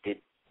connected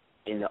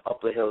in the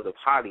upper hills of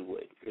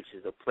Hollywood, which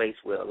is a place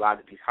where a lot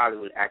of these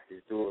Hollywood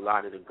actors do a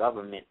lot of the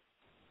government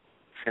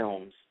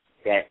films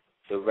that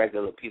the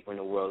regular people in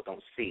the world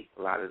don't see.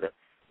 A lot of the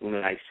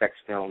like sex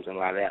films and a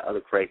lot of that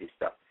other crazy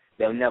stuff.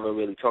 They'll never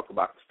really talk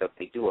about the stuff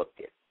they do up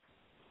there.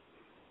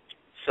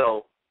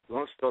 So,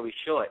 long story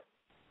short,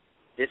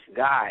 this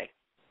guy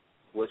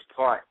was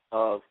part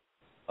of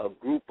a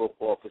group of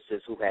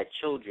officers who had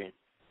children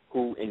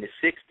who in the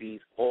 60s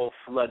all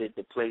flooded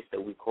the place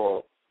that we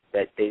call,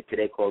 that they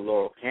today call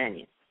Laurel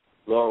Canyon.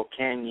 Laurel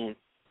Canyon,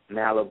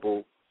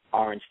 Malibu,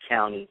 Orange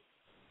County,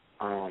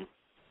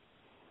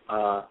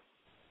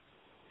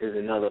 there's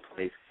another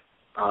place,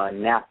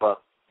 Napa.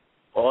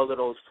 All of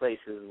those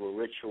places were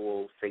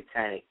ritual,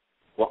 satanic,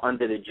 were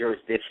under the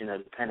jurisdiction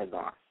of the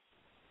Pentagon.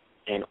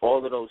 And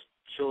all of those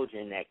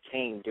children that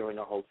came during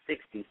the whole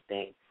 60s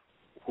thing,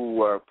 who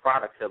were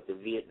products of the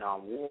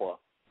Vietnam War,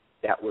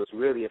 that was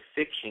really a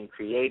fiction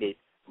created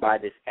by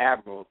this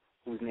admiral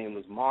whose name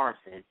was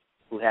Morrison,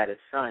 who had a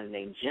son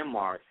named Jim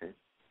Morrison,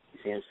 you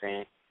see what I'm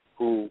saying,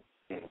 who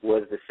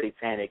was the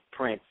satanic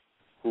prince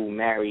who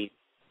married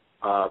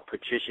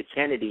Patricia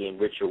Kennedy in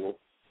ritual,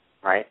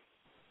 right,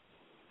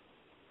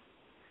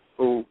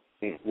 who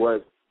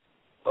was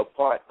a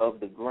part of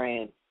the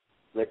grand,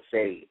 let's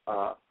say,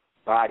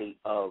 body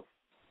of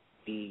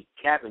the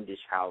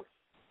Cavendish house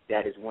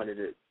that is one of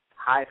the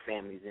high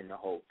families in the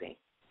whole thing.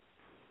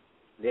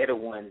 They're the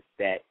ones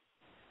that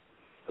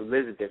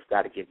Elizabeth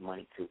got to give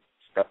money to,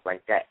 stuff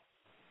like that.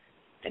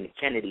 And the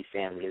Kennedy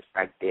family is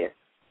like their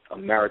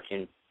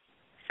American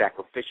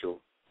sacrificial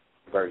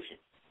version,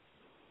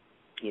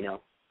 you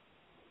know.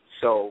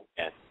 So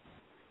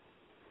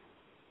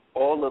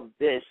all of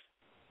this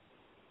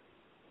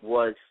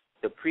was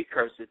the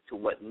precursor to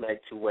what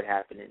led to what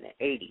happened in the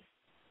 80s.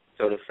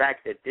 So the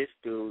fact that this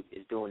dude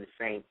is doing the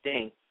same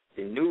thing,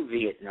 the new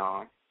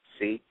Vietnam,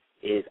 see,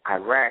 is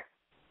Iraq.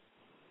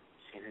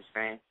 See what I'm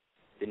saying?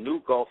 The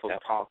new Gulf of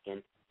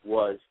Tonkin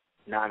was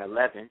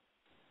 9/11.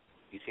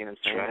 You see what I'm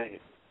saying?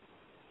 Right.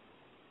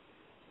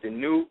 The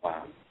new,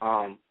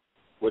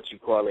 what you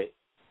call it,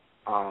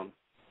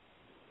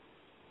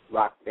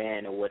 rock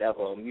band or whatever,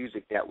 or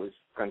music that was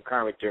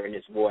concurrent during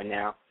this war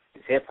now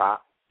is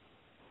hip-hop,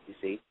 you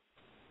see?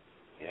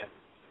 Yeah.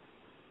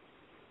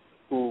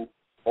 Who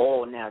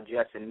all now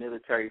dress in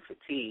military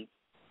fatigue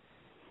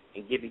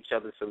and give each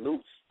other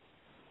salutes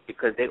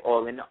because they're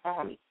all in the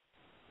army.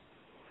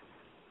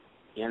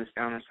 You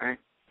understand what I'm saying?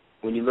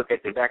 When you look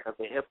at the back of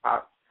the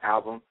hip-hop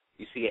album,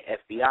 you see an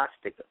FBI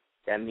sticker.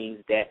 That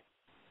means that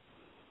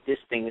this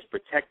thing is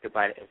protected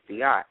by the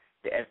FBI.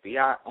 The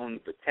FBI only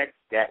protects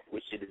that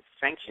which it is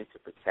sanctioned to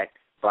protect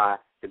by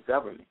the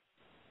government.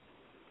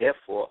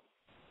 Therefore,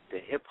 the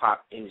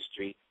hip-hop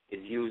industry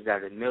is used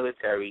as a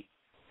military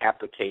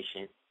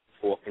application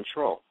for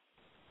control.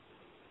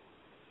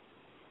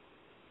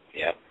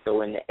 Yeah.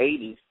 So in the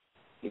 80s,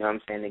 you know what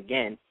I'm saying,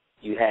 again,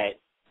 you had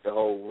the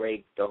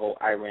whole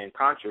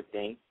Iran-Contra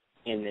thing.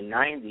 In the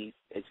 90s,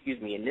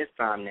 in this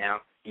time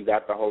now, you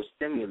got the whole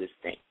stimulus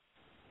thing.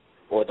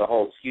 Or the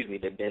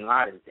Bin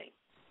Laden thing.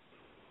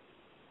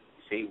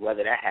 See,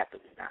 whether that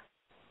happens or not.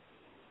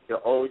 There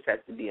always has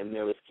to be a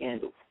mirror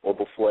scandal. Or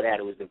before that,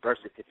 it was the birth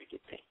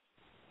certificate thing.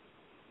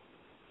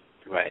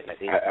 Right.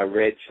 I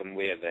read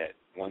somewhere that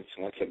once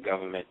a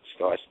government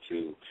starts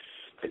to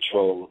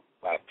control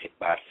by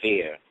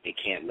fear, they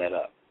can't let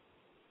up.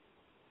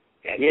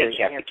 They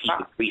have to keep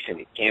increasing.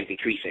 It can't be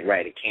decreasing.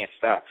 Right. It can't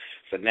stop.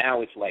 So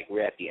now it's like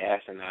we're at the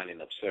asinine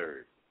and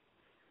absurd.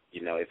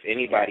 You know, if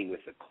anybody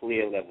with a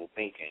clear level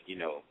thinking, you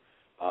know,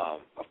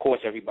 of course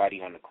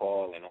everybody on the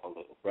call and all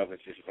the brothers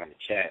and sisters on the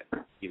chat,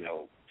 you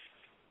know,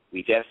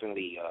 we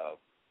definitely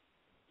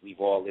we've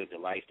all lived a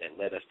life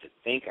that led us to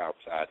think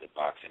outside the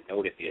box and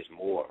know that there's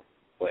more.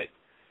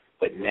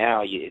 But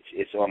now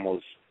it's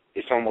almost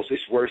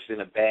worse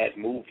than a bad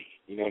movie.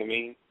 You know what I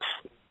mean?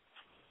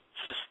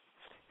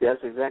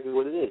 That's exactly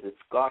what it is. It's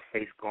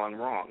Scarface gone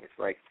wrong. It's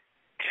like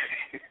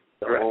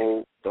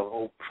the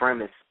whole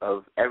premise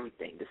of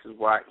everything. This is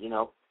why, you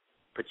know,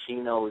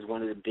 Pacino is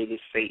one of the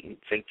biggest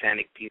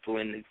satanic people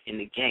in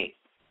the game.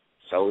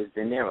 So is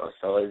De Niro.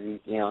 So is he,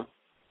 you know.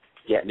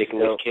 Yeah,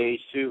 Nicolas Cage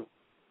too.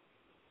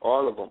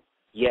 All of them.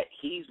 Yet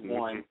he's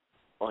one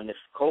on the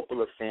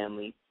Coppola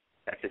family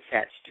that's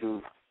attached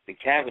to the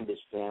Cavendish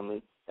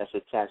family, that's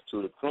attached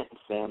to the Clinton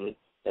family,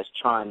 that's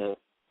trying to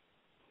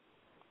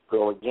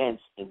go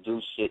against and do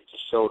shit to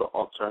show the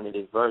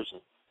alternative version.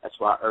 That's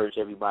why I urge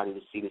everybody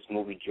to see this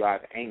movie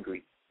Drive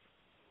Angry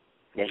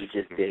that he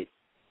just did.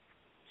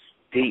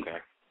 Deep,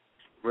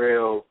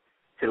 real,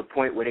 to the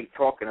point where they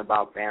talking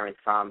about Baron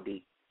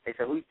Samedi. They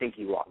said, who you think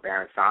you are,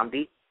 Baron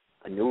Samedi?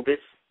 Anubis?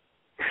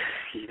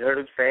 You heard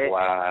him say it?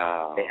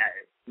 Wow. They had,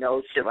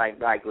 no shit like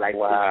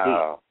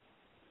wow.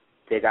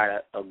 They got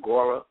a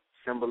agora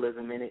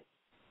symbolism in it,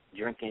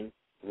 drinking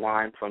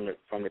wine from the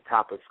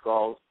top of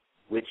skulls,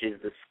 which is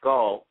the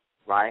skull,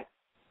 right?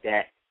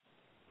 That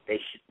they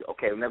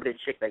remember the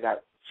chick that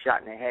got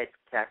shot in the head,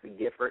 Kathy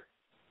Gifford?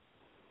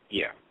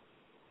 Yeah.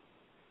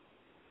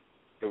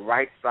 The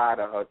right side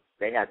of her,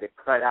 they had to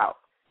cut out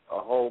a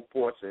whole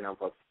portion of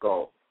her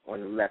skull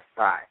on the left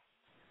side,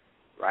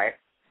 right?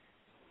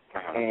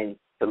 And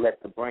to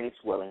let the brain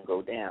swelling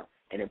go down,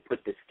 and then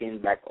put the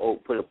skin back over,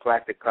 put a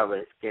plastic cover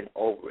of the skin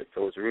over it,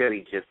 so it's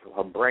really just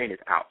her brain is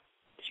out.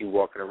 She's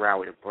walking around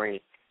with her brain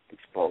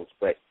exposed.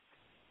 But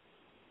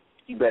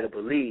you better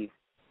believe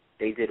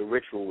they did a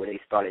ritual where they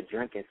started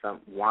drinking some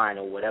wine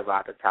or whatever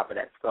out the top of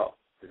that skull,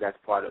 because that's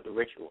part of the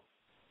ritual.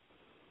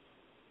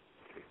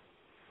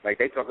 Like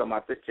they talking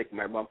about this chick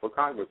might run for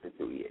Congress in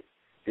 2 years.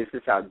 This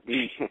is how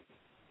deep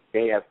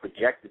they have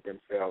projected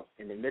themselves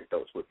in the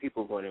mythos, where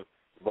people are going to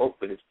vote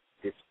for this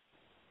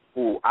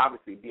who will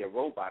obviously be a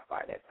robot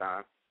by that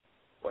time,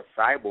 or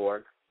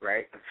cyborg,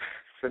 right?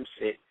 Some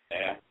shit.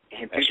 Yeah,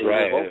 and that's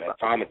right.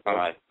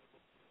 Automaton.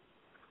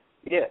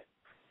 Yeah,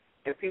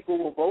 and people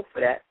will vote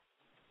for that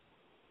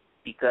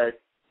because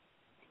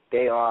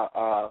they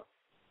are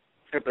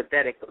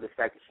sympathetic of the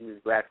fact that she was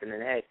blasted in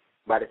the head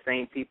by the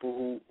same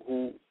people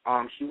who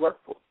she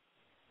worked for.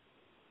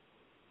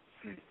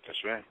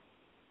 That's right.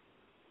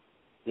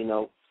 You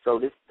know, so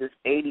this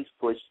 80s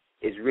push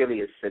is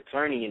really a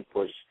Saturnian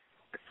push,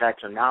 a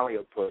Saturnalia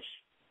push,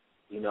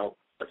 you know,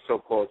 a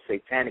so-called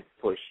satanic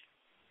push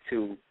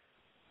to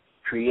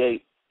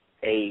create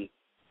a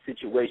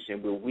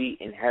situation where we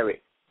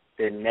inherit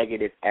the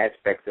negative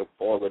aspects of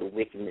all of the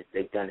wickedness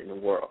they've done in the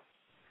world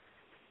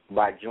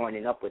by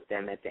joining up with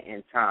them at the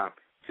end time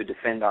to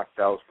defend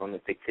ourselves from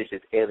the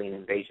fictitious alien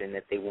invasion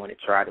that they want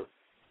to try to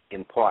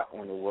impart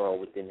on the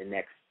world within the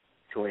next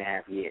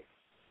 2.5 years.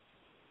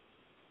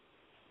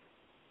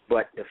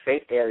 But the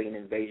fake alien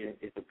invasion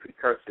is the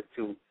precursor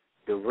to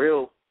the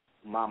real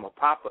mama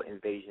papa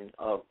invasion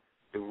of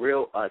the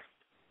real us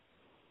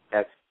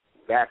that's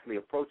vastly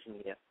approaching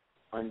here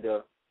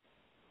under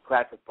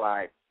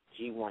classified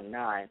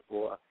G19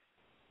 or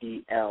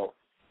ELENIN,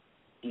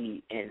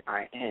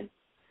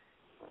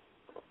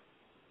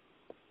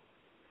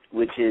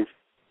 which is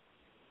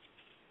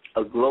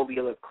a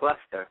globular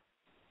cluster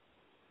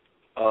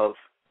of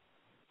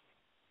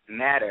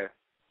matter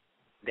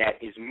that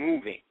is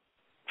moving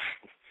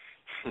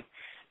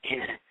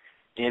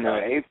in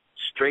a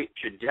straight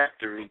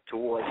trajectory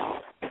towards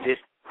this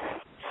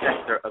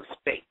sector of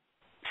space.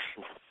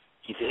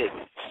 You did.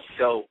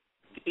 So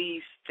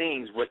these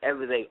things,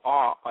 whatever they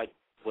are,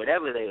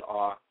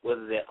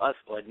 whether they're us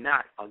or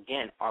not,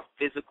 again, are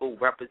physical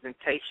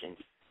representations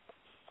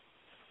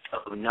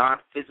of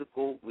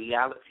non-physical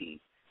realities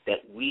that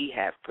we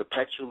have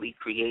perpetually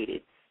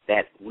created,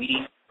 that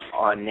we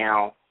are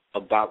now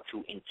about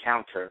to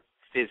encounter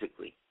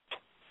physically.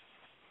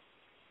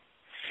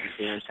 You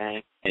see what I'm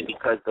saying? And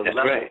because the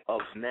level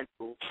of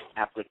mental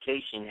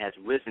application has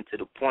risen to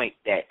the point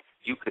that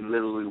you could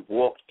literally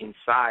walk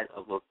inside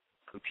of a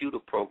computer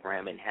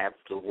program and have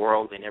the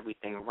world and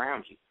everything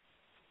around you,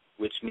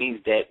 which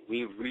means that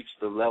we've reached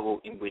the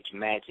level in which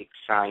magic,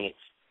 science,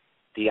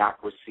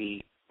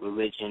 theocracy,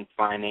 religion,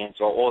 finance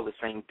are all the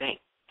same thing.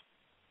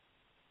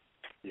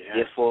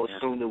 Therefore,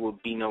 soon there will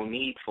be no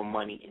need for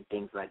money and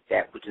things like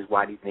that, which is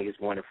why these niggas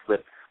want to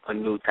flip a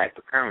new type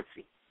of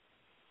currency.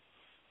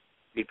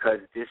 Because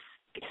this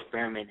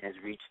experiment has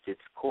reached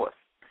its course.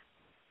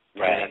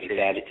 Right, I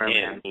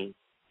mean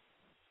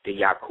the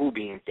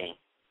Yakubian thing.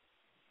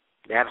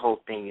 That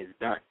whole thing is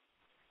done.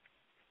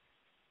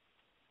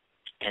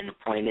 And the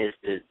point is,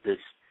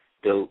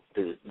 the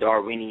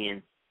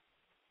Darwinian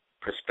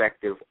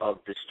perspective of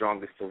the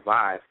strongest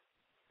survive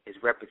is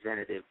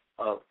representative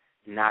of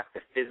not the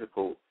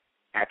physical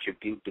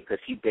attribute, because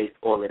he based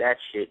all of that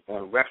shit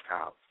on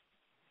reptiles.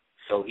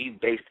 So he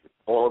based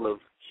all of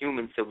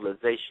human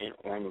civilization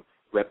on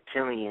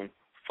reptilian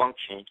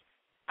function,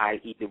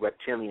 i.e. the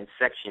reptilian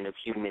section of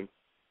human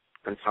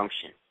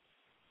consumption,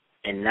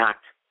 and not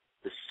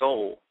the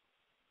soul.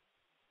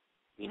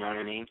 You know what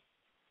I mean?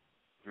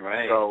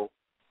 Right. So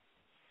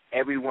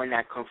everyone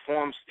that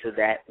conforms to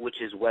that,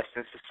 which is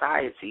Western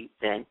society,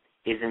 then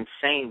is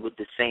insane with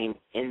the same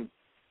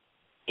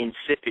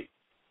insipid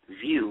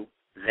view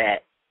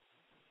that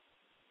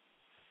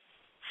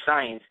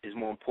science is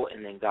more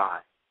important than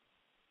God.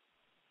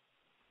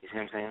 You see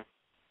what I'm saying?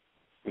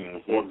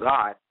 Mm-hmm. Or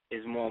God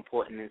is more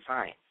important than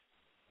science.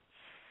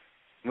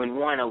 When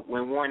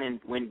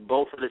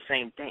both are the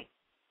same thing.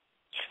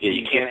 Yeah,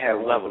 you can't have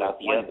one without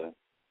the other.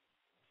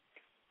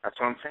 That's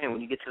what I'm saying.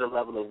 When you get to the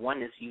level of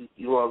oneness,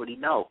 you already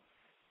know.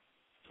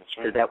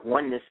 Because that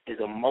oneness is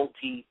a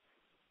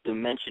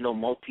multi-dimensional,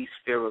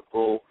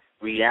 multi-spherical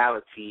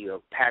reality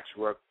of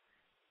patchwork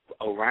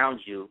around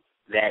you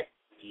that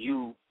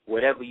you,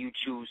 whatever you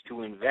choose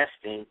to invest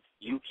in,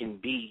 you can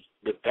be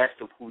the best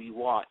of who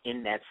you are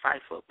in that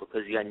cipher,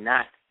 because you're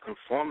not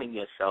conforming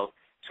yourself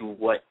to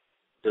what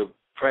the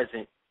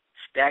present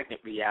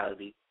stagnant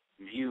reality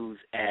views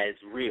as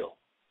real.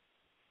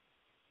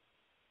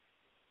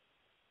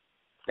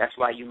 That's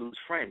why you lose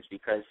friends,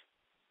 because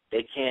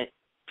they can't,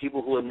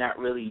 people who are not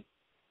really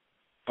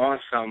on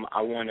some,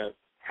 I want to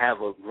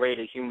have a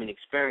greater human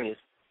experience,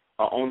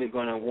 are only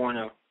going to want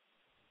to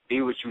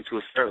be with you to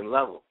a certain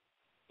level,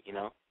 you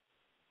know?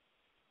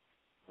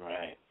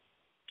 Right.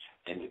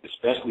 And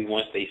especially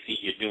once they see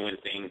you're doing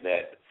things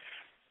that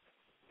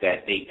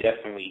they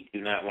definitely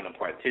do not want to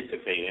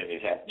participate in,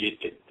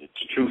 the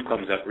truth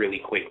comes up really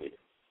quickly.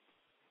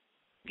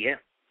 Yeah.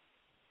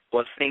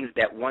 Or things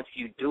that once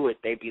you do it,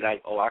 they be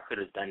like, oh, I could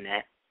have done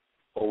that.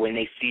 Or when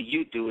they see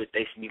you do it,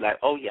 they should be like,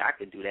 oh, yeah, I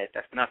could do that.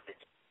 That's nothing.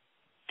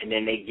 And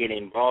then they get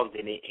involved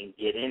in it and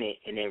get in it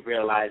and then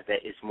realize that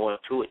it's more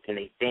to it than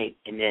they think.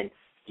 And then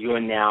you're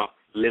now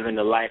living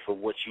the life of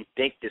what you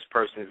think this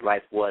person's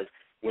life was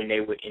when they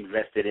were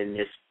invested in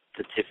this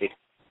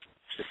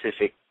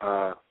specific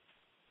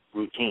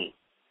routine.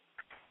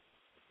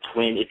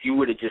 When if you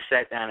would have just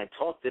sat down and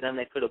talked to them,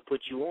 they could have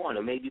put you on,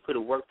 or maybe you could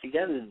have worked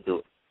together to do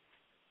it.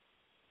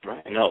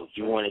 Right? No,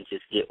 you want to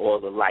just get all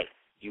the life.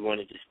 You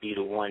want to just be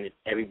the one that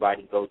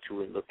everybody go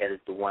to and look at as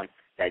the one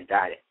that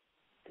got it.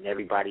 And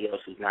everybody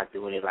else who's not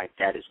doing it like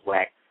that is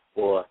whack,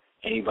 or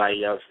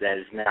anybody else that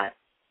is not,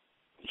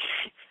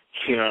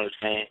 you know what I'm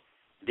saying,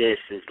 this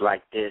is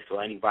like this,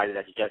 or anybody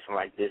that's dressing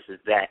like this is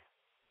that.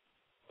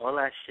 All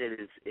that shit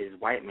is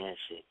white man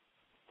shit.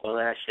 All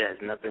that shit has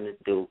nothing to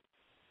do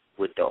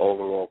with the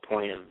overall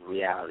point of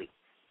reality.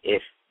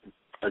 If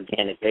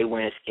they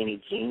wearing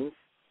skinny jeans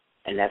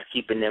and that's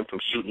keeping them from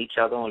shooting each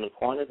other on the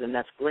corner, then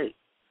that's great.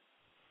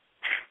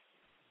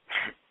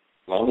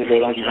 As long as they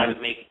don't try to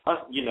make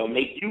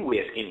you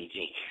wear skinny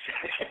jeans.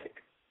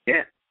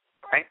 Yeah,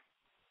 right.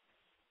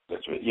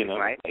 That's what,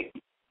 right. Like,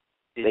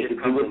 they can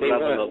do what they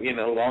want,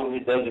 as long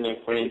as it doesn't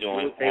infringe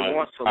on they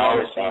want so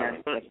our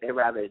side. They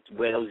rather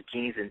wear those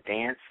jeans and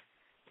dance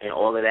and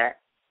all of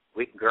that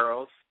with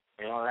girls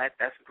and all that.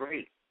 That's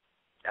great.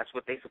 That's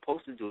what they're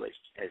supposed to do as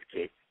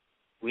kids.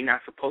 We're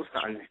not supposed to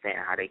understand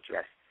how they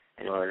dress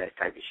and all of that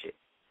type of shit.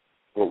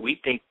 What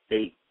we think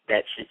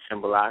that shit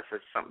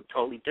symbolizes something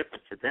totally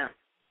different to them.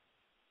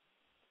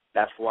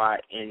 That's why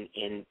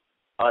in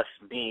us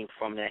being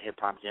from that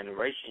hip-hop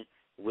generation,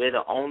 we're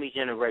the only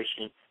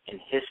generation in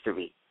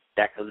history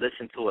that could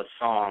listen to a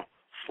song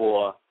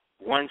for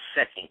 1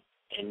 second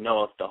and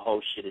know if the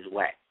whole shit is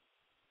whack.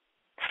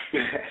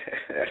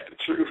 That's the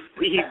truth.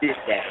 We did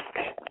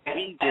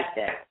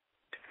that.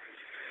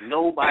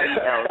 Nobody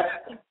else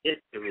in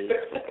history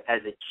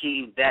has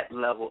achieved that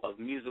level of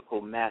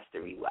musical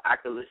mastery where I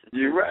could listen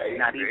to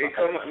not even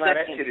a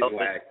second of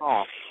a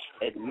song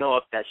and know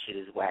if that shit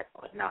is whack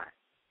or not.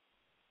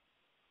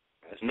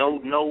 There's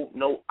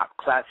no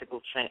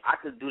classical train. I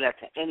could do that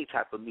to any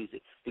type of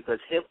music because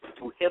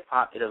through hip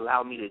hop it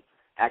allowed me to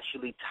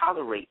actually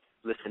tolerate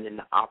listening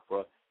to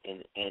opera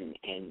and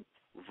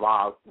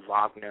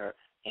Wagner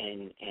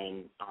and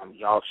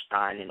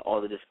Yarstein and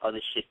all of this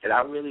other shit that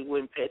I really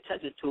wouldn't pay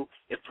attention to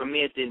if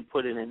Premier didn't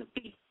put it in the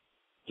beat.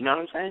 You know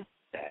what I'm saying?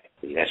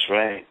 Exactly.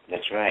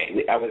 That's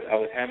right. I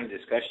was having a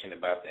discussion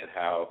about that,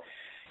 how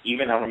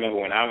even I remember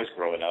when I was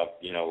growing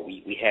up,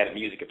 we had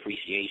music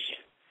appreciation.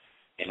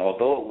 And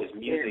although it was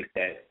music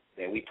that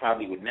we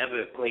probably would never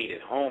have played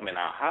at home in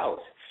our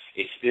house,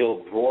 it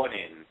still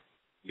broadened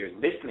your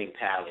listening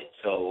palette.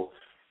 So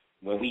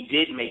when we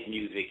did make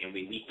music and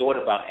we thought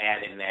about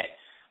adding that,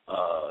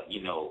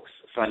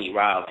 Sonny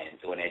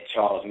Rollins or that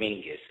Charles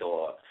Mingus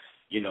or,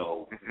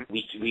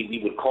 we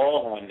would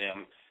call on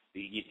them,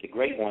 the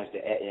great ones,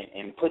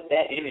 and put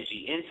that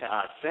energy into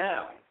our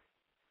sound.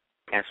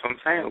 That's what I'm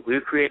saying.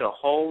 We'll create a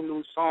whole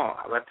new song.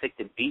 I would take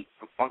the beat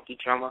from Funky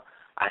Drummer.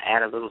 I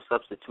add a little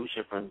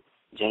substitution from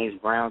James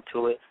Brown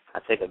to it. I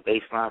take a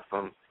bass line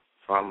from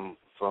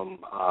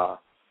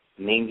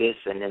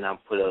Mingus, and then I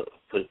put a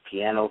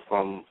piano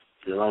from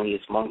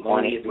Thelonious Monk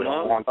on it with a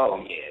horn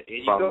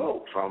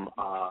from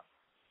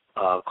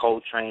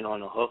Coltrane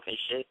on the hook and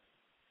shit,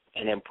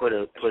 and then put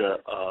a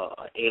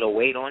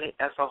 808 on it.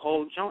 That's a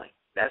whole joint.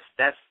 That's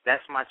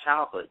my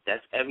childhood.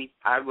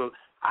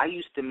 I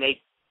used to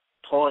make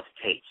pause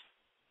tapes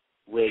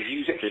where you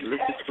used to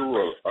listen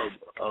to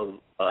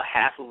a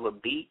half of a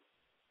beat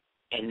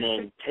and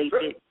then tape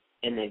it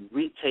and then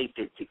retape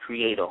it to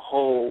create a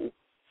whole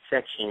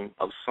section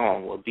of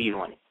song or beat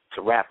on it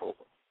to rap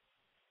over.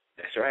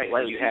 That's right.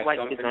 You have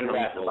something to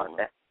rap about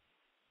that.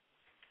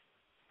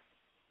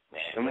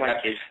 Man,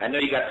 I know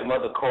you got some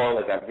other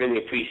callers. I really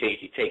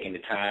appreciate you taking the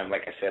time.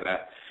 Like I said,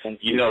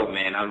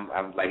 man, I'm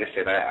like I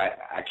said,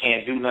 I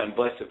can't do nothing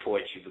but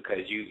support you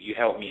because you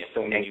helped me in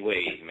so many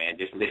ways, man.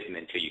 Just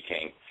listening to you,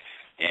 King.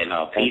 And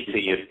peace to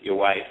your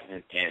wife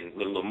and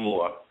little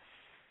Amour.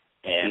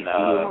 And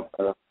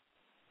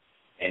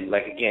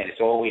like again,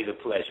 it's always a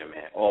pleasure,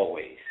 man.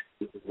 Always.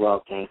 Well,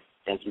 King,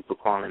 thank you for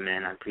calling,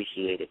 man. I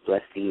appreciate it.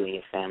 Bless to you and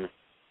your family.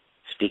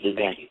 Speak again.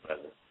 Thank you,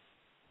 brother.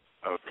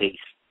 Oh, peace.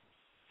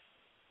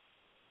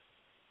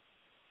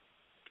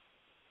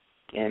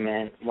 Yeah,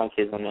 man. My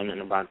kids don't know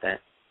nothing about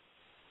that.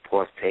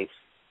 Pause tapes.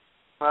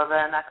 Well,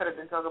 then I could have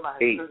been talking about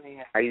Peace. his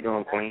How you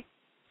doing, Queen?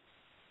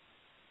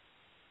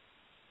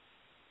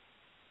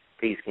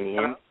 Peace. Can you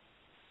hear me?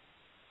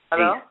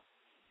 Hello? Peace.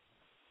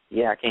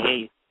 Yeah, I can hear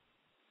you.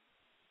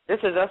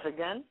 This is us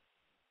again.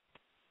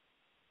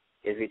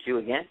 Is it you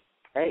again?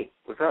 Hey,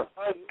 what's up?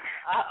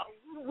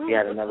 We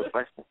had another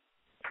question.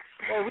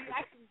 Well, we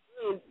actually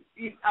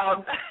did.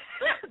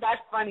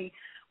 That's funny.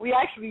 We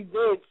actually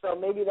did, so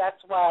maybe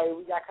that's why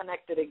we got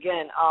connected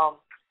again.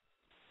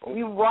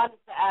 We wanted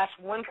to ask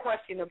one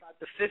question about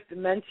the fifth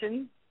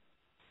dimension.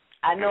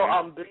 I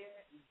know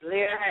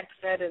Blair had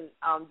said, and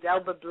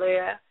Delbert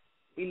Blair,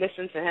 we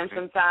listen to him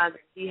sometimes.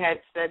 He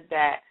had said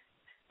that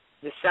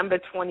December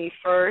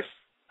 21st,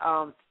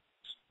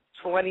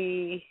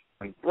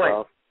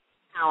 2012.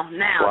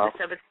 Now,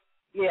 December.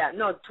 Yeah,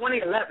 no,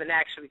 2011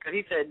 actually, because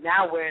he said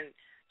now we're in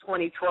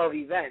 2012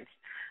 events.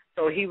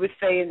 So he was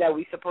saying that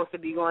we're supposed to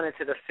be going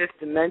into the fifth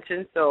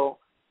dimension. So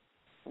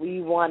we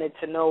wanted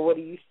to know, what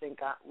do you think?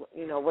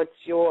 What's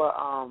your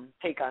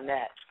take on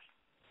that?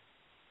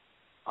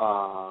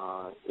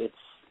 It's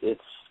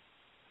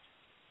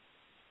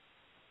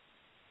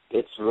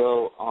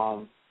real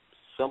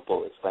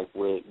simple. It's like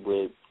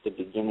with the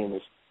beginning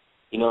is,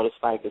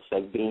 it's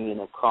like being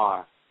in a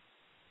car,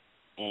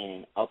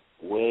 and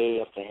way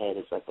up ahead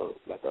is like a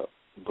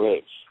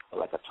bridge or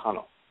like a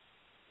tunnel,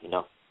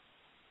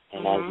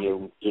 And as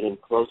you're getting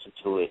closer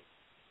to it,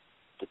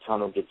 the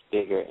tunnel gets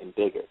bigger and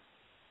bigger.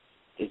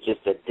 It's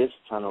just that this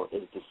tunnel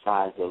is the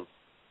size of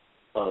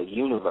a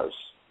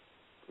universe,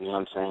 you know what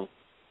I'm saying?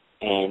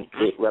 And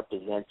it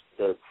represents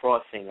the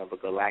crossing of a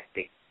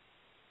galactic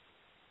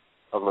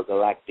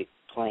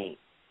plane.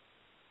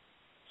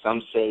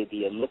 Some say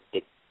the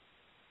elliptic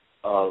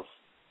of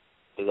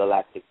the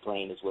galactic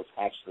plane is what's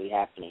actually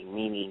happening,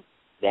 meaning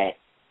that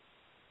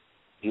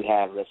you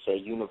have, let's say,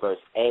 universe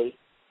A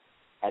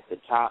at the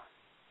top,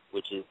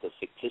 which is the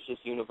fictitious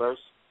universe.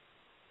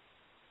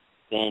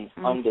 Then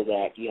under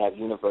that, you have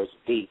universe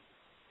B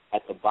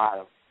at the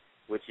bottom,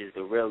 which is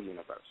the real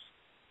universe.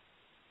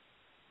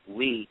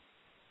 We,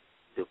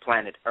 the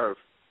planet Earth,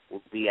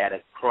 will be at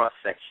a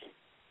cross-section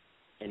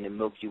in the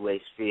Milky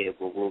Way sphere,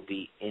 where we'll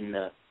be in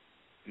the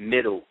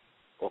middle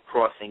or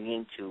crossing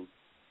into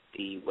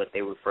what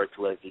they refer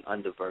to as the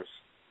underverse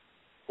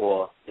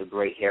or the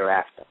great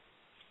hereafter.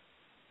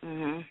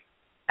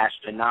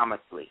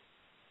 Astronomically.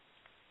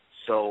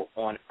 So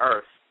on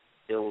Earth,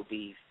 there will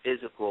be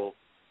physical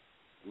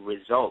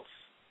results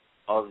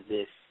of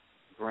this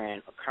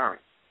grand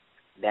occurrence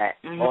that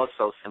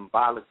also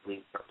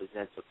symbolically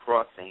represents a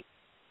crossing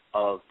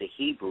of the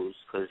Hebrews,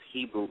 because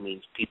Hebrew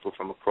means people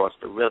from across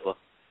the river.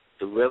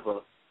 The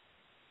river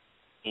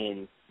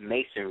in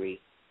Masonry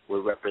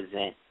will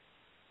represent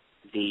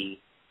the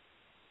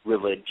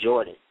River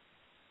Jordan,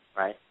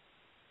 right?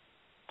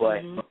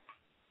 But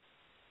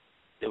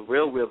the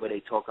real river they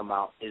talk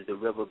about is the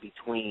river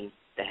between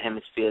the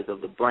hemispheres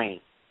of the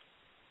brain,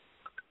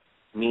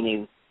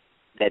 meaning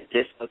that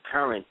this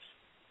occurrence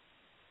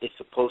it's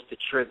supposed to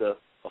trigger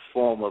a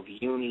form of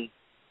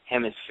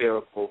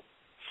unihemispherical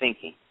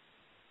thinking,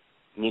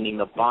 meaning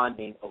the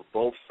bonding of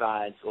both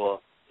sides or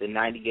the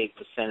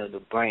 98% of the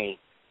brain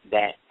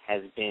that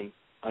has been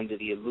under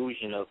the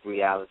illusion of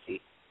reality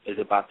is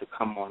about to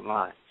come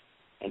online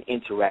and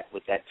interact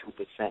with that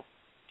 2%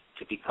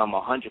 to become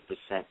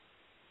 100%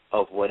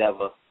 of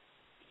whatever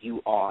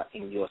you are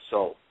in your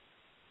soul.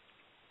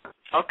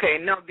 Okay,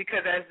 no,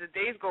 because as the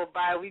days go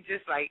by, we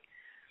just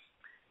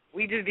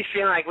be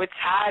feeling like we're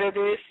tired of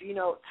this,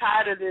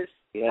 tired of this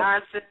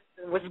nonsense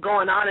and what's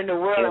going on in the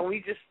world, and we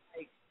just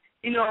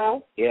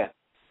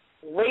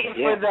waiting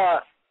for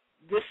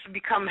this to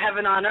become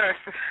heaven on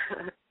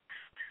earth.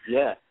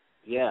 Yeah.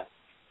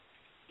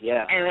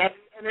 And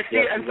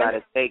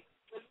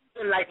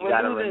you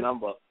gotta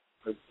remember,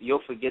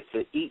 you'll forget to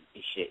eat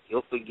and shit.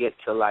 You'll forget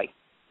to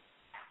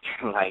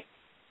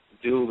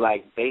do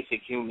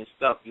basic human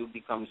stuff. You'll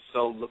become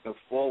so looking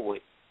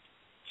forward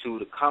to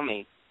the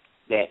coming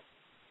that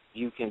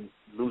you can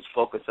lose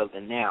focus of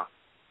the now.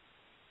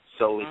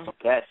 So it's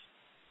best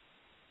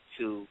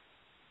to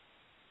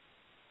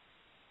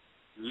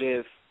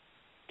live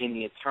in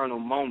the eternal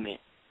moment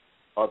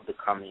of the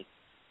coming,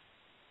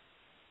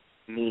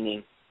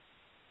 meaning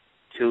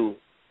to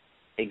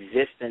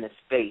exist in a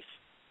space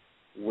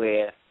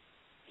where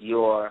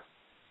you're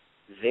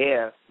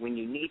there when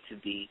you need to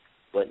be,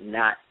 but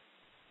not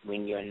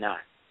when you're not.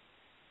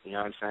 You know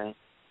what I'm saying?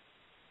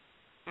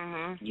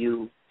 Mm-hmm.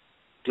 You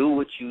do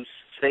what you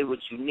say what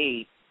you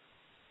need,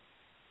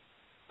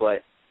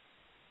 but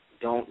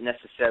don't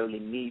necessarily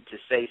need to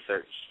say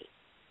certain shit.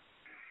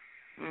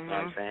 Mm-hmm. You know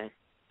what I'm saying?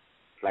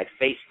 Like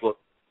Facebook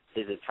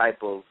is a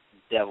type of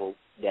devil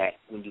that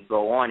when you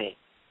go on it,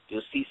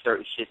 you'll see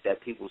certain shit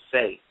that people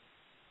say,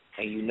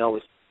 and you know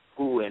it's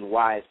who and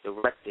why it's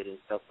directed and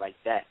stuff like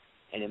that,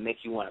 and it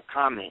makes you want to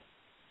comment.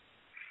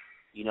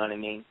 You know what I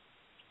mean?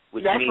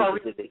 Which means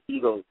that there's the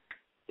ego.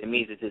 It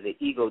means that there's an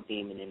ego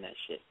demon in that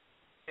shit.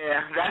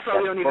 Yeah, that's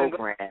why we don't even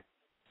go.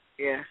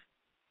 Yeah.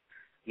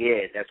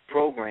 Yeah, that's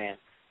programmed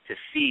to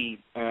feed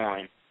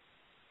on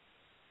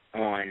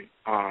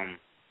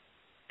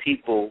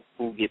people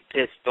who get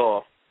pissed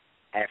off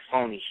at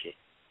phony shit.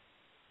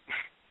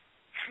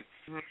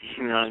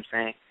 You know what I'm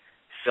saying?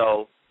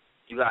 So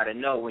you got to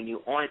know when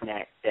you're on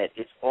that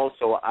it's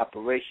also an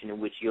operation in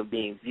which you're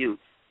being viewed.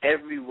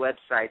 Every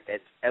website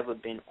that's ever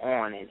been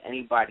on and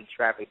anybody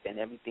trafficked and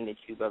everything that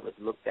you've ever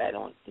looked at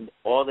on, and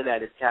all of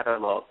that is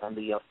cataloged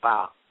under your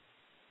file.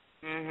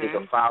 Mm-hmm. There's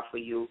a file for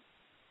you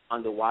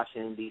under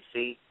Washington,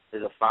 D.C.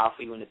 There's a file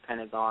for you in the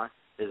Pentagon.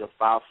 There's a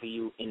file for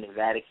you in the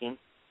Vatican.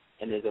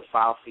 And there's a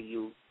file for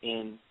you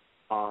in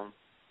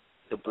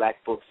the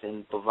Black Books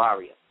in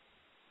Bavaria.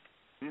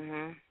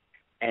 Mm-hmm.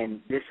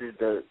 And this is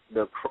the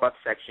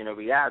cross-section of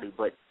reality.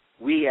 But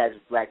we as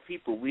black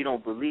people, we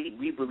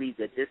believe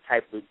that this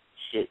type of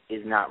shit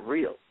is not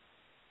real.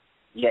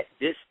 Yet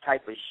this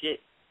type of shit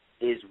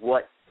is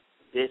what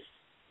this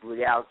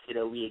reality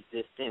that we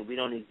exist in. We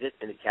don't exist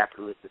in a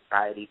capitalist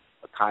society,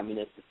 a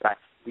communist society.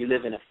 We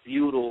live in a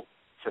feudal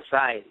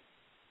society.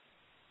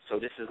 So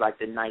this is like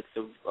the Knights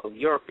of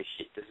Europe and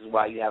shit. This is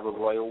why you have a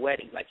royal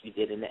wedding like you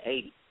did in the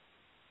 80s.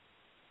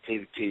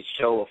 To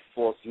show a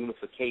false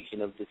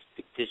unification of this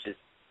fictitious,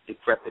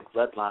 decrepit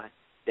bloodline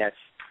that's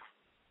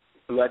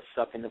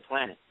blood-sucking the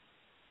planet.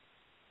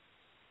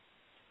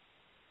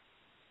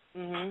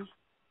 Mm-hmm.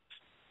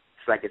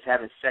 It's like it's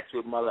having sex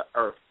with Mother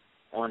Earth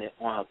on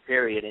a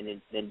period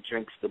and then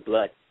drinks the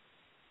blood.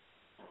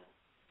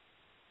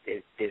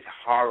 It's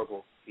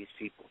horrible, these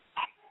people.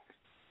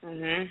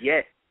 Mm-hmm.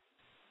 Yet,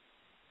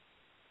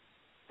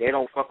 they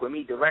don't fuck with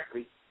me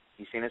directly.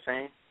 You see what I'm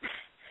saying?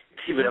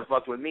 People that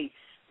fuck with me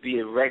be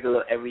a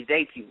regular,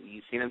 everyday people.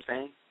 You see what I'm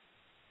saying?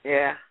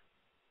 Yeah.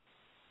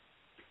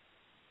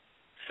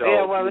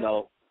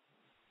 So,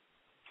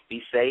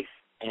 be safe,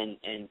 and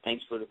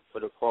thanks for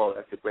the call.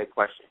 That's a great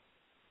question.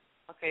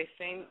 Okay,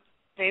 same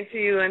to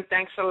you, and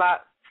thanks a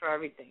lot for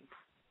everything.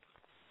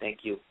 Thank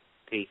you.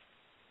 Peace.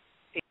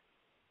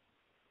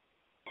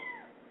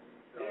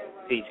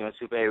 Peace. You on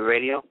Super A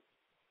Radio?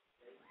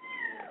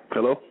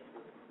 Hello?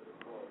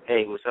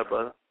 Hey, what's up,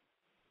 brother?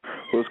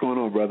 What's going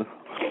on, brother?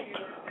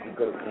 I'm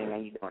good, man. How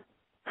you doing?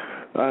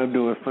 I'm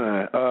doing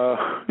fine.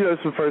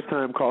 It's the first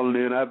time calling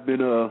in. I've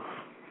been,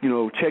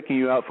 checking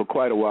you out for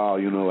quite a while.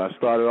 I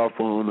started off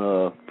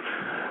on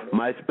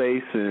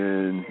MySpace,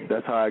 and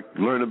that's how I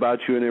learned about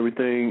you and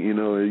everything.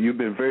 You've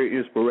been very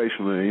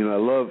inspirational. And,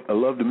 I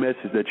love the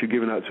message that you're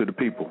giving out to the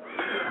people.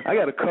 I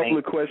got a couple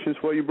of questions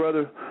for you,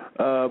 brother.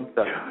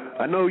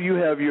 I know you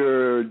have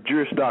your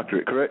Juris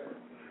Doctorate, correct?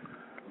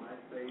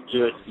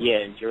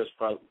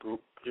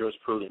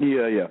 Jurisprudence.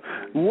 Yeah.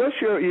 What's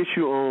your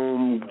issue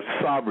on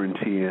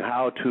sovereignty and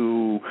how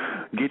to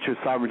get your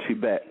sovereignty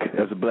back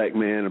as a black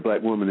man, a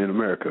black woman in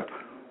America?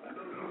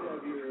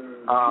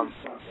 The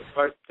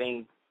first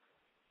thing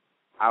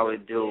I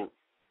would do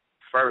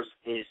first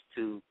is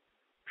to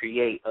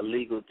create a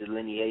legal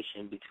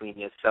delineation between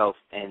yourself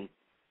and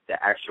the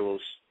actual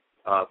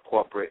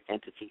corporate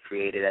entity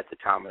created at the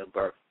time of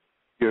birth.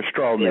 You're a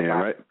straw man,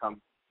 right?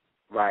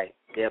 right,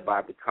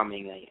 thereby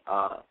becoming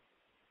a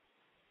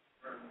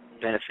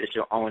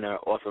beneficial owner,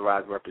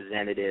 authorized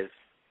representative,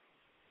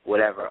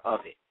 whatever of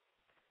it.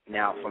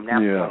 Now, from that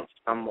point,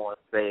 some more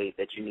say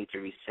that you need to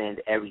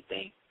rescind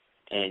everything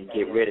and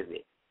get rid of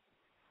it.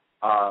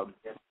 I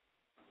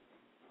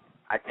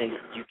think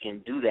you can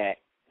do that,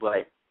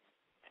 but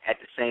at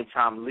the same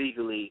time,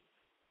 legally,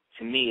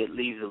 to me, it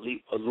leaves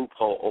a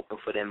loophole open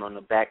for them on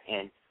the back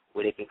end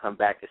where they can come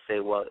back and say,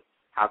 well,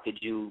 how could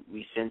you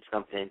rescind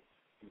something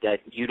that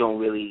you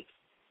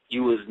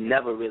was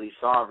never really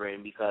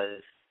sovereign,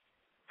 because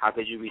how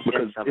could you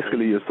rescind something? Because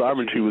basically your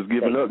sovereignty was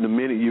given up the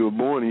minute you were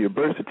born and your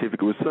birth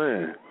certificate was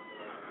signed.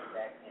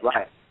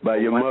 Right. By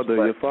your mother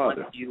or your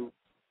father.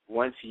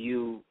 Once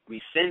you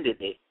rescinded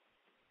it,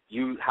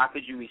 how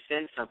could you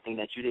rescind something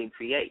that you didn't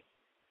create?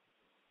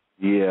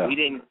 Yeah.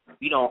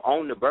 We don't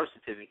own the birth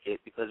certificate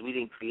because we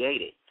didn't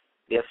create it.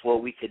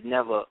 Therefore, we could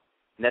never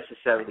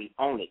necessarily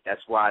own it.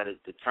 That's why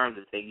the terms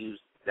that they use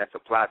that's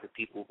applied to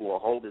people who are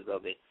holders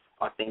of it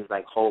are things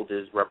like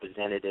holders,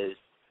 representatives,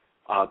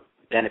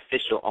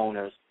 beneficial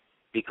owners,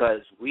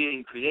 because we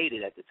didn't create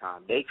it at the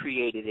time. They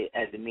created it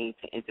as a means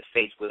to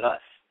interface with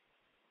us.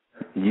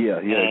 Yeah,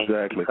 and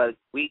exactly. Because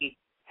we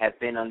have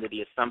been under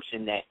the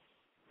assumption that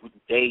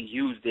they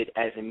used it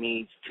as a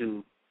means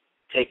to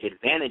take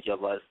advantage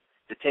of us.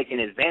 The taking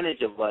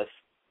advantage of us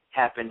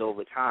happened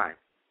over time.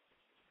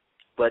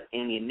 But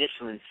in the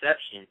initial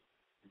inception,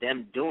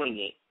 them doing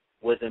it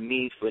was a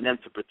means for them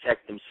to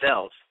protect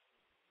themselves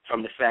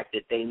from the fact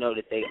that they know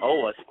that they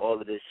owe us all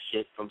of this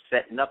shit from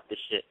setting up the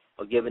shit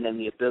or giving them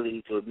the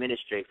ability to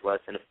administrate for us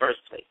in the first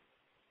place.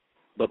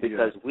 But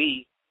because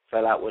we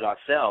fell out with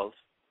ourselves,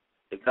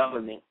 the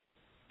government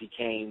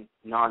became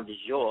non-de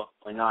jure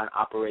or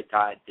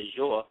non-operated de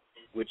jure,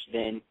 which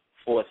then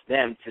forced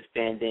them to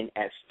stand in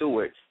as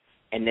stewards,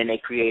 and then they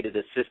created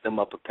a system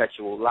of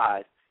perpetual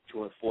lies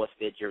to enforce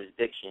their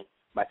jurisdiction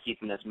by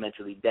keeping us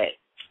mentally dead.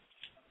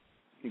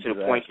 To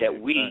the point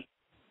that we,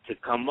 to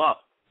come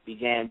up,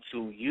 began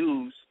to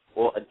use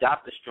or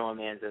adopt the straw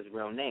mans as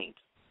real names,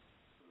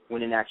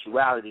 when in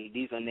actuality,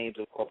 these are names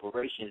of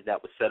corporations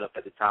that were set up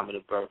at the time of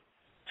the birth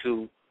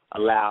to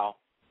allow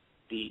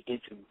the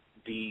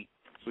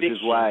which is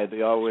why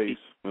they always,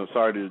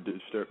 sorry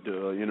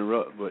to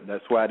interrupt, but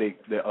that's why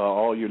they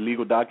all your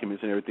legal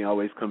documents and everything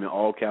always come in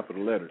all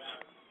capital letters.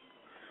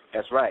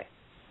 That's right.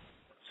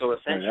 So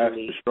essentially, and that's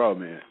the straw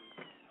man.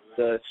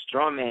 The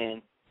straw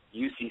man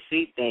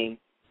UCC thing,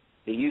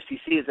 the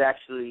UCC is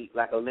actually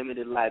like a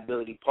limited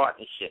liability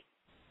partnership.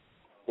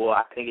 Or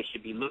I think it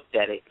should be looked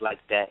at it like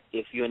that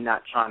if you're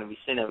not trying to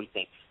rescind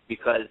everything.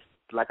 Because,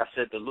 like I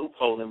said, the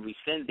loophole in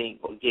rescinding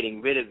or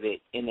getting rid of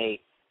it in a,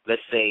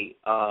 let's say,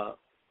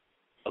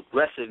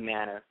 aggressive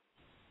manner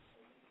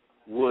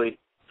would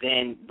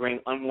then bring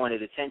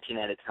unwanted attention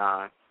at a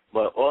time,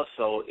 but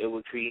also it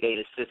would create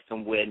a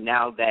system where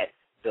now that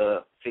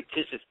the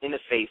fictitious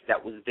interface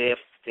that was there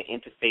to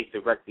interface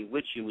directly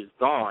with you is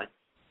gone,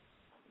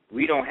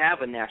 we don't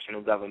have a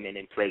national government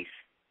in place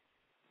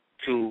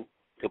to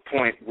the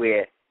point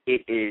where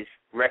it is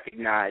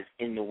recognized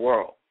in the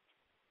world.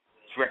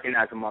 It's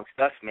recognized amongst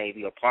us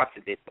maybe, or parts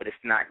of it, but it's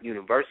not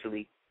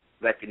universally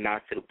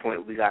recognized to the point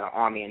where we got an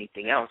army or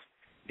anything else.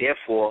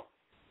 Therefore,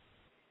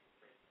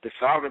 the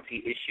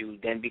sovereignty issue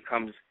then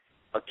becomes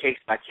a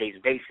case-by-case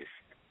basis.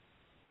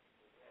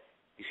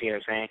 You see what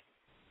I'm saying?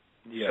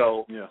 Yeah.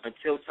 So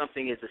until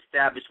something is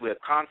established where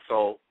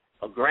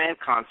a grand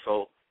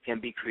consul can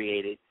be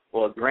created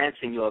or a grand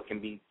seigneur can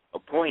be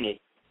appointed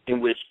in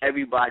which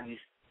everybody's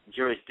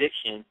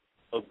jurisdiction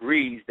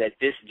agrees that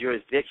this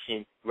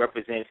jurisdiction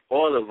represents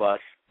all of us,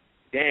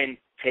 then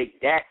take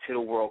that to the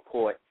world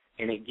court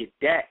and then get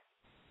that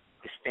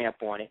the stamp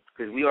on it,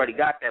 because we already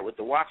got that with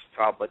the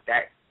Washita, but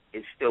that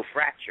is still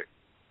fractured.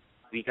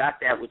 We got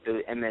that with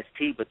the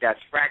MST, but that's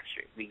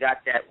fractured. We got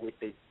that with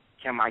the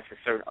Kemites and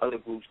certain other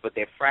groups, but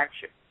they're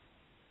fractured.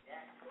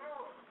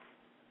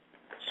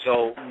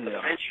 So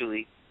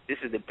essentially, this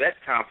is the best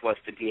time for us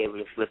to be able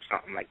to flip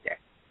something like that.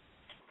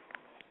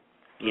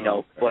 You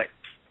know, but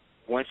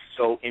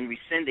in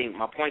rescinding,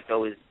 my point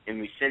though is in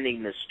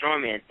rescinding the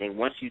strawman thing,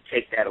 once you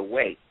take that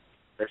away,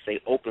 let's say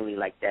openly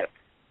like that,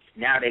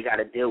 now they got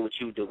to deal with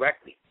you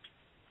directly.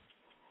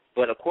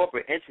 But a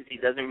corporate entity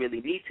doesn't really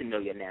need to know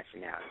your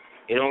nationality.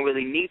 It don't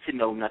really need to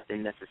know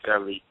nothing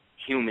necessarily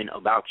human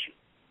about you.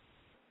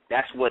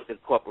 That's what the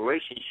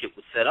corporationship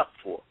was set up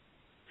for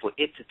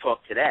it to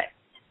talk to that,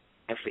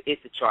 and for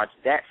it to charge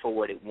that for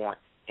what it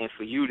wants, and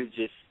for you to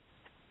just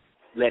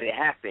let it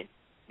happen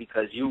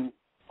because you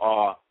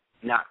are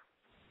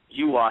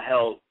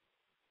held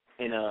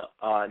in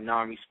a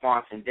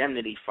non-response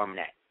indemnity from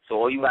that. So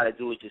all you got to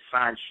do is just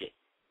sign shit.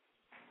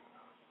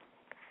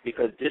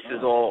 Because this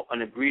is all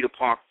an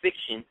agreed-upon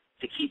fiction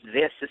to keep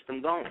their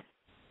system going.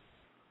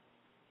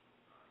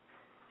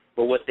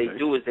 But what they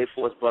do is they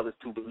force brothers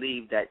to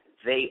believe that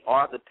they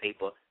are the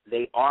paper,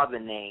 they are the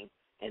name,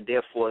 and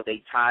therefore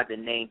they tie the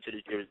name to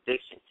the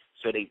jurisdiction.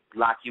 So they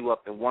lock you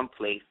up in one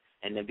place,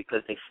 and then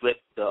because they flip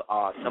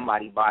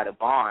somebody by the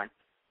barn,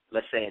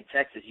 let's say in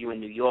Texas, you in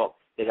New York,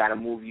 they got to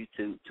move you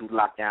to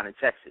lockdown in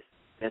Texas.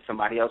 Then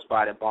somebody else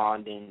buy the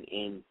bond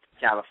in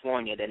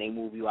California, then they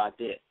move you out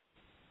there.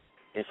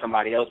 Then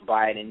somebody else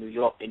buy it in New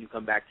York, then you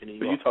come back to New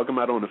York. Are you talking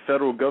about on the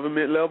federal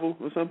government level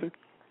or something?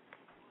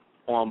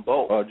 On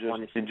both. Or just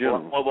in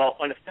general? Well,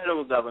 on the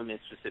federal government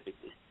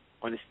specifically.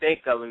 On the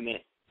state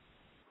government,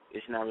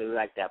 it's not really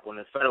like that. But on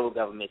the federal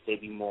government, they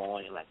be more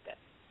on it like that.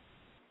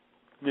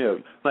 Yeah,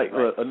 like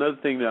another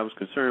thing that I was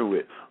concerned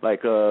with,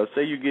 like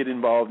say you get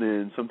involved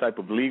in some type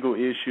of legal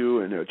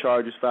issue and there are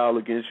charges filed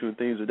against you and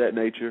things of that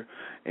nature,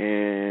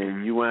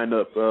 and you wind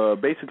up,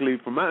 basically,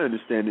 from my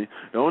understanding,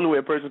 the only way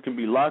a person can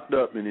be locked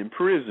up and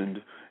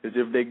imprisoned is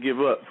if they give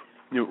up.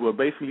 Well,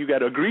 basically, you got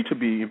to agree to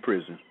be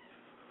imprisoned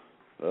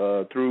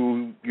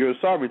through your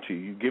sovereignty.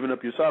 You've given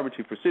up your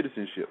sovereignty for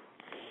citizenship.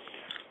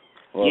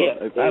 Well,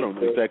 yeah, I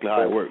don't know exactly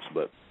how it works,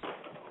 but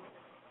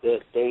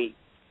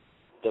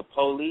the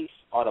police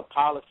are the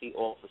policy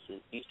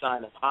officers. You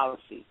sign a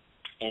policy,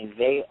 and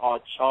they are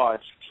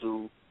charged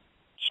to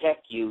check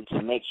you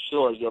to make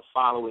sure you're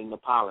following the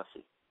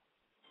policy.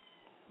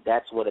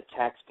 That's what a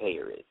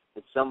taxpayer is.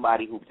 It's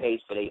somebody who pays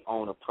for their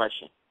own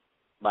oppression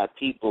by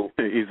people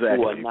who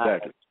are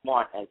not as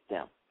smart as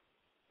them,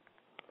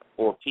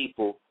 or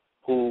people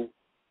who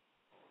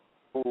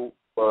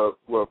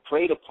were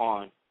preyed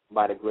upon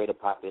by the greater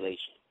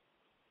population.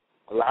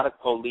 A lot of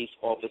police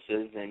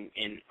officers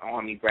and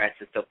army brats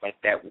and stuff like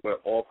that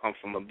all come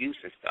from abuse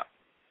and stuff.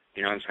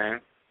 You know what I'm saying?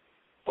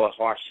 Or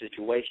harsh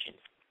situations.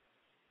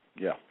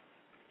 Yeah.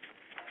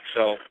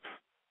 So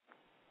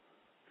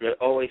there's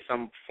always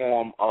some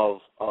form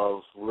of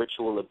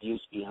ritual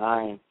abuse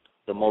behind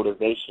the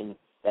motivation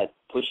that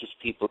pushes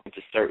people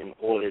into certain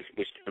orders,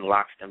 which then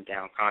locks them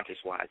down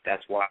conscious-wise.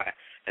 That's why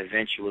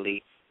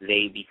eventually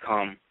they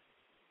become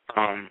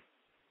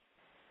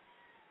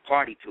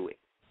party to it.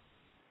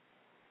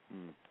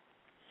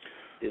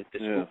 The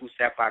spook who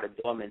step out the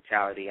door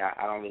mentality,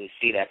 I don't really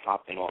see that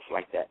popping off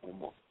like that no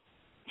more.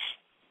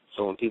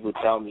 So when people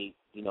tell me,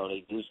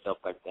 they do stuff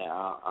like that,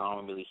 I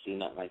don't really see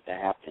nothing like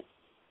that happening.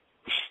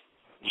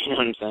 You know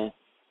what I'm saying?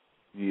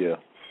 Yeah,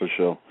 for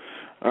sure.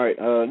 All right,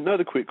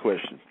 another quick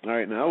question. All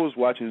right, now I was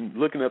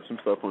looking up some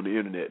stuff on the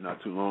internet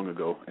not too long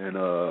ago, and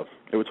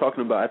they were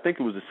talking about, I think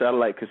it was a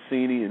satellite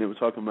Cassini, and they were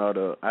talking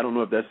about, I don't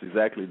know if that's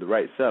exactly the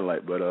right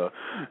satellite, but it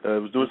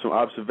was doing some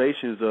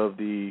observations of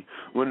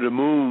one of the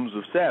moons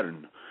of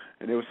Saturn,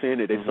 and they were saying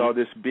that they saw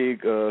this big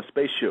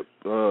spaceship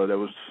that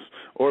was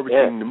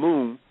orbiting the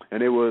moon,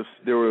 and there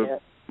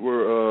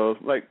were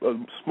like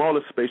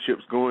smaller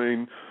spaceships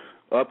going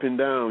up and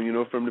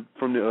down, from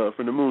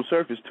the moon's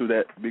surface to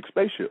that big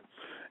spaceship.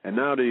 And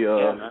now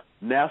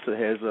NASA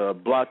has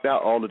blocked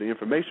out all of the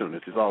information on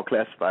this. It's all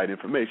classified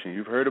information.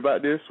 You've heard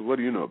about this? What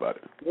do you know about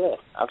it? Yeah,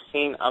 I've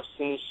seen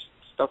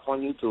stuff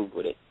on YouTube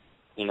with it,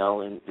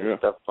 and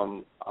stuff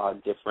from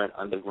different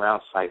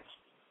underground sites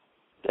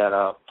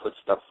that put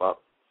stuff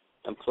up,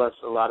 and plus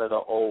a lot of the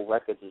old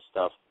records and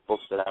stuff,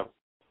 books that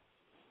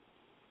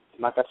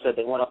like I said,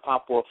 they want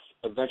to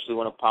eventually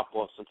want to pop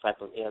off some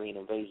type of alien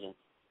invasion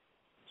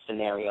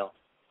scenario.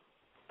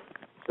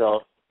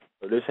 So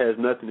this has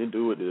nothing to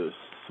do with the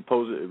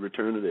supposed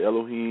return of the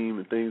Elohim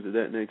and things of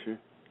that nature?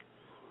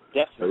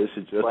 Definitely. Or this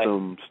is just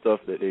some stuff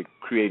that they're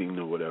creating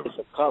or whatever? It's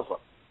a cover.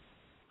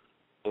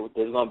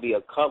 There's going to be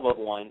a cover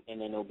one,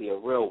 and then there'll be a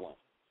real one.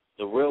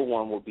 The real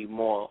one will be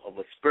more of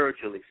a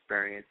spiritual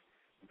experience.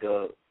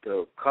 The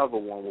cover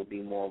one will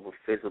be more of a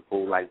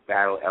physical, like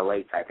Battle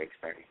LA type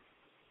experience.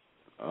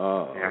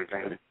 Oh, you know what I'm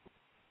saying?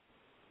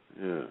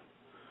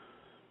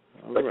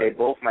 Yeah. But they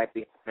both might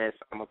be happening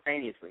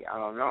simultaneously. I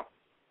don't know.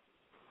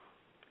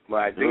 But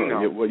I do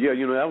know. Yeah, well,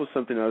 that was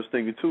something I was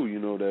thinking too.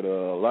 That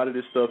a lot of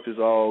this stuff is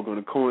all going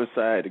to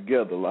coincide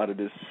together. A lot of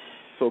this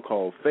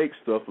so-called fake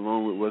stuff,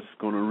 along with what's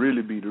going to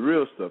really be the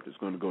real stuff, that's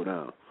going to go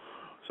down.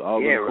 So all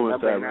going to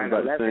coincide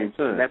about the same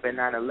time.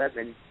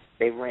 9/11,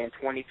 they ran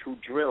 22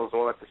 drills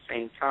all at the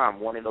same time.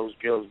 One of those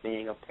drills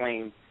being a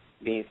plane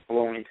being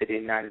flown into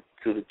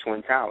the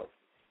Twin Towers.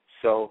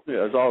 So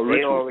it's all they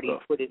ritual already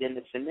stuff. put it in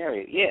the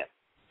scenario. Yeah.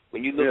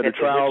 When you look at the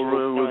trial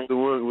run was the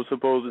one was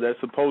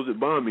supposed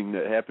bombing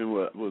that happened.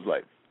 What was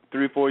like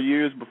 3 or 4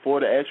 years before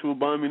the actual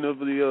bombing of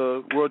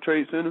the World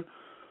Trade Center,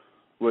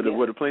 where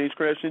the planes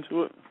crashed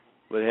into it,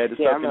 where they had to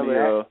stop in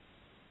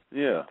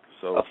the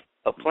So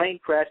a plane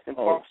crashed in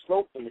Park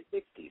Slope in the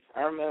 60s.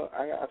 I remember.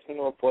 I've seen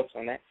reports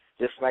on that.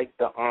 Just like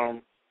the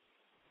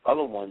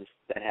other ones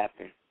that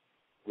happened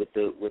with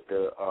the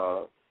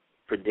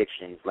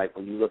predictions. Like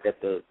when you look at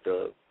the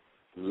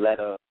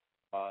letter,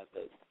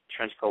 the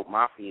trenchcoat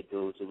mafia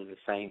dudes, it was the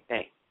same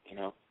thing,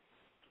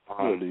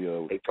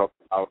 They talked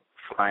about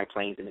flying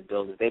planes in the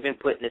buildings. They've been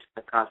putting this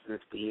in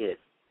consonance for years.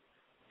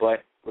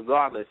 But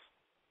regardless,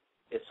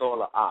 it's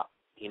all an op,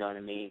 you know what I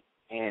mean?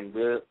 And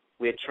we're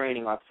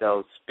training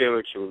ourselves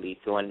spiritually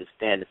to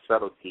understand the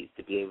subtleties,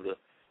 to be able to,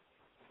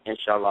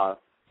 inshallah,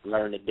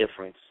 learn the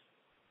difference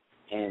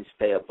and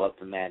stay above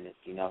the madness,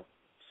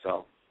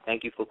 So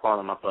thank you for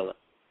calling, my brother.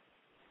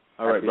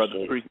 All right,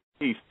 brother.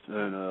 Peace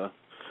and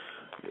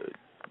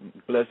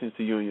blessings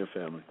to you and your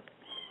family.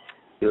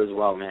 You as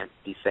well, man.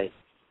 Be safe.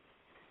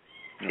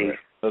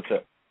 What's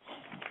up?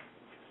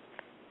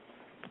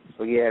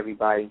 So, yeah,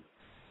 everybody,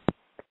 thank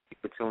you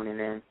for tuning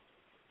in.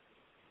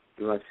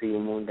 We're going to see you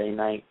Monday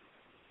night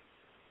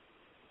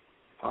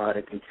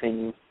to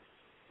continue,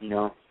 you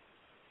know.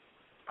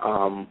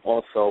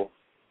 Also,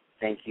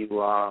 thank you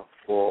for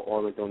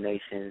all the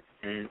donations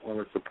and all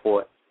the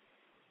support.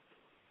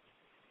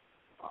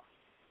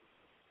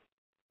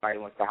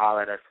 Anybody wants to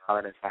holler at us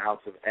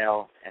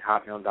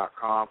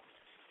houseofl@hotmail.com,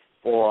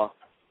 or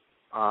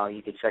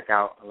you can check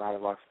out a lot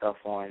of our stuff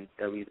on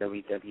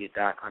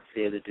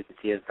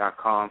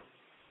www.aseertheducateers.com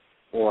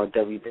or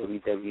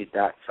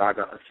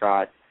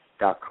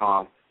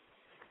www.sagaassad.com.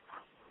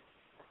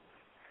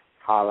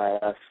 Holler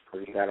at us,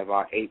 because we got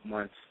about 8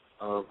 months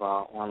of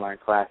online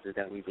classes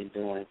that we've been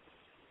doing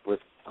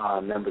with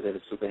members of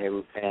the Super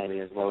Heru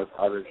family as well as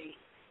others.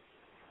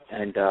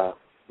 And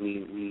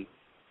we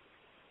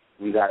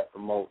got to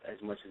promote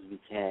as much as we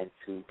can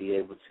to be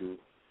able to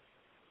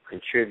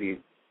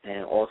contribute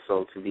and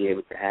also to be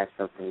able to have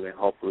something where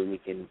hopefully we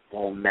can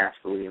all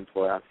masterfully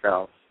employ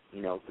ourselves,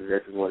 you know, because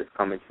this is what it's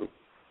coming to.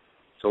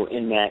 So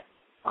in that,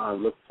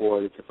 look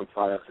for the different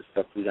products and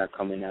stuff we got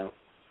coming out,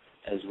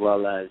 as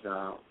well as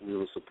we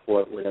will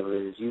support whatever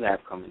it is you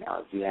have coming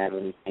out. If you have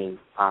anything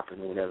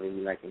popping or whatever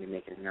you'd like me to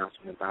make an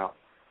announcement about,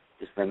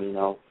 just let me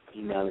know.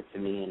 Email it to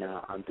me, and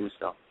I'll do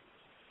so.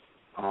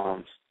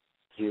 Thank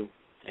you,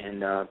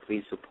 and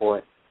please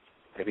support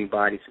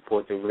everybody.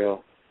 Support the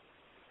real,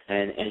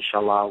 and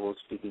inshallah we'll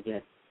speak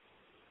again.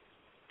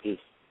 Peace.